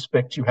get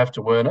respect, you have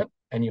to earn it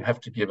and you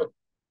have to give it.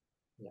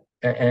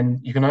 And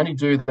you can only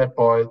do that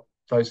by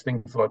those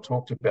things that I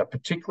talked about,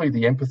 particularly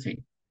the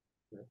empathy.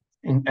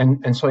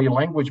 And so your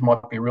language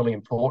might be really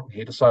important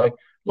here to say,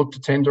 look,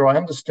 Tatenda, I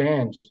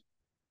understand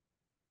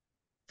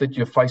that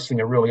you're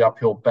facing a really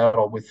uphill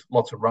battle with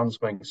lots of runs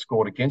being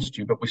scored against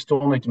you, but we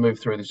still need to move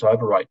through this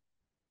over rate.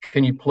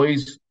 Can you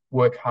please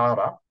work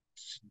harder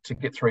to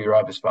get through your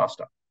overs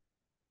faster?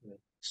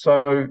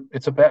 So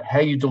it's about how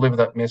you deliver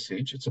that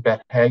message. It's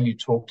about how you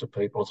talk to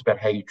people. It's about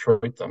how you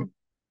treat them.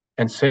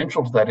 And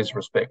central to that is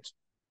respect.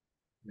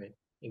 Right.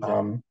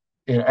 Exactly.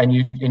 And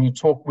you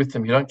talk with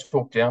them. You don't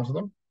talk down to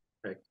them.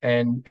 Right.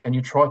 And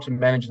you try to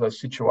manage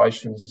those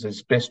situations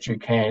as best you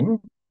can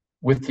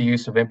with the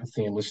use of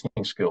empathy and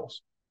listening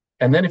skills.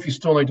 And then if you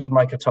still need to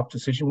make a tough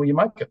decision, well, you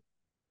make it.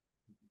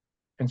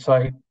 And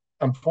so,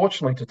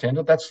 unfortunately,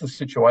 Tatenda, that's the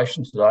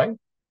situation today.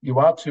 You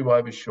are 2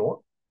 overs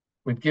short.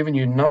 We've given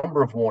you a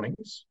number of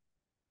warnings.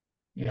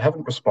 You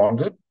haven't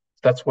responded.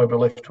 That's where we're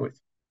left with.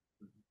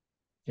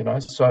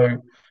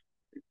 So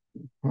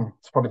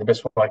it's probably the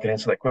best way I can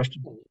answer that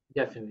question.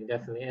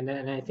 Definitely.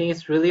 And I think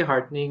it's really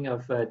heartening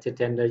of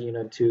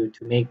Tatenda, to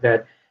make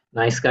that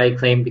nice guy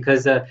claim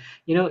because,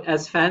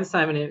 as fans,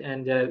 Simon,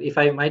 and if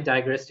I might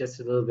digress just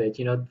a little bit,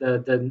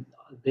 the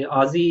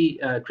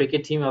Aussie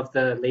cricket team of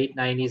the late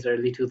 90s,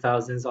 early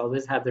 2000s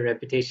always had the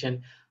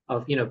reputation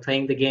of,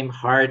 playing the game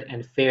hard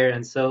and fair.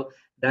 And so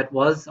that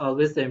was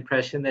always the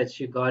impression that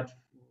you got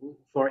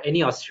for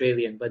any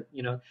Australian. But,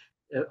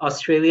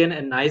 Australian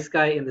and nice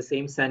guy in the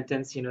same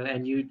sentence,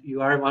 and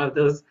you are one of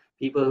those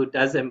people who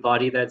does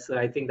embody that. So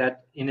I think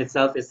that in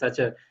itself is such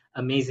a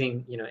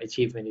amazing,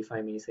 achievement, if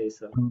I may say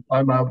so.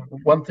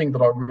 One thing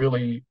that I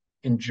really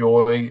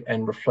enjoy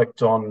and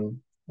reflect on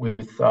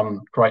with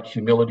great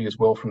humility as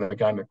well from the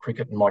game of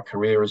cricket in my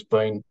career has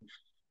been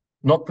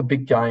not the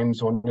big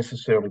games or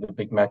necessarily the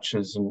big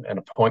matches and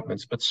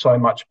appointments, but so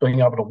much being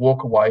able to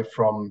walk away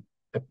from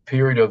a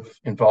period of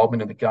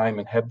involvement in the game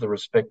and have the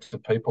respect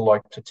of people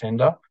like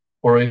Tatenda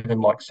or even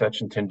like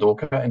Sachin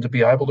Tendulkar, and to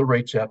be able to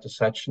reach out to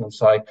Sachin and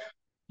say,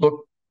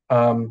 look,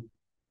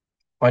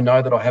 I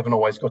know that I haven't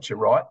always got you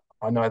right.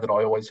 I know that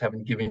I always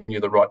haven't given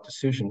you the right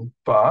decision,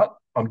 but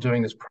I'm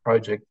doing this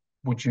project.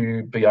 Would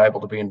you be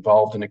able to be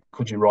involved in it?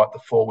 Could you write the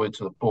foreword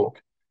to the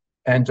book?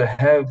 And to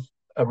have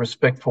a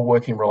respectful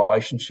working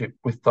relationship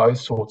with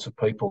those sorts of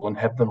people and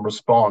have them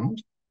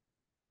respond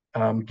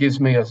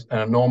gives me an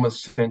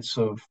enormous sense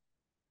of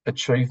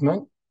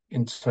achievement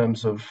in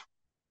terms of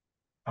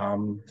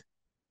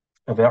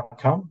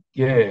outcome.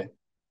 Yeah.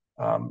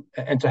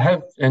 And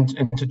to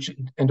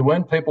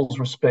earn people's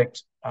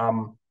respect,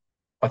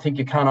 I think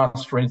you can't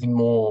ask for anything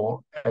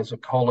more as a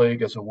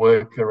colleague, as a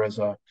worker, as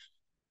a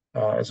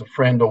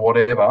friend, or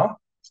whatever.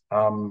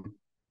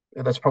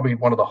 That's probably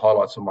one of the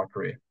highlights of my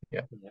career.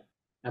 Yeah.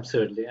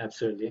 Absolutely.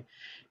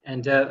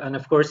 And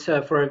of course,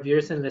 for our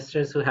viewers and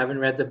listeners who haven't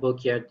read the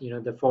book yet,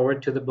 the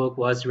foreword to the book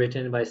was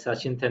written by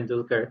Sachin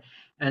Tendulkar.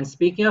 And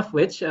speaking of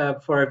which,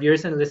 for our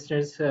viewers and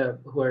listeners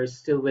who are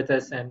still with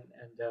us and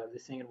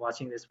listening and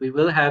watching this, we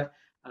will have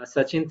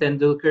Sachin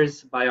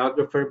Tendulkar's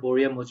biographer,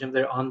 Boria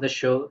Mujumdar, on the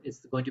show. It's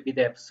going to be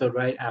the episode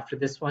right after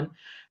this one.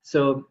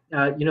 So,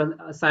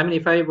 Simon,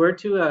 if I were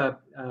to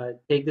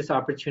take this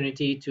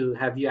opportunity to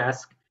have you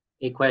ask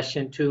a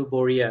question to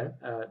Boria,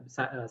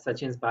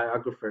 Sachin's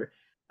biographer,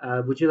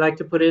 would you like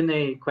to put in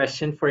a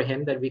question for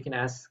him that we can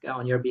ask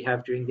on your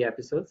behalf during the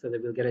episode so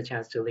that we'll get a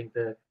chance to link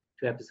the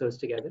 2 episodes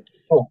together?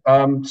 Cool.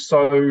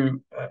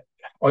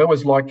 I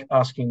always like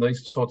asking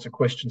these sorts of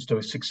questions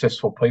to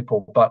successful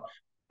people, but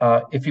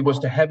if he was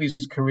to have his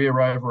career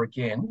over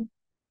again,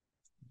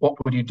 what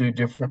would he do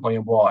differently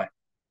and why?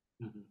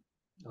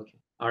 Mm-hmm. Okay.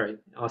 All right.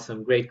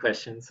 Awesome. Great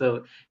question.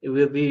 So it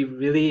will be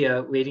really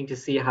waiting to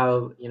see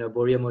how,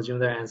 Boria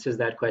Mojumdar answers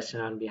that question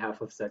on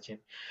behalf of Sachin.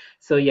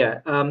 So yeah.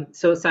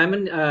 So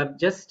Simon,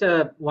 just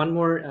 2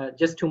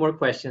 more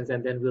questions,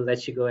 and then we'll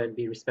let you go and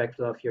be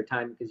respectful of your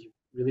time because you've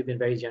really been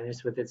very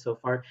generous with it so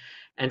far.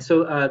 And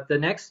so the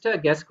next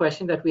guest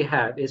question that we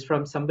have is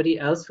from somebody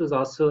else who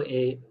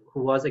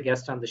was a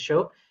guest on the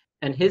show,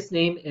 and his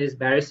name is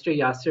Barrister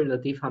Yasir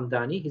Latif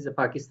Hamdani. He's a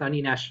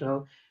Pakistani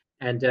national,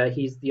 and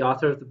he's the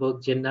author of the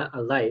book Jinnah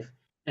A Life.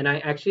 And I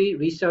actually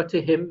reached out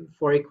to him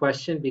for a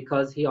question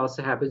because he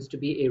also happens to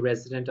be a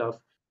resident of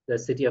the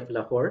city of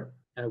Lahore,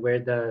 where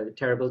the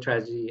terrible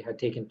tragedy had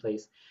taken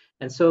place.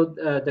 And so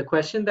the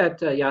question that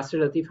Yasir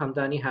Latif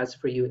Hamdani has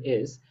for you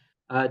is,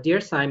 Dear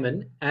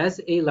Simon, as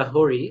a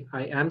Lahori,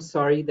 I am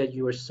sorry that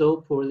you were so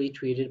poorly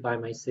treated by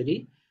my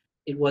city.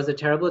 It was a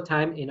terrible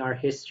time in our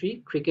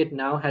history. Cricket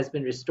now has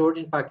been restored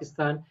in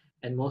Pakistan,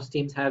 and most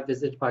teams have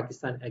visited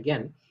Pakistan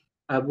again.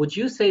 Would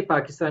you say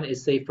Pakistan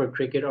is safe for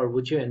cricket, or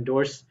would you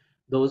endorse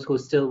those who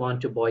still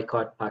want to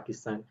boycott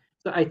Pakistan?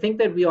 So I think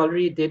that we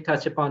already did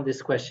touch upon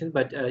this question,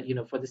 but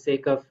for the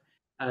sake of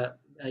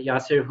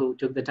Yasir, who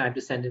took the time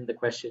to send in the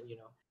question,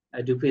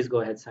 do please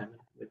go ahead, Simon.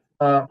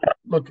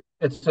 Look,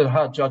 it's a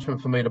hard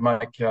judgment for me to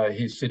make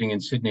here sitting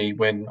in Sydney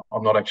when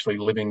I'm not actually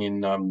living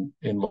in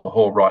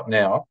Lahore right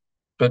now.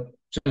 But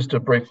just to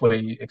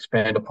briefly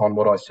expand upon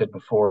what I said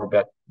before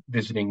about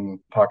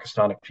visiting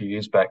Pakistan a few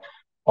years back,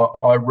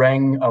 I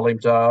rang Alim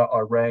Dar,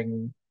 I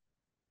rang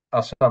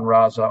Hassan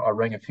Raza, I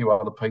rang a few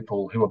other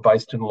people who were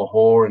based in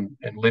Lahore and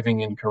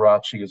living in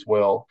Karachi as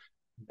well.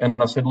 And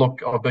I said,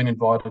 look, I've been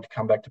invited to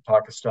come back to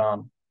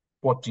Pakistan.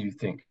 What do you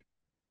think?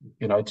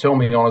 Tell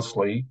me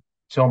honestly,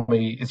 tell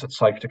me, is it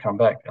safe to come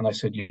back? And they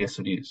said, yes,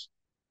 it is.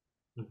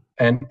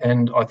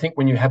 And I think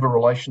when you have a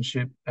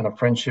relationship and a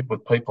friendship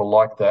with people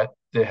like that,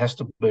 there has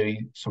to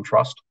be some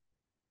trust.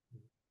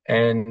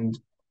 And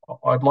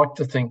I'd like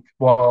to think,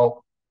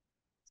 while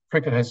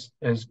cricket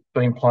has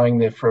been playing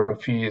there for a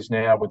few years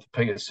now with the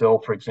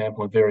PSL, for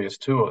example, and various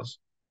tours,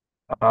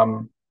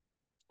 um,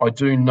 I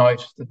do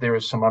note that there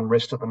is some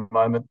unrest at the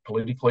moment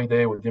politically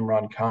there with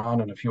Imran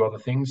Khan and a few other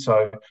things.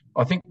 So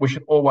I think we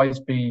should always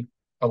be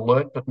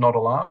alert but not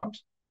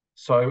alarmed.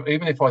 So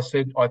even if I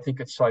said I think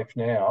it's safe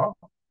now,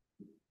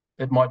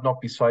 it might not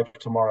be safe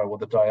tomorrow or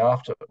the day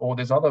after, or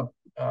there's other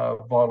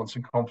violence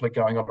and conflict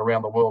going on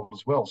around the world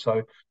as well.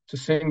 So to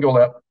single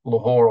out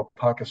Lahore or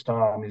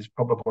Pakistan is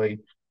probably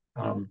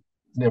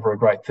never a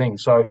great thing.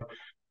 So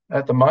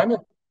at the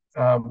moment,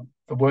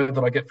 the word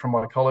that I get from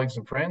my colleagues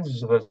and friends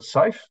is that it's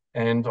safe.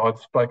 And I've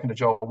spoken to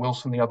Joel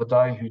Wilson the other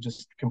day, who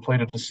just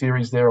completed a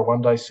series there, a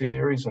one-day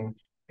series, and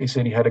he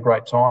said he had a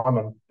great time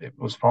and it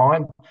was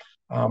fine.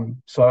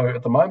 So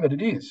at the moment,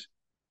 it is.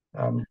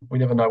 We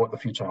never know what the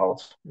future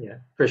holds. Yeah,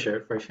 for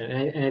sure, for sure.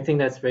 And I think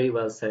that's very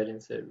well said.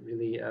 And so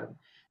really,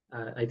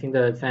 I think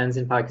the fans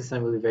in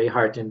Pakistan will be very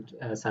heartened,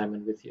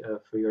 Simon, with you,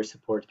 for your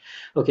support.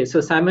 Okay,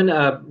 so Simon,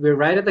 we're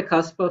right at the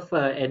cusp of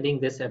ending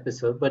this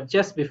episode, but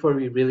just before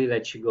we really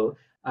let you go,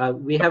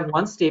 we have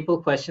one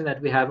staple question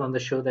that we have on the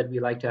show that we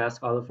like to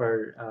ask all of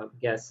our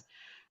guests.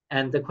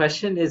 And the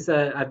question is,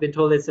 I've been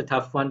told it's a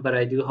tough one, but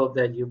I do hope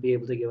that you'll be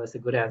able to give us a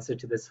good answer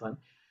to this one.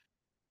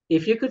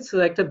 If you could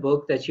select a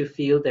book that you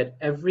feel that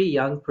every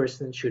young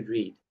person should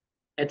read,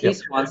 at Yep.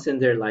 least once in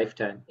their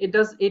lifetime,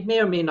 it may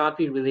or may not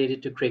be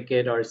related to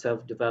cricket or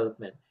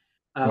self-development.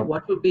 Mm.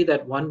 What would be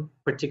that one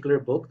particular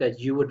book that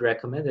you would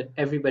recommend that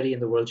everybody in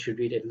the world should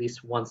read at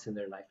least once in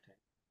their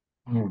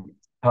lifetime?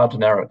 Hard to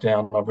narrow it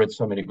down. I've read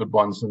so many good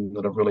ones and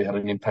that have really had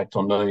an impact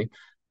on me.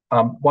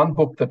 One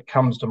book that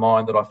comes to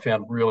mind that I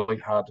found really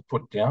hard to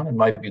put down, and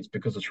maybe it's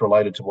because it's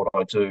related to what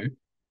I do,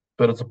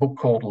 but it's a book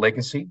called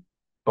Legacy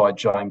by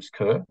James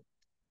Kerr.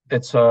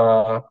 It's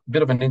a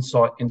bit of an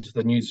insight into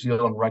the New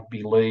Zealand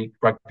Rugby League,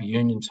 rugby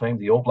union team,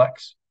 the All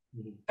Blacks,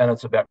 and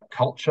it's about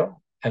culture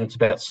and it's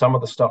about some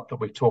of the stuff that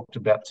we've talked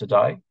about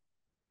today.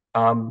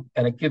 And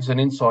it gives an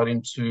insight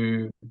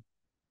into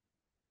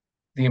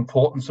the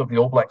importance of the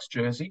All Blacks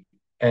jersey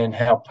and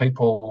how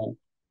people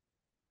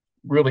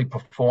really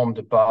performed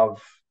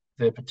above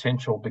their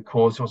potential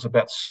because it was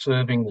about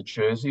serving the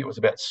jersey. It was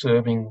about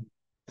serving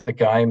the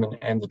game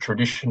and the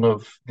tradition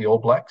of the All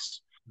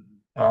Blacks.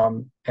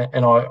 And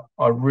I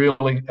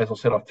really, as I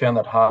said, I found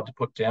that hard to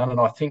put down. And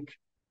I think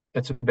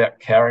it's about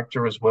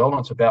character as well. And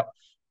it's about,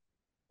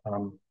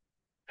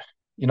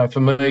 for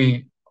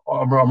me,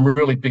 I'm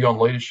really big on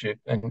leadership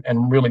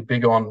and really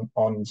big on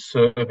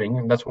serving.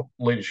 And that's what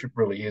leadership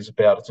really is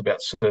about. It's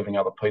about serving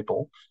other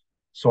people.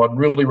 So I'd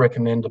really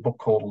recommend a book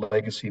called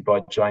Legacy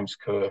by James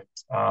Kerr.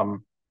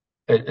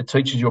 It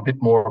teaches you a bit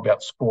more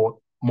about sport,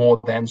 more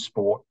than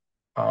sport,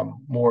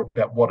 more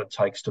about what it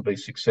takes to be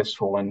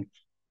successful and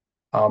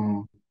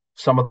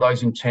some of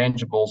those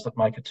intangibles that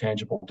make a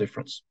tangible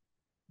difference.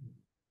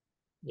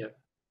 Yeah,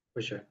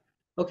 for sure.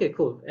 Okay,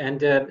 cool.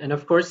 And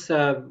of course,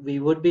 we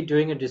would be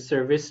doing a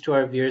disservice to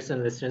our viewers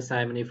and listeners,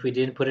 Simon, if we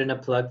didn't put in a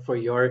plug for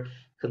your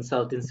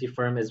consultancy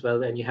firm as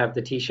well. And you have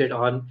the T-shirt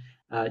on,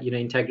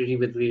 integrity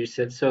with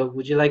leadership. So,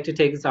 would you like to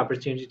take this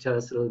opportunity to tell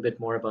us a little bit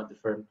more about the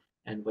firm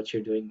and what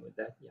you're doing with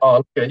that? Yeah.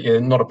 Oh, yeah,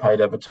 not a paid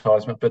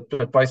advertisement,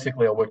 but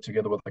basically, I work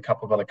together with a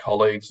couple of other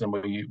colleagues, and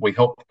we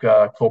help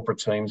corporate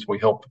teams, we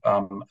help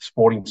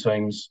sporting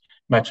teams,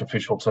 match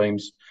official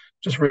teams,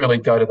 just really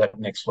go to that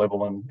next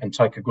level and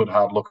take a good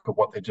hard look at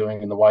what they're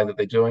doing and the way that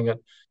they're doing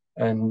it,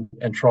 and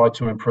try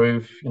to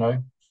improve,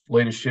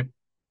 leadership,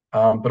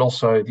 but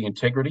also the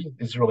integrity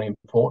is really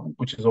important,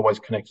 which is always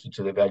connected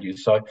to their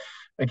values. So,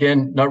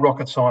 again, no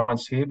rocket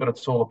science here, but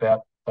it's all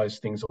about those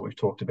things that we've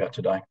talked about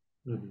today.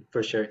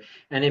 For sure.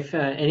 And if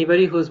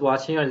anybody who's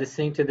watching or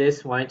listening to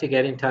this wanting to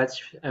get in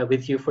touch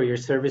with you for your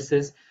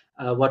services,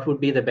 what would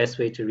be the best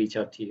way to reach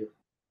out to you?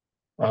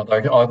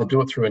 They can either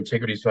do it through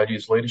Integrity's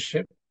Values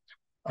Leadership,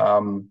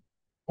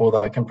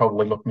 or they can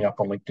probably look me up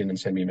on LinkedIn and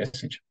send me a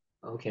message.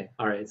 Okay,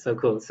 all right, so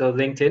cool. So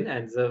LinkedIn,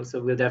 and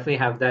so we'll definitely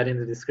have that in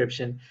the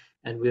description,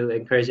 and we'll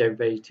encourage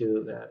everybody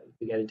to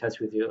get in touch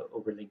with you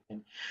over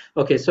LinkedIn.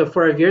 Okay, so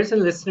for our viewers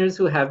and listeners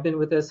who have been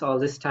with us all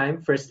this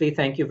time, firstly,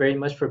 thank you very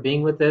much for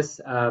being with us.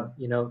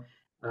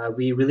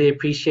 We really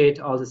appreciate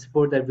all the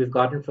support that we've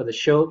gotten for the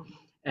show.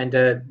 And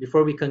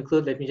before we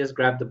conclude, let me just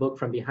grab the book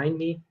from behind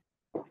me.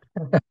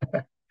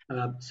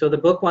 So the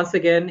book, once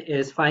again,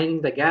 is Finding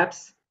the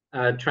Gaps,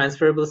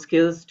 Transferable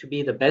Skills to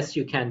Be the Best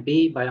You Can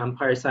Be by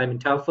umpire Simon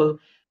Taufel.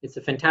 It's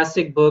a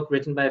fantastic book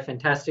written by a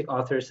fantastic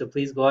author, so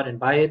please go out and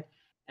buy it.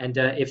 And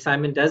if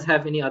Simon does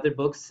have any other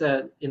books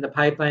in the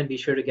pipeline, be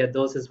sure to get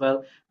those as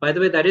well. By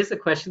the way, that is a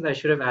question that I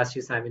should have asked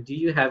you, Simon. Do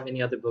you have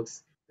any other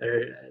books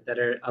that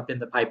are up in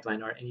the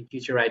pipeline, or any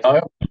future writing?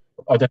 No,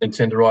 I don't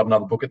intend to write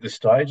another book at this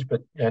stage,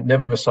 but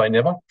never say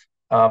never.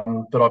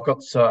 But I've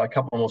got a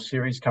couple more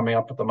series coming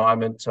up at the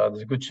moment.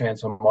 There's a good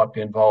chance I might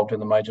be involved in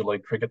the Major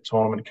League Cricket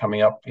tournament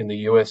coming up in the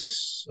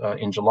US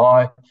in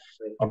July.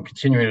 I'm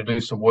continuing to do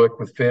some work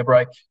with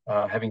Fairbreak,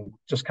 having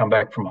just come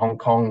back from Hong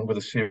Kong with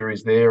a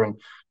series there, and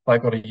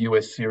they've got a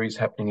US series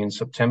happening in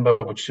September,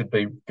 which should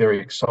be very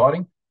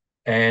exciting.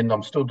 And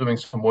I'm still doing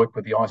some work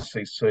with the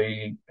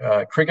ICC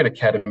Cricket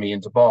Academy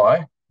in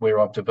Dubai, where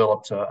I've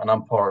developed an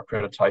umpire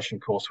accreditation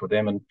course with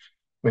them, and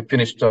we've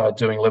finished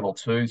doing level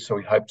 2, so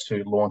we hope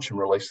to launch and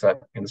release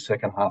that in the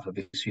second half of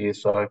this year.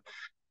 So,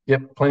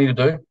 yep, plenty to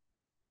do.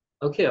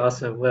 Okay,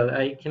 awesome. Well,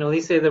 I can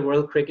only say the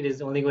world cricket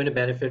is only going to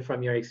benefit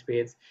from your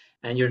experience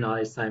and your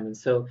knowledge, Simon.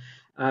 So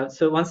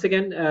once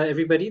again,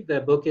 everybody,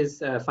 the book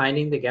is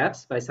Finding the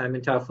Gaps by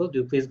Simon Taufel.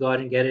 Do please go out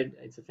and get it.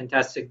 It's a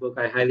fantastic book.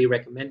 I highly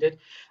recommend it.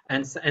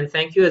 And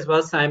thank you as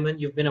well, Simon.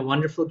 You've been a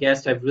wonderful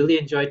guest. I've really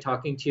enjoyed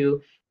talking to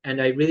you,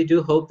 and I really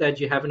do hope that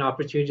you have an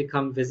opportunity to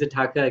come visit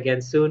Dhaka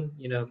again soon.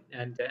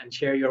 And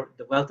share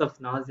the wealth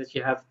of knowledge that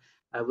you have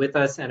with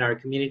us and our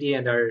community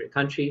and our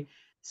country.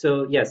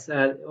 So yes,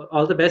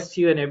 all the best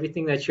to you and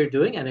everything that you're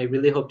doing, and I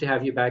really hope to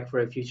have you back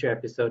for a future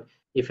episode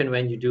if and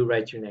when you do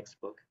write your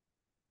next book.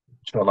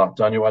 Inshallah.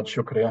 Dhanyawad,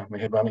 shukriya,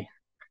 meherbani.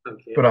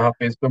 Okay, Khuda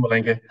hafiz,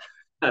 bimalenge.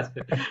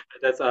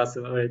 that's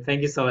awesome. All right,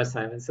 thank you so much,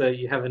 Simon. So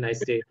you have a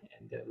nice day,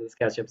 and let's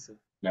catch up soon.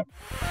 Yeah.